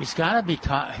 He's got to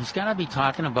be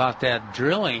talking about that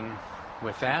drilling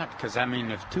with that, because I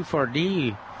mean, if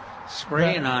 2,4-D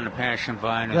spraying on the passion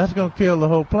vine, that's going to kill the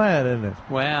whole plant, isn't it?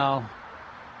 Well,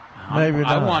 maybe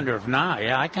not. I wonder if not.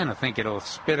 Yeah, I kind of think it'll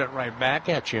spit it right back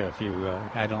at you if you.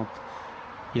 I don't,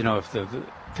 if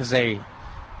because they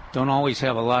don't always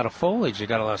have a lot of foliage. They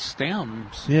got a lot of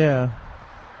stems. Yeah.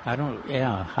 I don't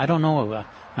know.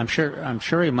 I'm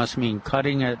sure he must mean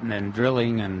cutting it and then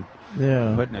drilling and.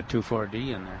 Yeah. Putting a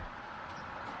 2,4-D in there.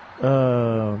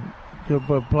 To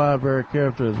apply very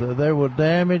carefully. They will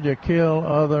damage or kill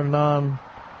other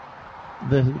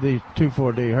these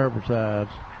 2,4-D herbicides.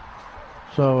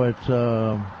 So it's,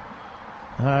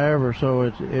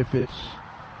 if it's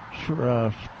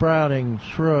sprouting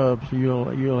shrubs,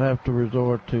 you'll have to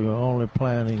resort to only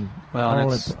planting,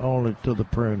 only to the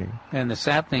pruning. And the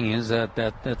sad thing is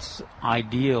that's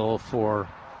ideal for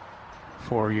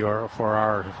our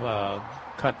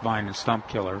cut vine and stump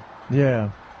killer. Yeah.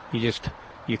 You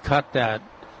cut that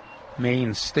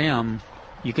main stem.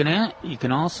 You can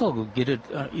also get it.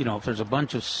 If there's a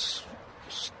bunch of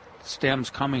stems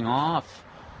coming off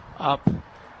up,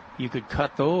 you could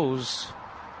cut those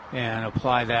and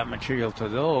apply that material to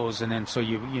those, and then so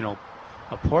a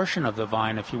portion of the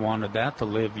vine, if you wanted that to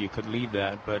live, you could leave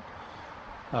that. But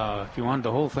if you wanted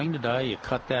the whole thing to die, you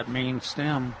cut that main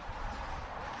stem.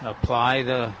 Apply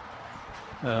the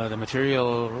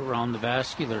material around the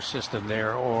vascular system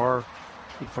there, or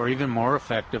for even more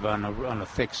effective on a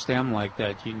thick stem like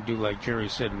that, you can do like Jerry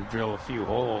said and drill a few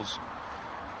holes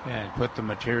and put the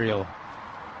material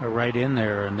right in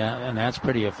there, and that's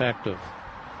pretty effective.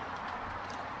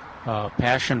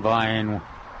 Passion vine,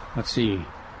 let's see,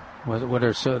 what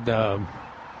are I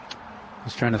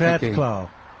was trying to think. Cat's claw.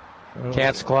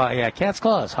 Cat's claw, yeah, cat's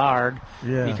claw is hard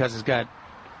because it's got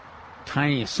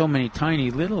so many tiny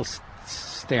little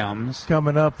stems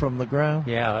coming up from the ground.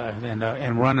 Yeah,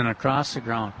 and running across the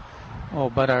ground. Oh,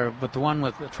 but the one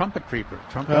with the trumpet creeper.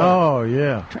 Oh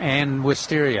yeah. And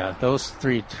wisteria. Those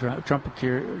three, trumpet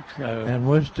creeper and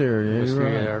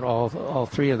wisteria. Right. All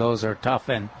three of those are tough,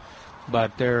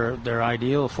 but they're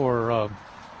ideal for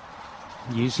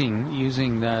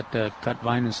using that cut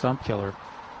vine and stump killer.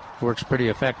 Works pretty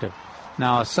effective.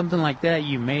 Now something like that,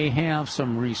 you may have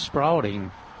some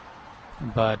resprouting.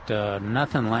 But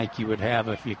nothing like you would have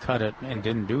if you cut it and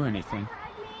didn't do anything.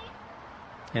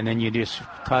 And then you just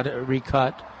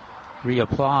recut,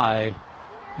 reapply,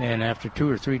 and after 2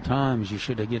 or 3 times, you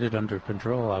should get it under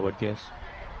control, I would guess.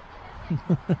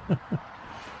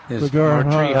 The girl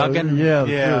tree hugging?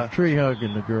 Yeah. Tree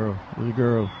hugging, the girl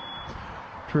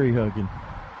tree hugging.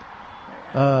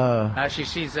 Now she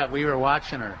sees that we were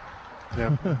watching her.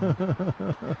 Yeah.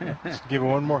 Just give her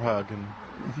one more hug. And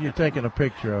you're taking a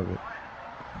picture of it.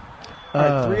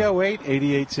 All right,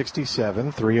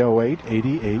 308-8867,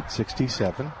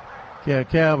 308-8867. Yeah,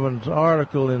 Calvin's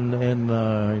article in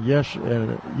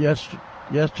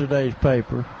yesterday's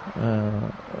paper,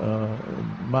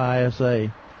 my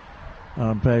essay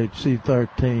on page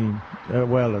C13.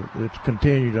 It's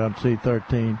continued on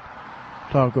C13.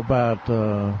 talk about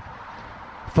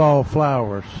fall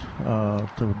flowers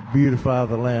to beautify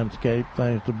the landscape,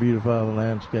 things to beautify the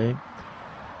landscape.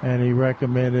 And he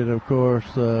recommended, of course,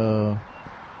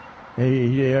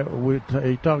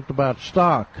 he talked about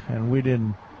stock, and we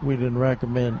didn't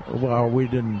recommend, well, we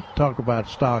didn't talk about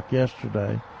stock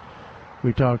yesterday.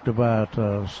 We talked about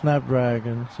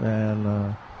snapdragons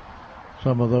and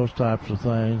some of those types of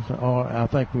things. I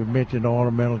think we mentioned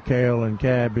ornamental kale and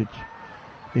cabbage.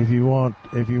 If you want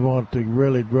to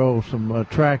really grow some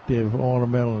attractive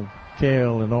ornamental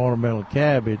kale and ornamental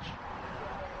cabbage,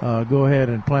 go ahead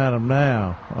and plant them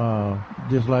now,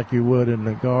 just like you would in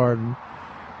the garden,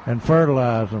 and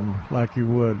fertilize them like you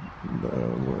would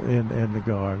in the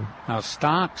garden. Now,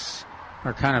 stocks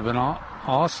are kind of an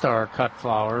all-star cut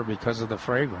flower because of the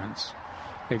fragrance.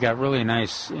 They've got really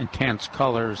nice, intense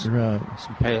colors, right.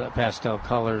 Some pastel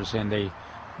colors, and they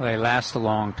last a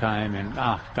long time. And,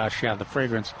 the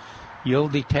fragrance. You'll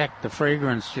detect the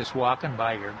fragrance just walking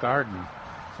by your garden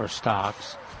for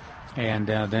stocks, and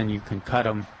then you can cut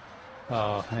them,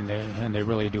 and they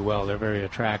really do well. They're very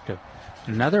attractive.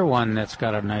 Another one that's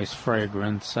got a nice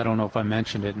fragrance, I don't know if I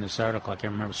mentioned it in this article, I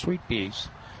can't remember, sweet peas.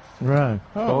 Right.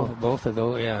 Oh. Both of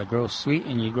those, grow sweet,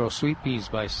 and you grow sweet peas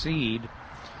by seed.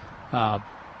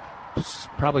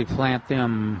 Probably plant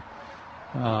them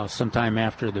sometime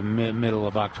after the middle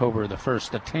of October, the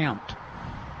first attempt.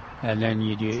 And then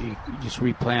you just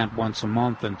replant once a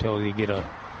month until you get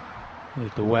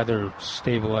the weather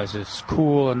stabilizes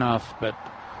cool enough, but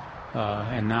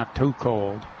and not too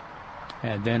cold.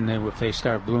 And then if they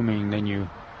start blooming, then you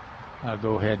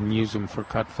go ahead and use them for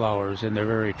cut flowers, and they're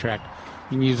very attractive.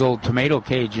 You can use old tomato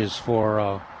cages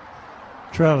for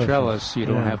trellis. You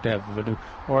don't have to have,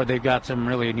 or they've got some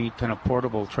really neat kind of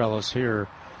portable trellis here,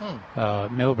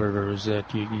 Milbergers,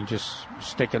 that you can just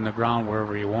stick in the ground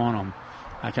wherever you want them.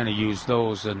 I kind of use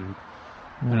those and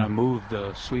move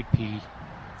the sweet pea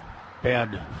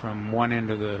bed from one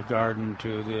end of the garden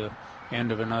to the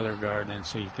end of another garden,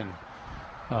 so you can.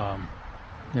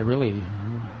 They're really,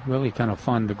 really kind of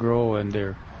fun to grow, and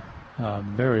they're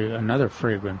another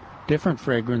different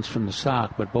fragrance from the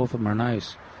stock, but both of them are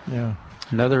nice. Yeah.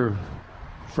 Another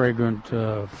fragrant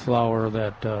flower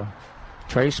that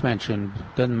Trace mentioned,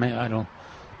 I don't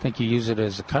think you use it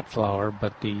as a cut flower,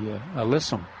 but the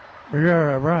alyssum.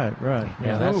 Yeah, right.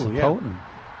 Yeah, that's potent.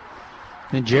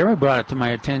 And Jerry brought it to my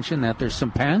attention that there's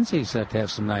some pansies that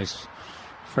have some nice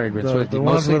fragrance. The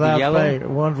ones without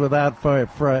ones without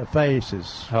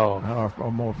faces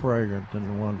are more fragrant than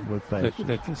the ones with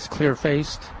faces. It's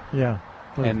clear-faced? Yeah.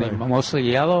 And they're mostly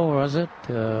yellow, was it?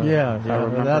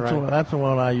 That's the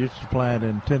one I used to plant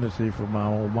in Tennessee for my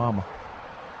old mama.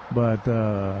 But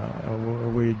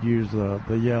we'd use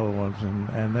the yellow ones,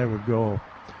 and they would go,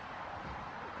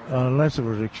 unless it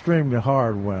was extremely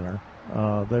hard winter,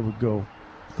 they would go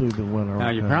through the winter. Now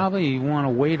you probably want to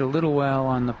wait a little while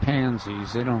on the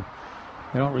pansies. They don't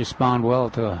respond well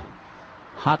to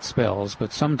hot spells,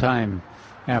 but sometime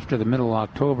after the middle of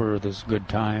October is a good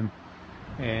time.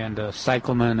 And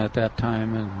cyclamen at that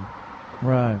time, and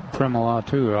primula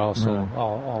too are also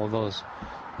all of those.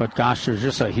 But gosh, there's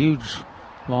just a huge,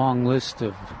 long list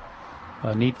of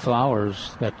neat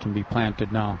flowers that can be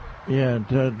planted now. Yeah,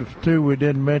 two we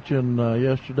didn't mention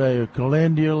yesterday, a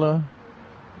calendula,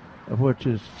 which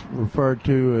is referred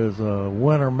to as a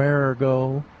winter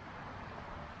marigold.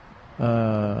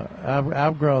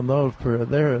 I've grown those.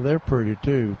 They're pretty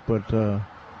too, but.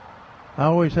 I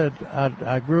always had.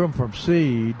 I grew them from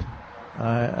seed.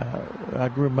 I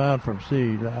grew mine from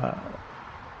seed,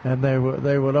 and they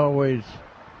would always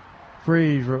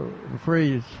freeze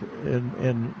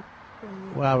in.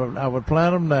 Well, I would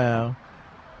plant them now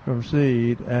from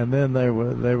seed, and then they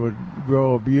would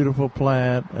grow a beautiful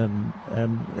plant and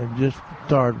just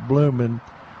start blooming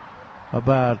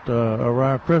about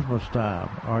around Christmas time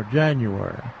or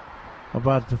January.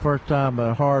 About the first time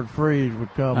a hard freeze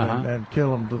would come and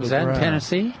kill them to the ground. Was that in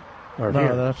Tennessee? Or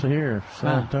no, that's here,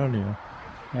 San Antonio.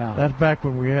 Yeah. That's back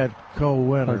when we had cold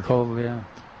winters.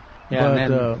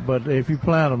 But if you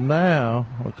plant them now,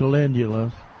 or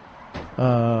calendulas,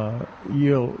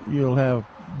 you'll have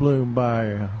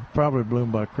probably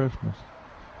bloom by Christmas.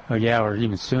 Oh yeah, or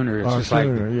even sooner. It's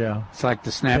It's like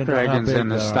the snapdragons and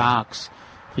the stocks.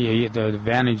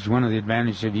 One of the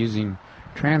advantages of using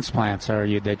transplants are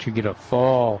that you get a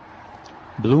fall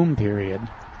bloom period,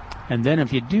 and then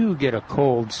if you do get a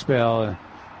cold spell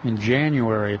in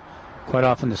January, quite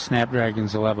often the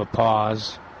snapdragons will have a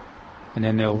pause, and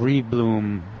then they'll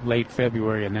rebloom late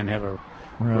February, and then have a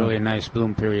really nice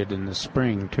bloom period in the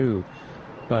spring too.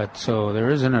 But so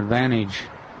there is an advantage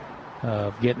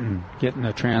of getting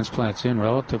the transplants in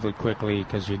relatively quickly,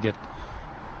 because you get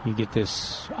you get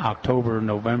this October,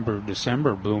 November,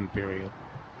 December bloom period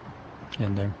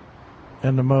in there.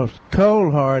 And the most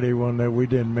cold-hardy one that we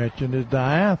didn't mention is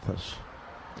dianthus.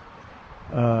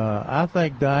 I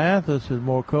think dianthus is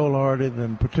more cold-hardy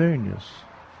than petunias.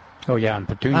 Oh, yeah, and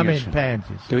petunias. I mean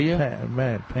pansies. Do you?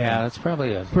 Pansies. Yeah, that's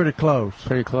probably pretty close.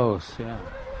 Pretty close, yeah.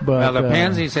 But, now, the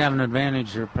pansies have an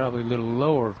advantage. They're probably a little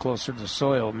lower, closer to the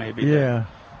soil, maybe. Yeah.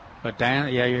 But,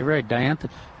 yeah, you're right, dianthus.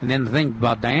 And then the thing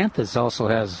about dianthus also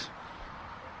has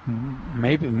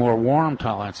maybe more warm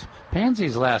tolerance.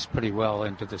 Pansies last pretty well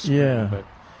into the spring, but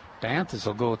dianthus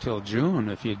will go till June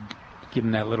if you give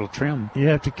them that little trim. You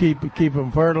have to keep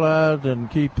them fertilized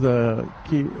and keep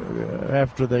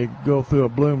after they go through a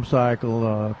bloom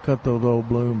cycle, cut those old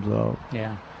blooms off.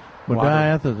 Yeah. But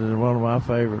dianthus is one of my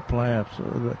favorite plants.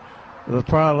 The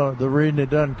problem, the reason it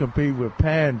doesn't compete with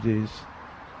pansies,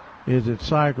 is it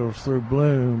cycles through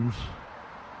blooms,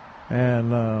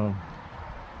 and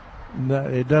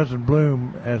it doesn't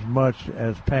bloom as much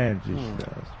as pansies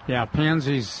does. Yeah,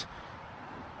 pansies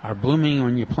are blooming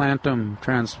when you plant them,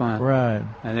 transplant. Right.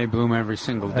 And they bloom every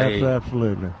single day.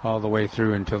 Absolutely. All the way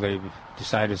through until they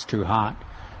decide it's too hot.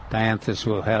 Dianthus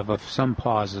will have some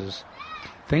pauses.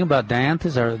 Thing about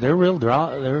dianthus they're real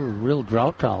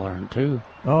drought tolerant too.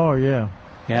 Oh yeah.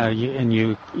 Yeah,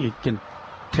 you can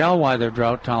tell why they're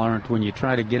drought tolerant when you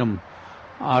try to get them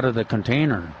out of the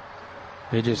container.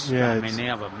 They just they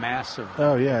have a massive.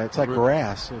 Oh yeah, it's like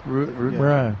grass. Root,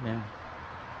 right. Yeah.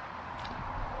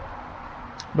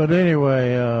 But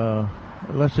anyway,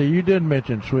 let's see. You did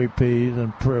mention sweet peas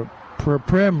and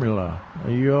primula.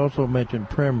 You also mentioned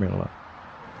primula.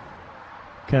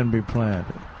 Can be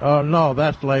planted. Oh no,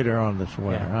 that's later on this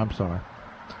winter. Yeah. I'm sorry.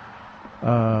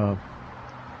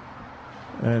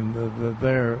 And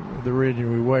the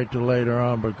reason we wait till later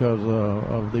on because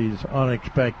of these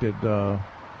unexpected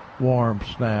warm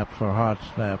snaps or hot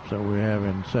snaps that we have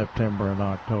in September and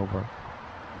October.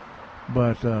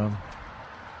 But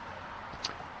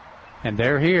and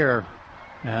they're here.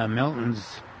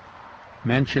 Milton's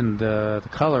mentioned the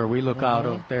color. We look out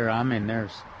over there. I mean,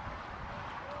 there's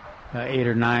 8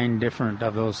 or 9 different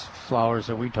of those flowers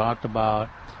that we talked about,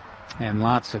 and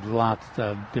lots of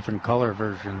different color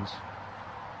versions.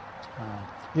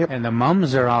 Yep. And the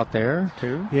mums are out there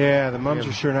too. Yeah, the mums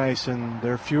are sure nice, and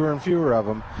there are fewer and fewer of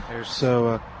them. There's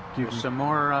some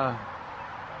more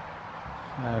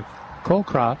cold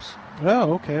crops.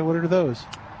 Oh, okay. What are those?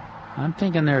 I'm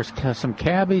thinking there's some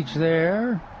cabbage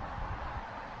there.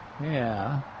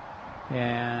 Yeah,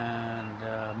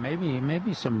 and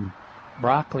maybe some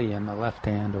broccoli in the left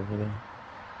hand over there.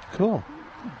 Cool.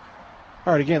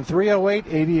 All right, again,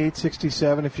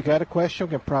 308-8867. If you got a question,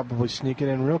 we can probably sneak it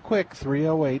in real quick.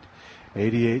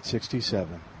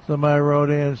 308-8867. Somebody wrote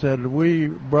in and said, we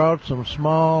brought some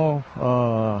small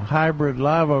hybrid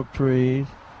live oak trees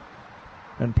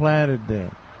and planted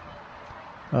them.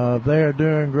 They are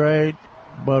doing great,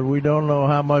 but we don't know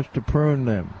how much to prune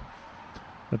them.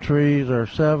 The trees are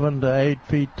 7 to 8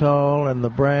 feet tall, and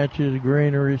the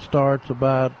greenery starts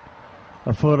about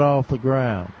a foot off the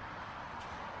ground.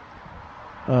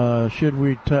 Should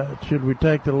we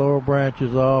take the lower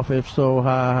branches off? If so,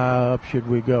 how high up should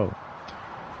we go?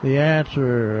 The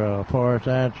answer, Forrest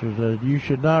answers, is you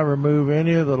should not remove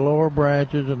any of the lower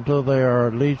branches until they are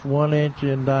at least 1 inch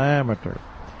in diameter.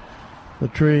 The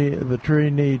tree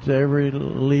needs every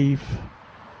leaf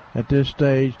at this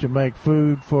stage to make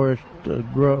food for it to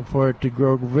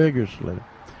grow vigorously.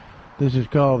 This is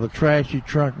called the trashy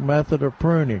trunk method of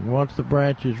pruning. Once the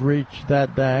branches reach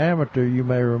that diameter, you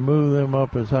may remove them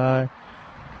up as high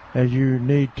as you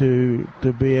need to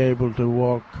be able to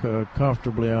walk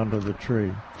comfortably under the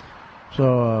tree.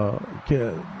 So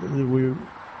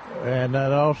and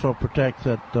that also protects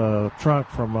that trunk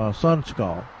from sun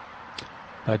scald.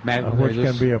 But Matt, which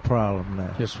can be a problem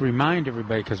now. Just remind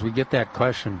everybody, because we get that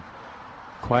question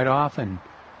quite often.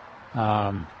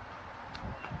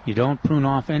 You don't prune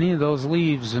off any of those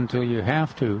leaves until you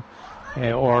have to,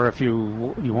 or if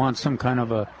you want some kind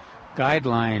of a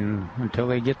guideline until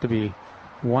they get to be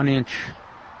 1 inch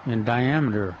in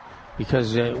diameter.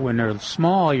 Because when they're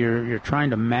small, you're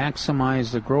trying to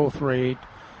maximize the growth rate,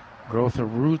 growth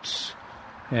of roots,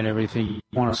 and everything. You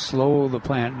want to slow the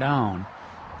plant down.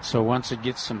 So once it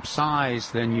gets some size,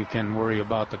 then you can worry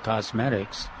about the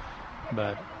cosmetics.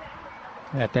 But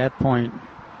at that point,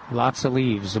 lots of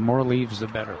leaves. The more leaves, the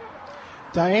better.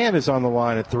 Diane is on the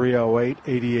line at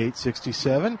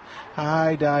 308-8867.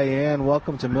 Hi, Diane.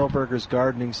 Welcome to Milberger's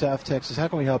Gardening, South Texas. How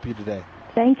can we help you today?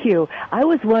 Thank you. I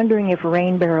was wondering if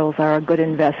rain barrels are a good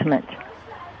investment.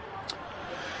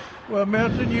 Well,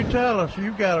 Milton, you tell us.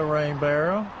 You've got a rain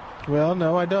barrel. Well,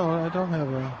 no, I don't. I don't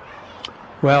have a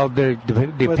Well,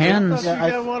 depends. You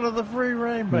got one of the free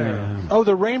rain barrels. Yeah. Oh,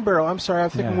 the rain barrel. I'm sorry, I'm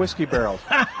thinking whiskey barrels.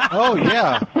 Oh,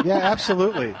 yeah. Yeah,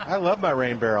 absolutely. I love my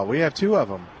rain barrel. We have 2 of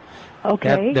them.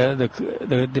 Okay.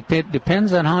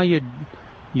 Depends on how you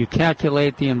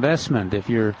calculate the investment. If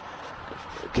you're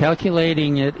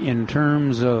calculating it in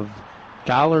terms of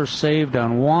dollars saved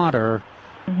on water,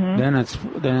 then it's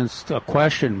a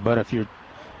question. But if you're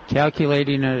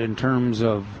calculating it in terms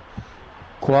of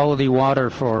quality water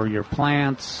for your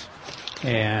plants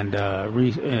and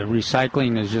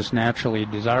recycling is just naturally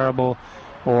desirable,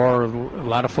 or a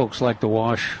lot of folks like to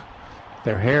wash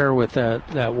their hair with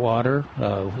that water,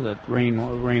 that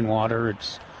rainwater,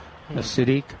 it's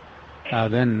acidic,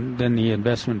 then the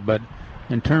investment. But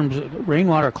in terms of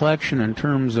rainwater collection, in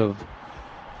terms of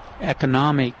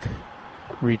economic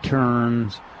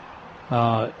returns,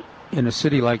 in a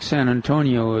city like San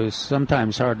Antonio is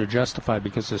sometimes hard to justify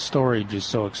because the storage is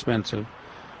so expensive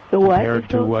compared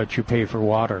to what you pay for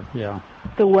water. Yeah.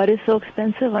 The what is so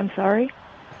expensive? I'm sorry.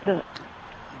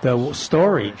 The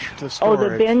storage. Oh,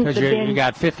 the bin. Because you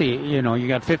got 50. You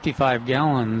got 55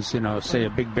 gallons. Say a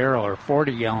big barrel, or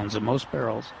 40 gallons in most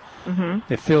barrels.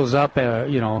 It fills up.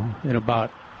 In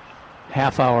about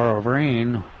half hour of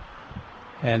rain,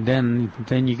 and then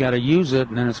you got to use it,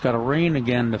 and then it's got to rain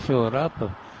again to fill it up.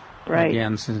 Right.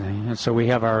 Again, and so we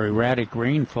have our erratic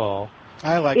rainfall.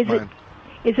 I like mine.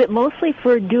 Is it mostly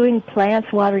for doing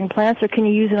plants, watering plants, or can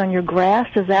you use it on your grass?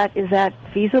 Is that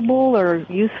feasible or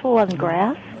useful on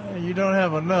grass? You don't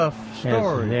have enough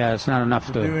storage. It's not enough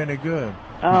to do any good.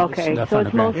 Oh, okay. So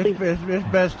it's mostly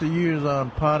it's best to use on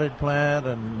potted plant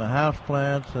and house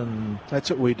plants, and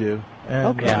that's what we do.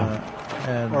 And,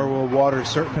 or we'll water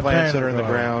certain plants that are in the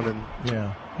ground,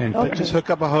 and just hook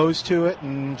up a hose to it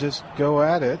and just go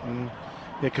at it, and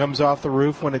it comes off the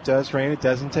roof when it does rain. It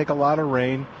doesn't take a lot of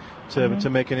rain to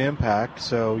make an impact.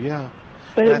 So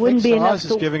but and it wouldn't be enough.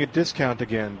 is giving a discount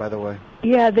again, by the way.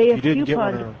 Yeah, they have didn't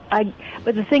coupons.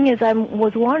 But the thing is, I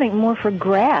was wanting more for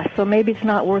grass, so maybe it's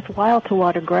not worthwhile to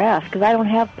water grass because I don't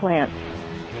have plants.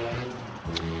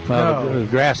 Well, the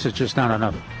grass is just not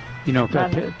enough.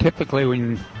 Typically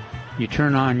when you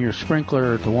turn on your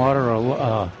sprinkler to water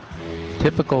a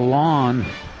typical lawn,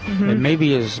 it may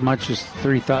be as much as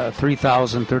 3,000,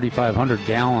 3,500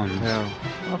 gallons. Yeah.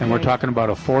 Okay. And we're talking about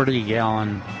a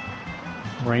 40-gallon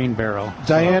rain barrel.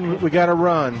 Diane, we got to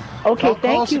run. Okay,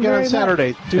 call us again on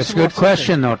Saturday. That's a good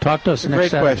question, though. Talk to us next Saturday.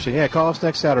 Great question. Yeah, call us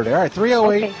next Saturday. All right,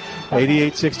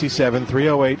 308-8867,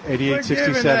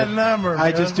 308-8867. That number,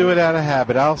 I just do it out of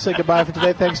habit. I'll say goodbye for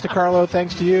today. Thanks to Carlo.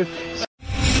 Thanks to you.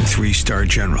 3-star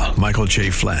General Michael J.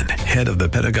 Flynn, head of the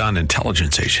Pentagon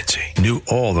Intelligence Agency, knew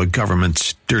all the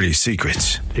government's dirty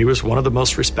secrets. He was one of the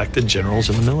most respected generals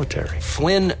in the military.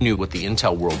 Flynn knew what the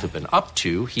intel world had been up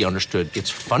to. He understood its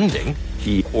funding.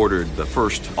 He ordered the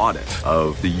first audit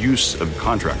of the use of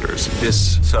contractors.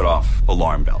 This set off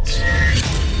alarm bells.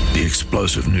 The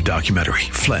explosive new documentary,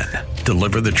 Flynn,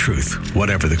 Deliver the Truth,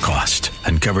 Whatever the Cost,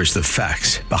 uncovers the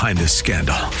facts behind this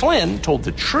scandal. Flynn told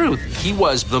the truth. He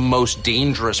was the most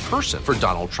dangerous person for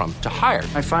Donald Trump to hire.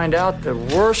 I find out the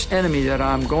worst enemy that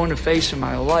I'm going to face in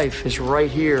my life is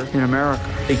right here in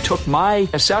America. They took my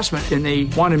assessment and they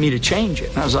wanted me to change it.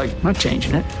 And I was like, I'm not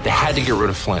changing it. They had to get rid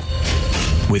of Flynn.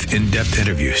 With in-depth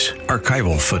interviews,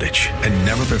 archival footage, and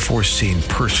never-before-seen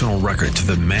personal records of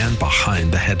the man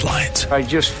behind the headlines. I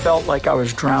just felt like I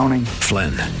was drowning.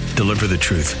 Flynn, Deliver the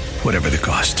Truth, Whatever the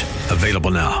Cost.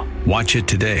 Available now. Watch it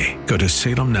today. Go to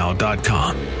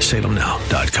salemnow.com.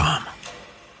 salemnow.com.